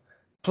Caldwell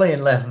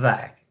playing left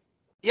back.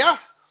 Yeah.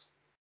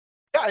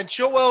 Yeah, and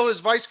Chilwell is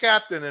vice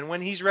captain, and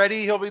when he's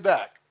ready, he'll be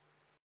back.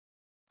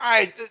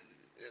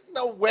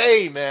 No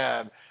way,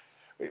 man.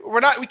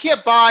 We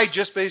can't buy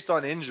just based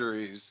on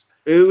injuries.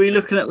 Who are we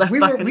looking at left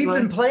back? We've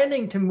been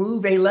planning to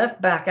move a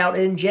left back out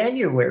in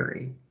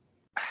January.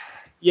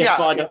 Yes, yeah,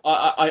 but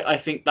I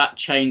think that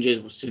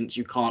changes since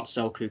you can't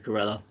sell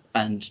Cucurella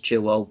and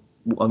Chilwell.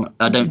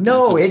 I don't.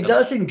 No, it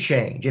doesn't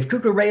change. If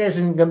Cucurella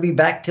isn't going to be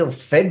back till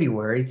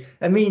February,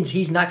 that means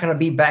he's not going to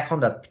be back on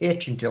the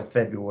pitch until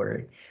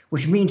February,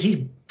 which means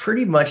he's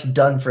pretty much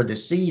done for the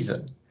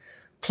season.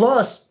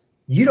 Plus,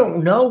 you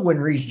don't know when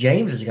Reece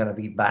James is going to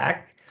be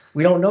back.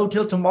 We don't know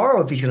till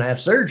tomorrow if he's going to have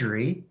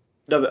surgery.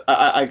 No, but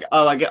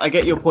I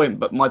get your point,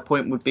 but my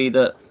point would be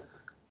that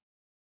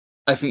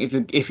I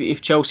think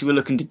if Chelsea were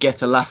looking to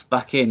get a left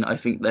back in, I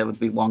think there would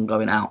be one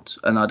going out,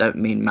 and I don't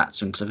mean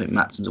Maatsen because I think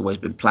Maatsen's always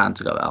been planned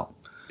to go out.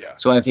 Yeah.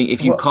 So I think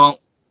if you can't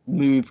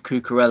move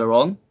Cucurella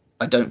on,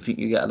 I don't think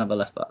you get another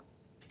left back.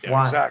 Yeah,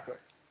 why? Exactly.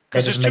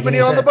 Because there's too many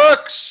on the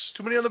books.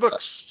 Too many on the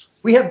books.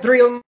 We have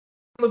 3 on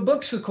the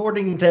books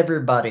according to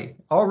everybody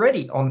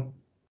already on.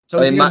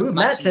 So if you move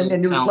Maatsen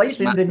and you replace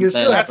him, then you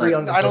still have 3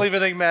 on the books. I don't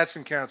even think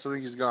Maatsen counts. I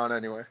think he's gone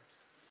anyway.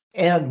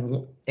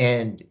 And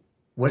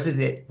what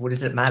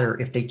does it matter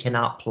if they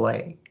cannot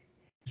play?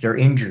 If they're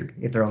injured,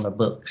 if they're on the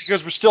books?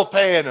 Because we're still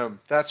paying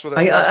them. That's what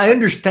I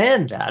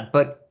understand that,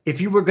 but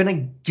if you were going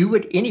to do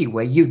it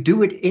anyway, you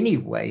do it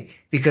anyway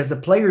because the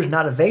player's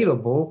not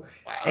available.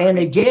 Wow. And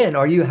again,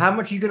 how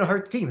much are you going to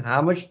hurt the team?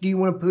 How much do you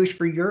want to push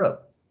for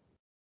Europe?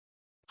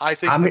 I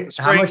think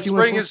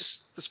the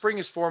spring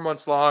is 4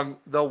 months long.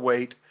 They'll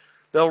wait.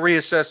 They'll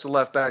reassess the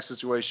left back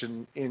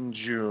situation in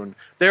June.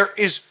 That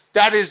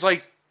is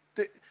like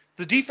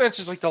the defense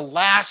is like the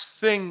last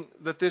thing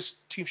that this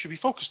team should be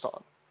focused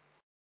on.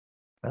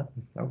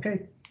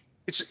 Okay.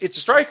 It's a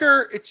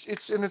striker.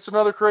 It's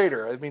another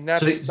creator. I mean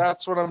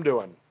that's what I'm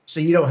doing.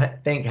 So you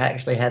don't think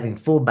actually having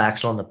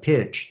fullbacks on the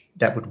pitch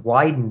that would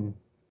widen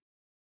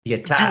the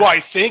attack? Do I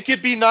think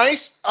it'd be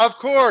nice? Of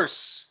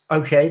course.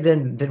 Okay,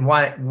 then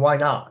why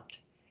not?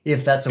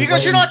 If that's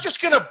because you're not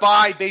just going to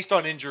buy based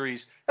on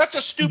injuries. That's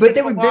a stupid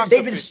philosophy. But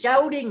they've been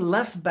scouting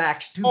left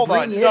backs to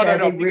bring in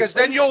as a because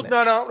then hold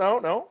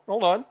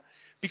on.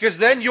 Because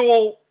then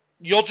you'll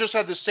just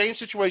have the same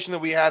situation that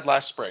we had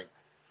last spring,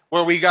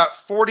 where we got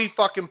 40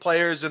 fucking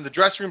players and the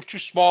dressing room's too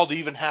small to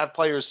even have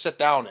players sit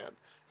down in.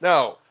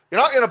 No, You're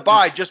not going to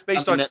buy just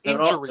based I mean,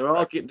 on injury.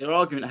 Their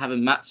argument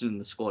having Matson in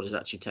the squad is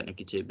actually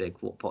technically too big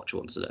for what Poch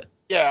wants to do.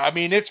 Yeah, I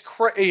mean, it's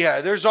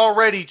yeah, there's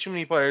already too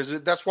many players.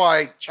 That's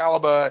why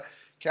Chalobah,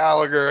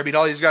 Gallagher, I mean,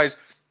 all these guys,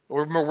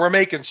 we're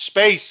making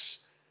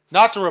space,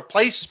 not to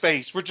replace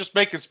space. We're just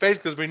making space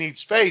because we need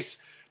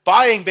space.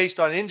 Buying based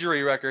on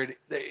injury record,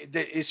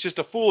 it's just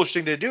a foolish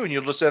thing to do, and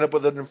you'll just end up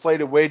with an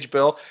inflated wage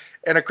bill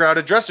and a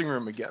crowded dressing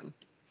room again.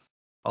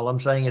 All I'm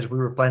saying is we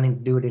were planning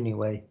to do it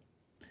anyway.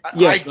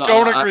 Yes, I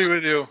don't agree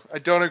with you. I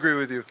don't agree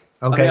with you.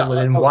 Okay, well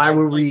then why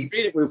were we?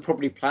 We were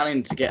probably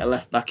planning to get a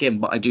left back in,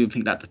 but I do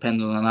think that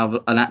depends on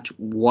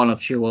one of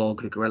Chilwell or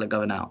Cucurella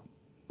going out.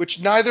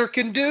 Which neither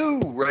can do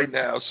right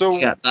now. So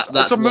yeah,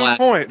 that's a moot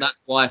point. That's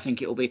why I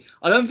think it will be.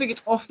 I don't think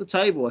it's off the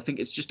table. I think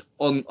it's just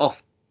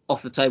off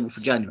the table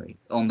for January,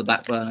 on the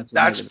back burner.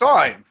 That's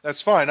fine.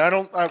 That's fine. I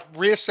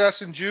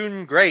reassess in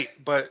June,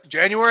 great, but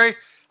January,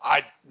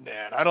 I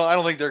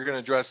don't think they're going to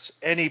address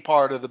any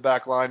part of the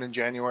back line in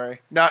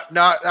January. Not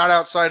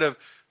outside of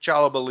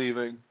Chalobah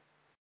leaving.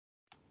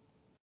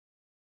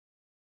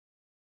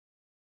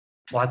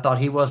 Well, I thought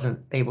he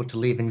wasn't able to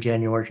leave in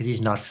January because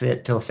he's not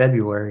fit till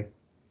February.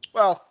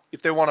 Well,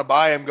 if they want to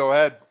buy him, go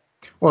ahead.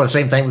 Well, the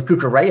same thing with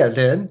Cucurella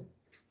then.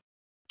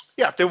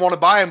 Yeah, if they want to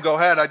buy him, go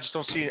ahead. I just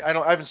don't see. I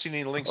haven't seen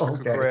any links for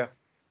Cucurella.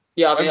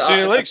 Yeah, I haven't seen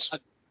any links.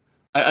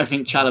 I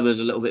think Chalobah's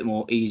a little bit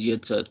more easier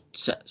to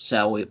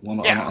sell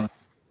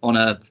on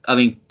a. I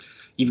mean,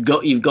 you've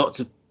got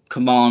to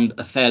command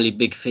a fairly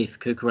big fee for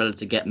Cucurella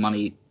to get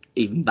money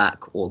even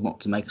back, or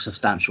not to make a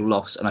substantial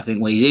loss. And I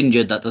think when he's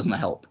injured, that doesn't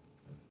help.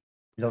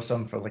 You know,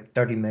 something for like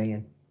 30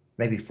 million,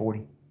 maybe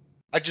 40.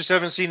 I just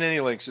haven't seen any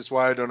links. That's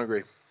why I don't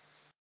agree.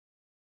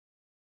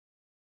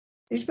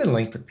 He's been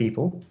linked with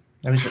people.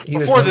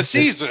 Before the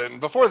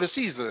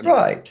season.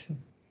 Right.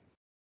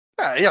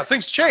 Yeah,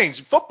 things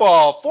change.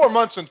 Football, 4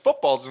 months in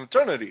football is an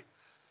eternity.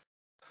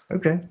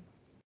 Okay. And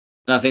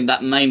I think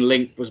that main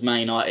link was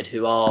Man United,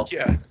 who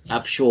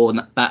have Shaw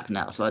back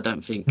now, so I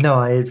don't think.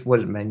 No, it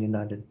wasn't Man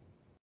United.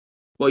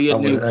 Well, you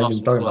had Newcastle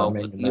as well,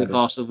 but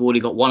Newcastle have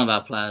already got one of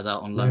our players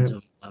out on loan at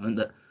the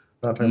moment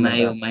that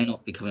may or may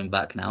not be coming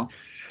back now.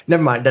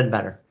 Never mind, doesn't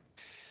matter.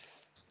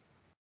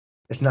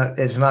 It's not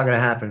going to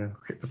happen,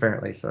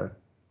 apparently, so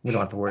we don't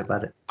have to worry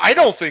about it. I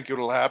don't think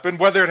it'll happen.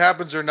 Whether it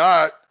happens or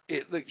not,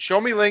 show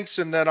me links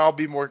and then I'll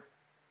be more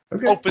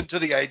open to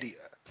the idea.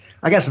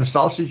 I got some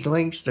sausage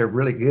links. They're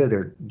really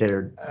good.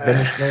 They're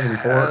venison and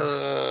pork.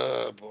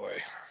 Oh, boy.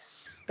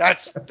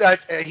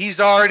 He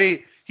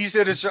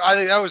said I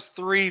think that was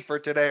 3 for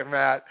today,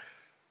 Matt.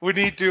 We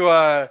need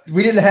to.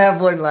 We didn't have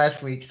one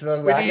last week,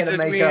 so I got to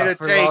make up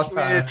for lost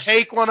time. We need to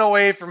take one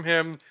away from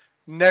him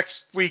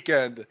next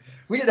weekend.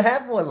 We didn't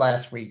have one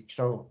last week,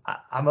 so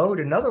I'm owed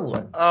another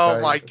one. Oh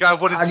my God!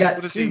 What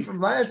is he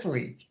from last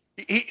week?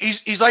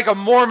 He's like a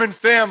Mormon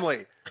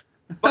family,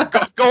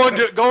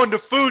 going to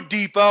Food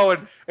Depot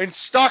and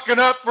stocking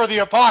up for the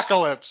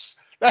apocalypse.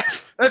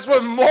 That's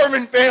what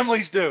Mormon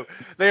families do.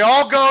 They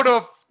all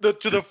go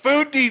to the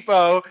Food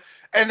Depot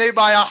and they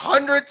buy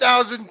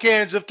 100,000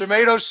 cans of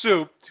tomato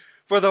soup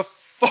for the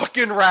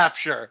fucking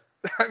rapture.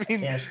 I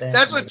mean,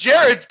 that's what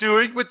Jared's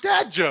doing with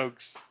dad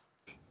jokes.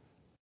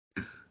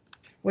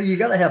 Well, you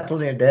got to have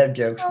plenty of dad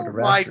jokes for the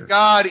rapture. Oh my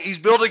God, he's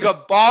building a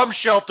bomb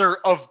shelter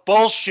of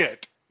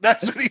bullshit.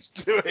 That's what he's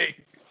doing.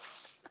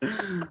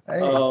 Hey.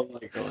 Oh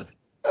my God.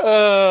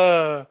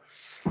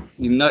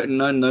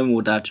 No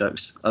more dad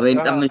jokes. I mean,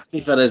 to be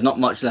fair, there's not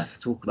much left to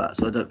talk about,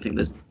 so I don't think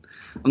there's.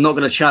 I'm not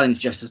going to challenge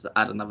Jesters to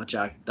add another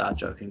dad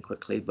joke in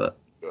quickly, but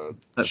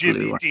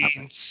Jimmy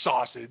Dean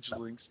sausage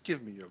links.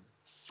 Give me a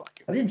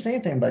fucking. I didn't say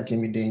anything about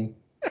Jimmy Dean.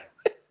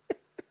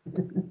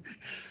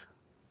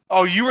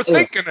 Oh, you were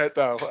thinking it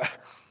though.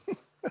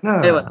 No.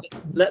 Anyway,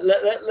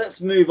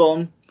 let's move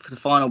on for the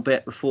final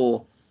bit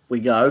before we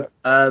go.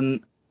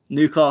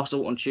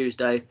 Newcastle on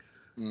Tuesday.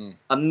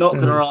 I'm not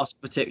going to ask a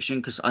prediction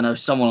because I know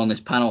someone on this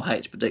panel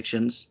hates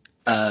predictions.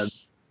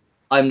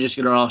 I'm just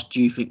going to ask,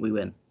 do you think we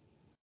win?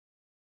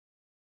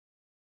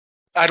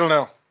 I don't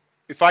know.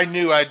 If I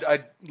knew,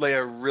 I'd lay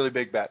a really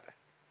big bet.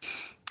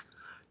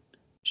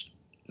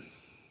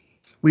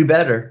 We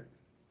better.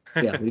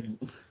 Yeah.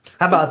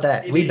 How about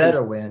that? We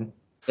better win.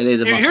 It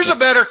is. Here's a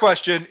better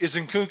question: is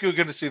Nkunku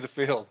going to see the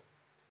field?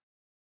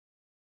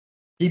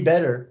 He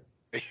better.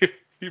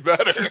 He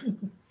better.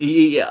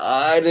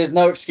 There's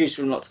no excuse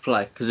for him not to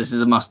play because this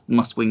is a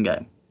must-win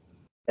game.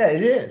 Yeah,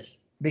 it is.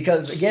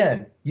 Because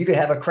again, you could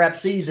have a crap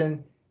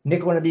season,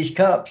 nick one of these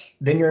cups,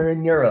 then you're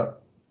in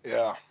Europe.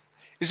 Yeah.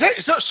 Is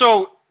that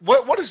so?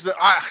 What is the?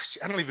 I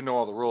don't even know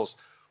all the rules.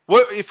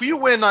 What if you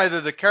win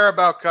either the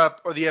Carabao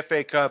Cup or the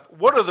FA Cup?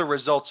 What are the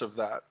results of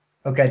that?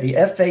 Okay, the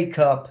FA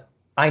Cup,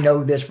 I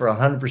know this for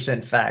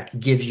 100% fact,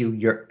 gives you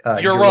your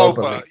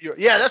Europa.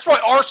 Yeah, that's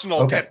why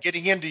Arsenal kept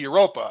getting into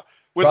Europa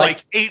with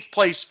like 8th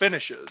place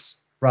finishes.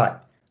 Right.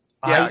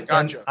 Yeah,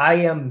 gotcha. I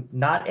am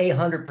not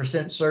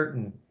 100%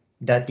 certain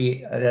that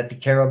the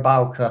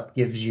Carabao Cup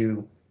gives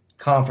you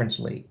Conference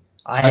League.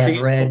 I I have think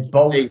it's read Conference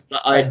both. League,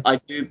 but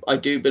I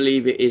do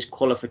believe it is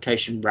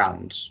qualification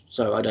rounds.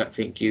 So I don't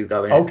think you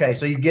go in. Okay,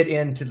 so you get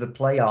into the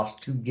playoffs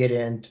to get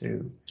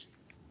into.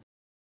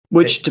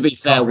 Which, to be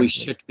fair, we Conference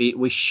should be.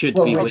 We should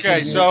Well, be. which Okay,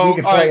 we so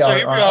can all right, play so our,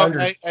 here we our go.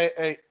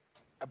 under.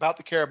 About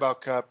the Carabao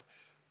Cup,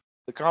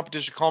 the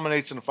competition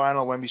culminates in the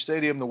final at Wembley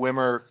Stadium. The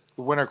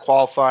winner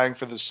qualifying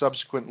for the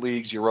subsequent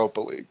league's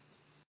Europa League,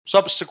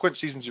 subsequent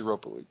season's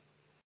Europa League.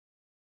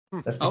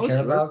 That's the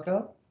Carabao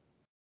Cup,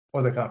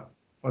 or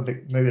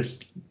maybe it's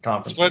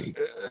Conference League.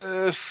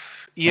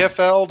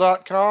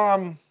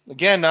 EFL.com.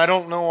 Again, I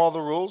don't know all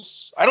the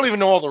rules. I don't even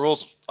know all the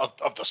rules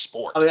of the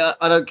sport. I mean,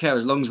 I don't care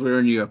as long as we're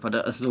in Europe.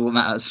 That's all that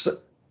matters.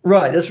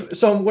 Right.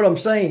 So what I'm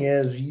saying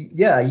is,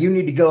 yeah, you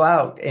need to go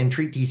out and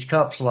treat these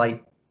cups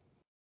like,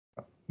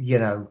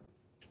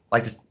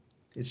 like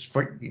it's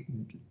for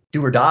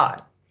do or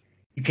die.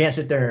 You can't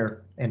sit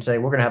there and say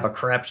we're going to have a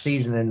crap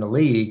season in the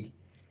league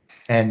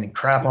and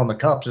crap on the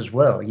cups as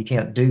well. You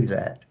can't do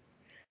that.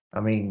 I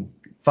mean,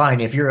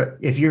 fine, if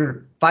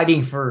you're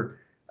fighting for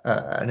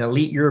an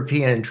elite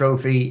European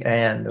trophy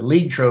and the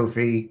league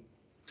trophy,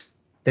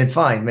 then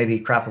fine, maybe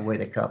crap away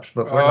the cups.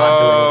 But we're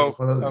not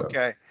doing any of those.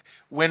 Okay.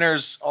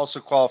 Winners also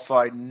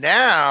qualify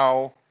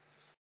now.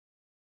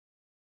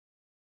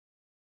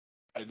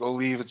 I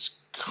believe it's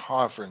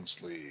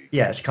Conference League.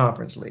 Yeah, it's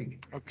Conference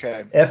League.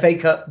 Okay. FA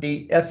Cup.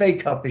 The FA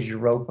Cup is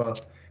Europa.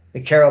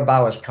 The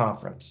Carabao is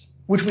Conference,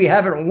 which we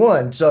haven't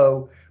won.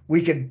 So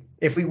we could,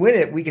 if we win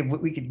it, we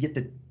could get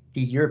the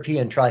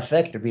European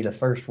trifecta, be the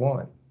first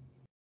one.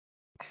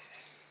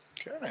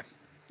 Okay.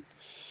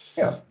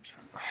 Yeah,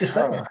 just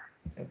saying.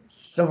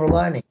 Silver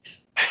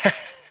linings.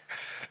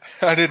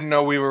 I didn't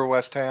know we were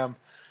West Ham.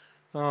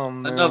 Oh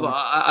man. No, but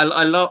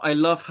I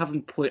love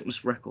having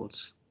pointless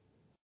records.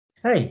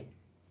 Hey,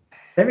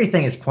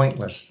 everything is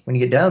pointless when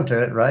you get down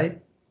to it,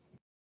 right?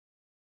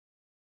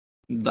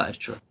 That is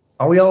true.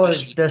 Are we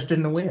always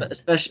destined to win?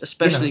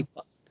 Especially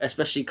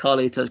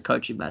Carlito's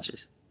coaching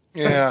matches.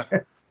 Yeah.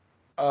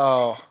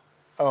 Oh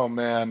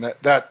man,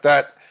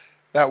 that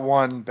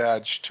one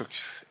badge took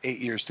 8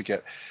 years to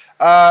get.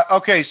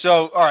 Okay,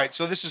 so all right,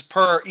 so this is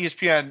per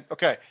ESPN.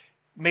 Okay,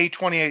 May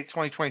 28th,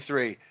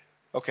 2023.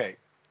 Okay.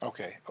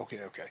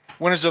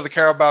 Winners of the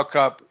Carabao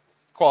Cup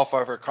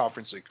qualify for a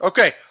Conference League.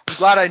 Okay, I'm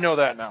glad I know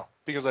that now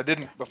because I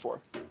didn't before.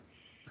 So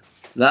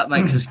that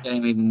makes this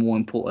game even more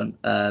important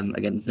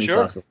against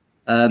Newcastle.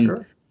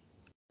 Sure.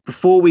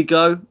 Before we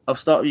go, I'll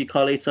start with you,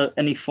 Carlito.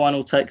 Any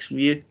final takes from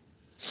you?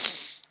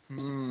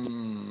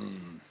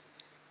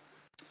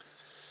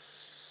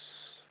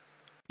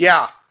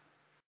 Yeah.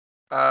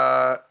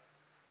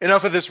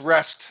 Enough of this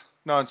rest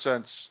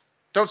nonsense.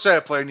 Don't say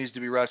a player needs to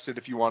be rested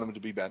if you want him to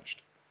be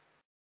benched.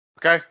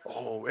 Okay?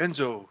 Oh,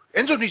 Enzo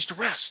needs to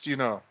rest, He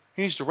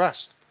needs to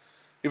rest.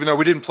 Even though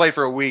we didn't play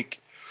for a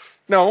week.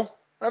 No,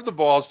 I have the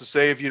balls to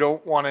say if you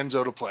don't want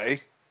Enzo to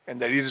play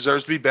and that he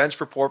deserves to be benched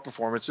for poor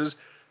performances,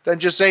 then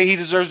just say he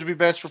deserves to be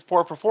benched for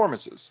poor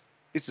performances.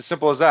 It's as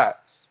simple as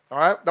that. All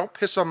right? Don't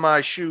piss on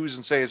my shoes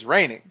and say it's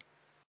raining.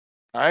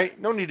 All right?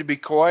 No need to be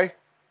coy.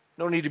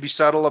 No need to be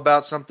subtle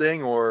about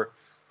something or,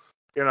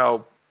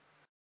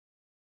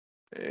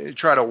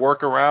 try to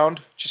work around.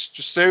 Just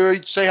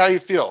say how you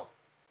feel.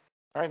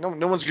 All right?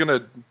 No one's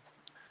gonna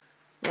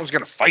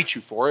fight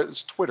you for it.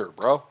 It's Twitter,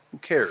 bro. Who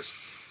cares?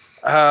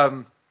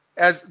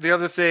 As the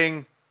other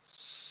thing,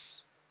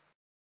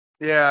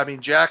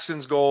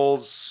 Jackson's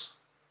goals.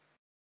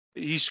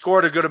 He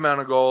scored a good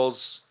amount of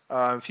goals.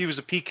 If he was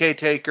a PK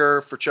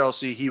taker for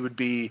Chelsea, he would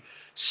be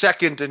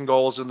second in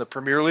goals in the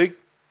Premier League.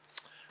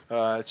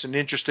 It's an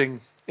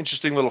interesting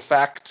little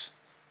fact.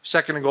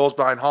 Second in goals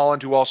behind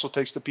Haaland, who also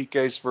takes the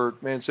PKs for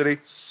Man City.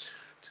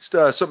 Just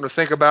something to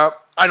think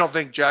about. I don't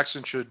think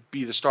Jackson should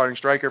be the starting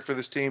striker for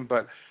this team,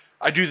 but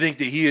I do think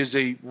that he is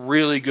a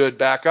really good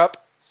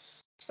backup,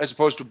 as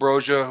opposed to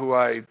Broja, who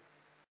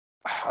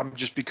I'm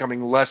just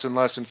becoming less and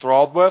less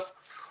enthralled with.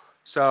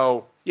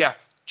 So, yeah,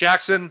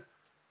 Jackson,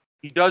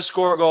 he does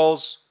score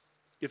goals.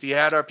 If he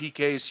had our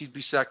PKs, he'd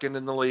be second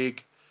in the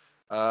league.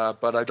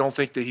 But I don't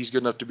think that he's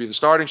good enough to be the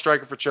starting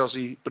striker for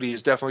Chelsea, but he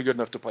is definitely good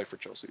enough to play for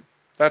Chelsea.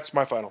 That's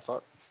my final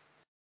thought.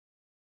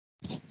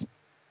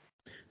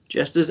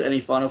 Jesters,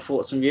 any final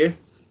thoughts from you?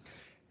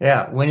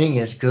 Yeah, winning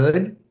is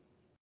good,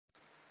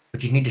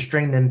 but you need to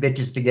string them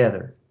bitches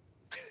together.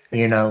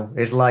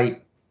 It's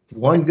like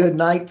one good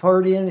night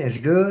partying is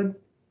good.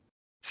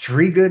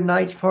 3 good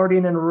nights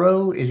partying in a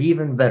row is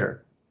even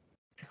better.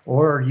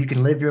 Or you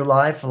can live your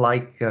life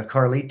like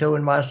Carlito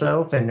and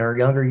myself in our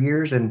younger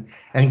years and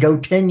go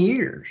 10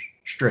 years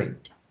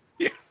straight.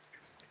 Yeah.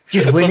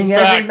 Just winning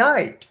every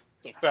night.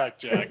 It's a fact,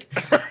 Jack.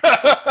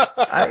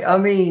 I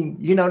mean,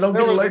 don't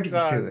get allergic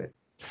to it.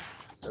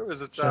 There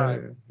was a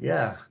time. So,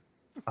 yeah.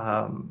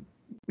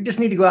 We just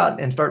need to go out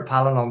and start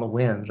piling on the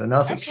wins.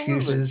 Enough Absolutely.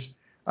 excuses,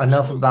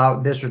 enough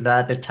about this or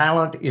that. The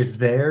talent is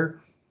there.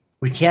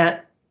 We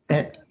can't,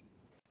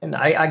 and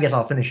I guess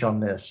I'll finish on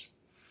this.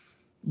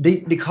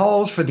 The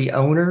calls for the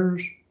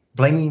owners,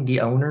 blaming the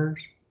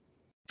owners,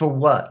 for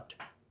what?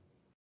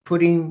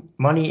 Putting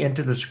money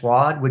into the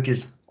squad, which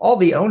is all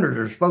the owners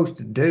are supposed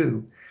to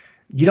do.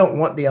 you don't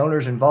want the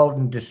owners involved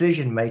in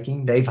decision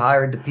making. They've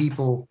hired the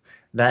people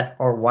that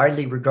are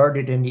widely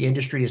regarded in the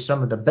industry as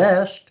some of the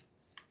best.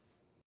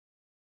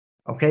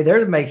 Okay,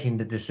 they're making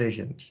the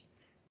decisions.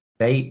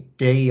 They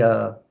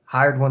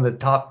hired one of the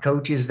top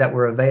coaches that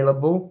were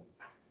available.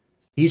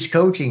 He's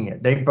coaching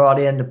it. They brought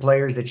in the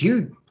players that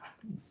you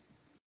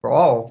were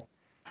all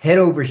head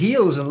over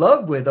heels in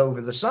love with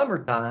over the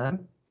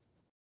summertime.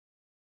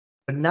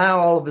 But now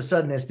all of a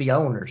sudden it's the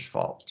owner's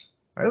fault.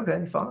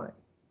 Okay, fine.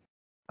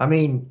 I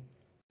mean,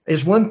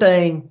 it's one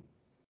thing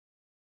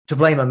to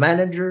blame a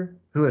manager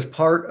who is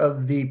part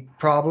of the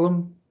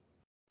problem,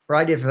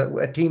 right? If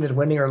a team is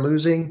winning or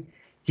losing,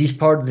 he's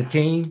part of the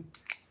team.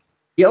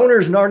 The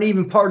owners aren't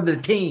even part of the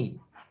team.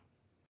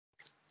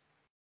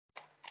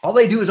 All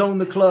they do is own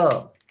the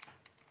club.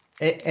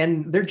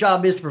 And their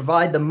job is to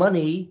provide the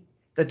money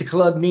that the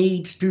club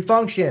needs to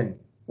function.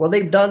 Well,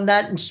 they've done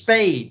that in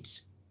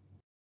spades.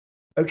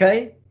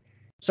 Okay?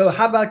 So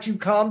how about you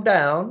calm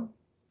down,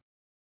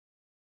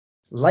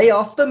 lay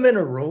off the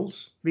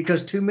minerals,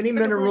 because too many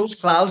minerals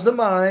clouds the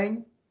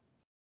mind,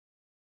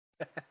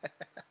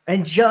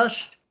 and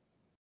just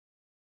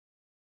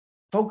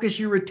focus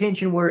your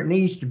attention where it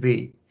needs to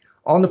be,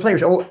 on the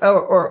players.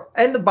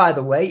 And by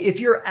the way, if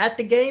you're at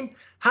the game,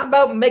 how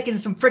about making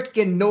some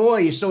freaking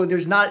noise so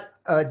there's not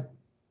a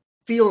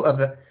feel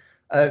of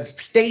a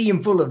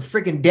stadium full of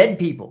freaking dead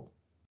people?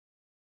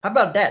 How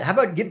about that? How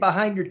about get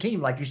behind your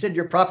team? Like you said,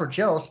 your proper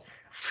Chelsea,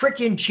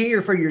 freaking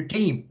cheer for your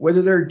team,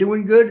 whether they're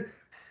doing good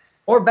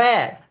or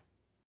bad.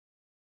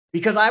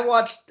 Because I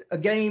watched a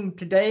game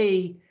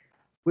today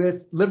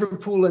with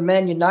Liverpool and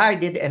Man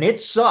United, and it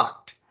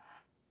sucked.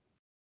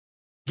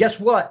 Guess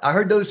what? I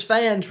heard those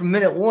fans from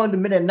minute 1 to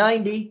minute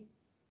 90.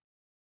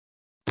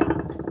 How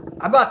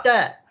about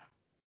that?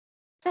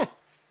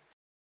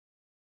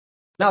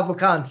 Novel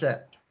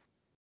concept.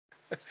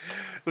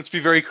 Let's be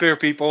very clear,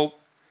 people,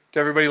 to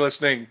everybody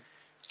listening.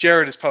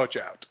 Jared is Poch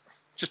out.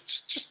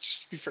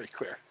 Just be very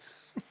clear.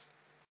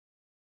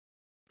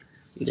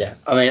 Yeah,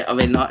 I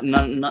mean, not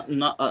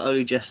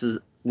only Jesters.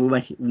 We'll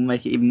make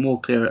it even more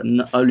clear.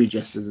 Not only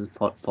Jesters is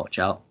Poch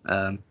out.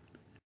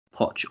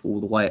 Poch all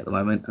the way at the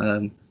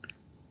moment.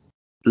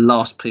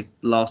 Last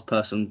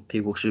person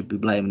people should be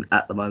blaming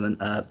at the moment.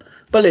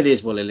 But it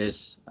is what it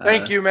is.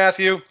 Thank you,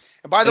 Matthew.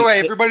 And by the way,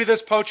 everybody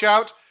that's Poch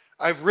out,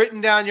 I've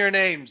written down your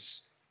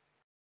names.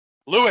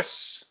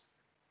 Lewis,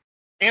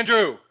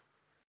 Andrew,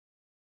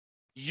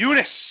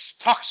 Eunice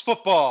talks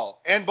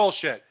football and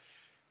bullshit.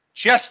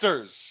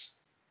 Jesters.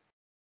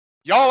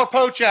 Y'all are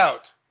Poch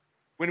out.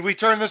 When we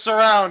turn this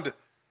around,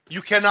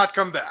 you cannot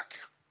come back.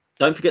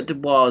 Don't forget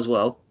Dubois as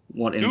well.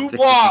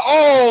 Dubois.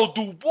 Oh,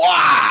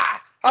 Dubois.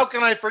 How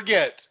can I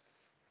forget?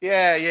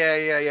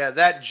 Yeah.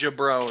 That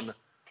jabron.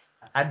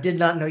 I did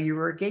not know you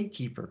were a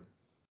gatekeeper.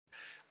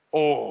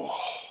 Oh,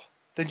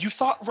 then you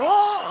thought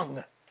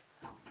wrong.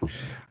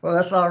 Well,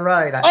 that's all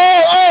right.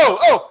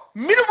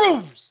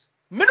 Minerals.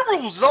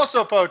 Minerals is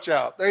also Poch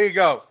out. There you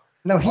go.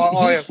 No,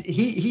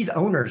 he's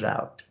owners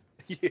out.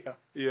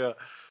 Yeah.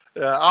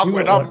 I'm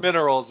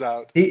minerals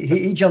out.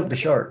 He jumped the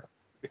shark.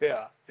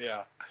 Yeah.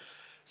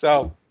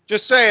 So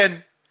just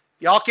saying,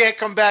 y'all can't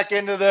come back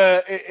into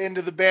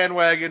the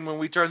bandwagon when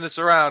we turn this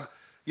around.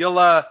 You'll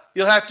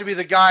have to be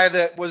the guy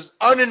that was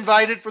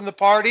uninvited from the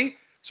party,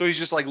 so he's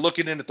just like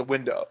looking in at the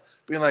window,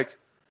 being like,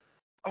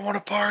 I want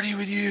to party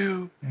with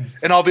you,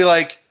 and I'll be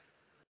like,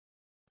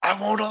 I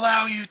won't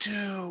allow you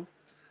to.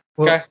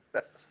 Well,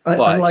 okay.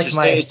 Unlike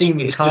my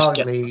esteemed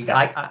colleague,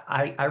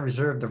 I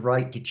reserve the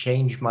right to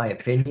change my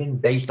opinion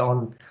based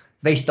on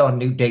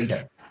new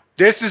data.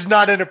 This is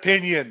not an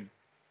opinion.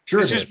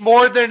 Sure, this is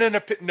more than an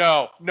opinion.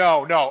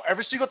 No.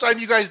 Every single time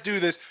you guys do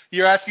this,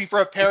 you're asking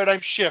for a paradigm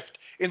shift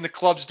in the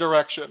club's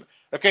direction.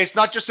 Okay, it's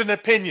not just an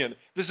opinion.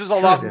 This is a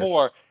lot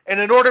more.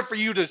 And in order for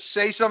you to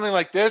say something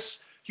like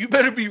this, you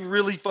better be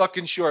really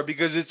fucking sure,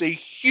 because it's a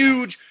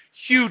huge,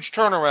 huge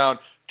turnaround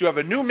to have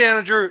a new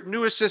manager,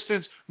 new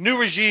assistants, new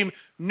regime,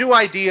 new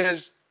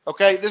ideas.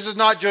 Okay, this is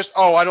not just,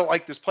 I don't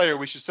like this player,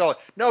 we should sell it.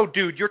 No,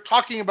 dude, you're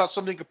talking about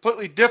something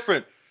completely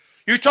different.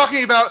 You're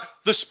talking about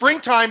the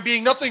springtime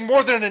being nothing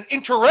more than an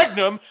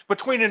interregnum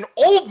between an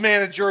old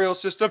managerial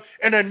system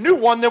and a new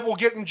one that we'll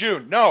get in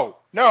June. No.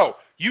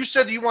 You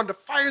said that you wanted to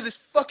fire this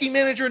fucking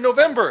manager in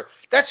November.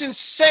 That's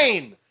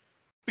insane.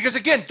 Because,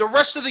 again, the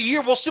rest of the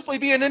year will simply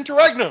be an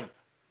interregnum.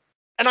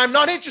 And I'm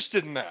not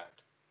interested in that.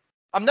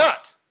 I'm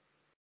not.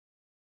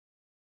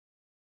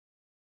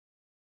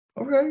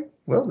 Okay.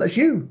 Well, that's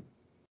you.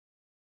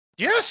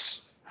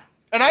 Yes.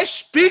 And I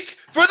speak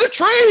for the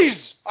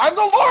trees. I'm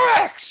the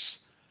Lorax.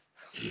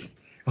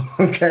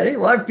 Okay.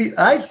 Well,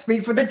 I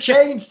speak for the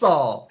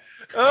chainsaw.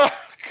 Oh,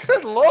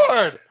 good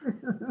Lord.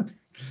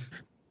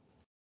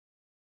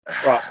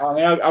 Right, I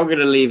mean, I'm going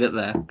to leave it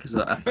there, because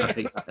I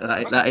think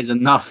that is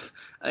enough.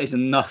 That is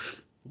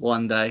enough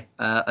one day.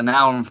 An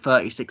hour and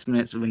 36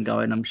 minutes have been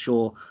going. I'm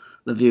sure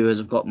the viewers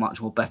have got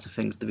much more better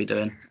things to be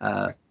doing.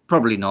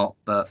 Probably not,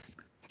 but...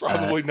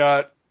 Probably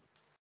not.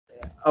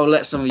 I'll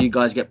let some of you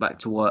guys get back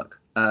to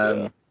work.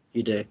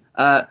 You do.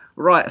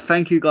 Right.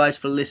 Thank you guys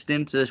for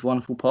listening to this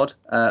wonderful pod.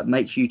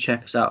 Make sure you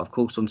check us out, of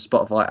course, on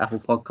Spotify, Apple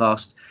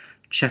Podcast.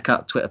 Check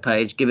out Twitter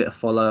page. Give it a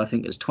follow. I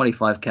think it's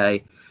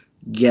 25k.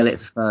 Yell it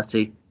to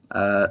 30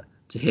 to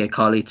hear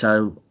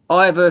Carlito.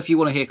 Either if you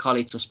want to hear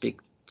Carlito speak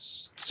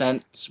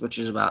sense, which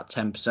is about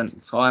 10% of the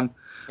time,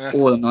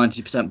 or the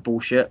 90%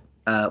 bullshit.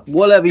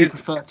 Whatever you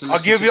prefer to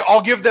listen to.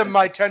 I'll give them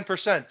my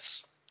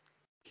 10%.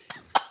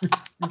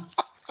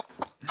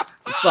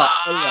 But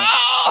anyway,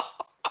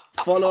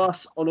 follow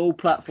us on all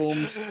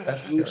platforms.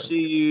 We'll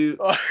see you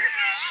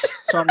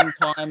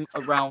sometime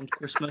around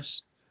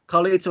Christmas.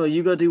 Carlito, are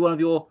you going to do one of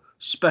your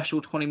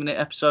special 20-minute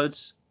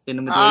episodes in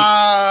the middle?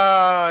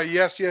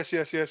 Yes.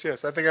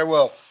 I think I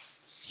will.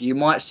 You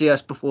might see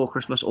us before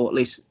Christmas, or at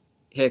least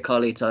hear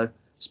Carlito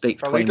speak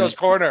for 20 minutes. Carlito's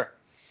Corner.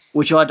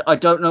 Which I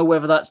don't know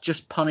whether that's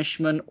just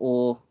punishment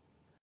or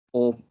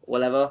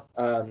whatever,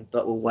 but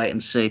we'll wait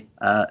and see.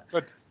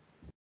 Good.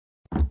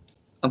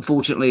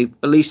 Unfortunately,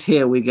 at least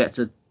here we get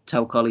to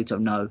tell Carlito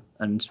no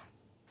and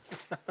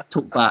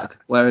talk back,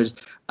 whereas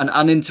an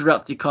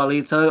uninterrupted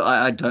Carlito,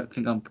 I don't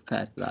think I'm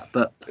prepared for that.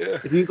 But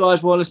if you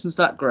guys want to listen to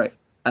that, great.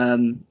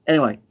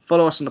 Anyway,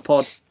 follow us on the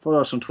pod, follow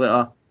us on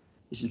Twitter.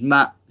 This is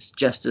Matt, this is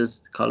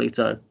Jesters,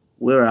 Carlito.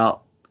 We're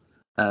out.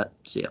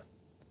 See ya.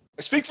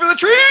 I speak for the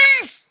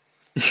trees!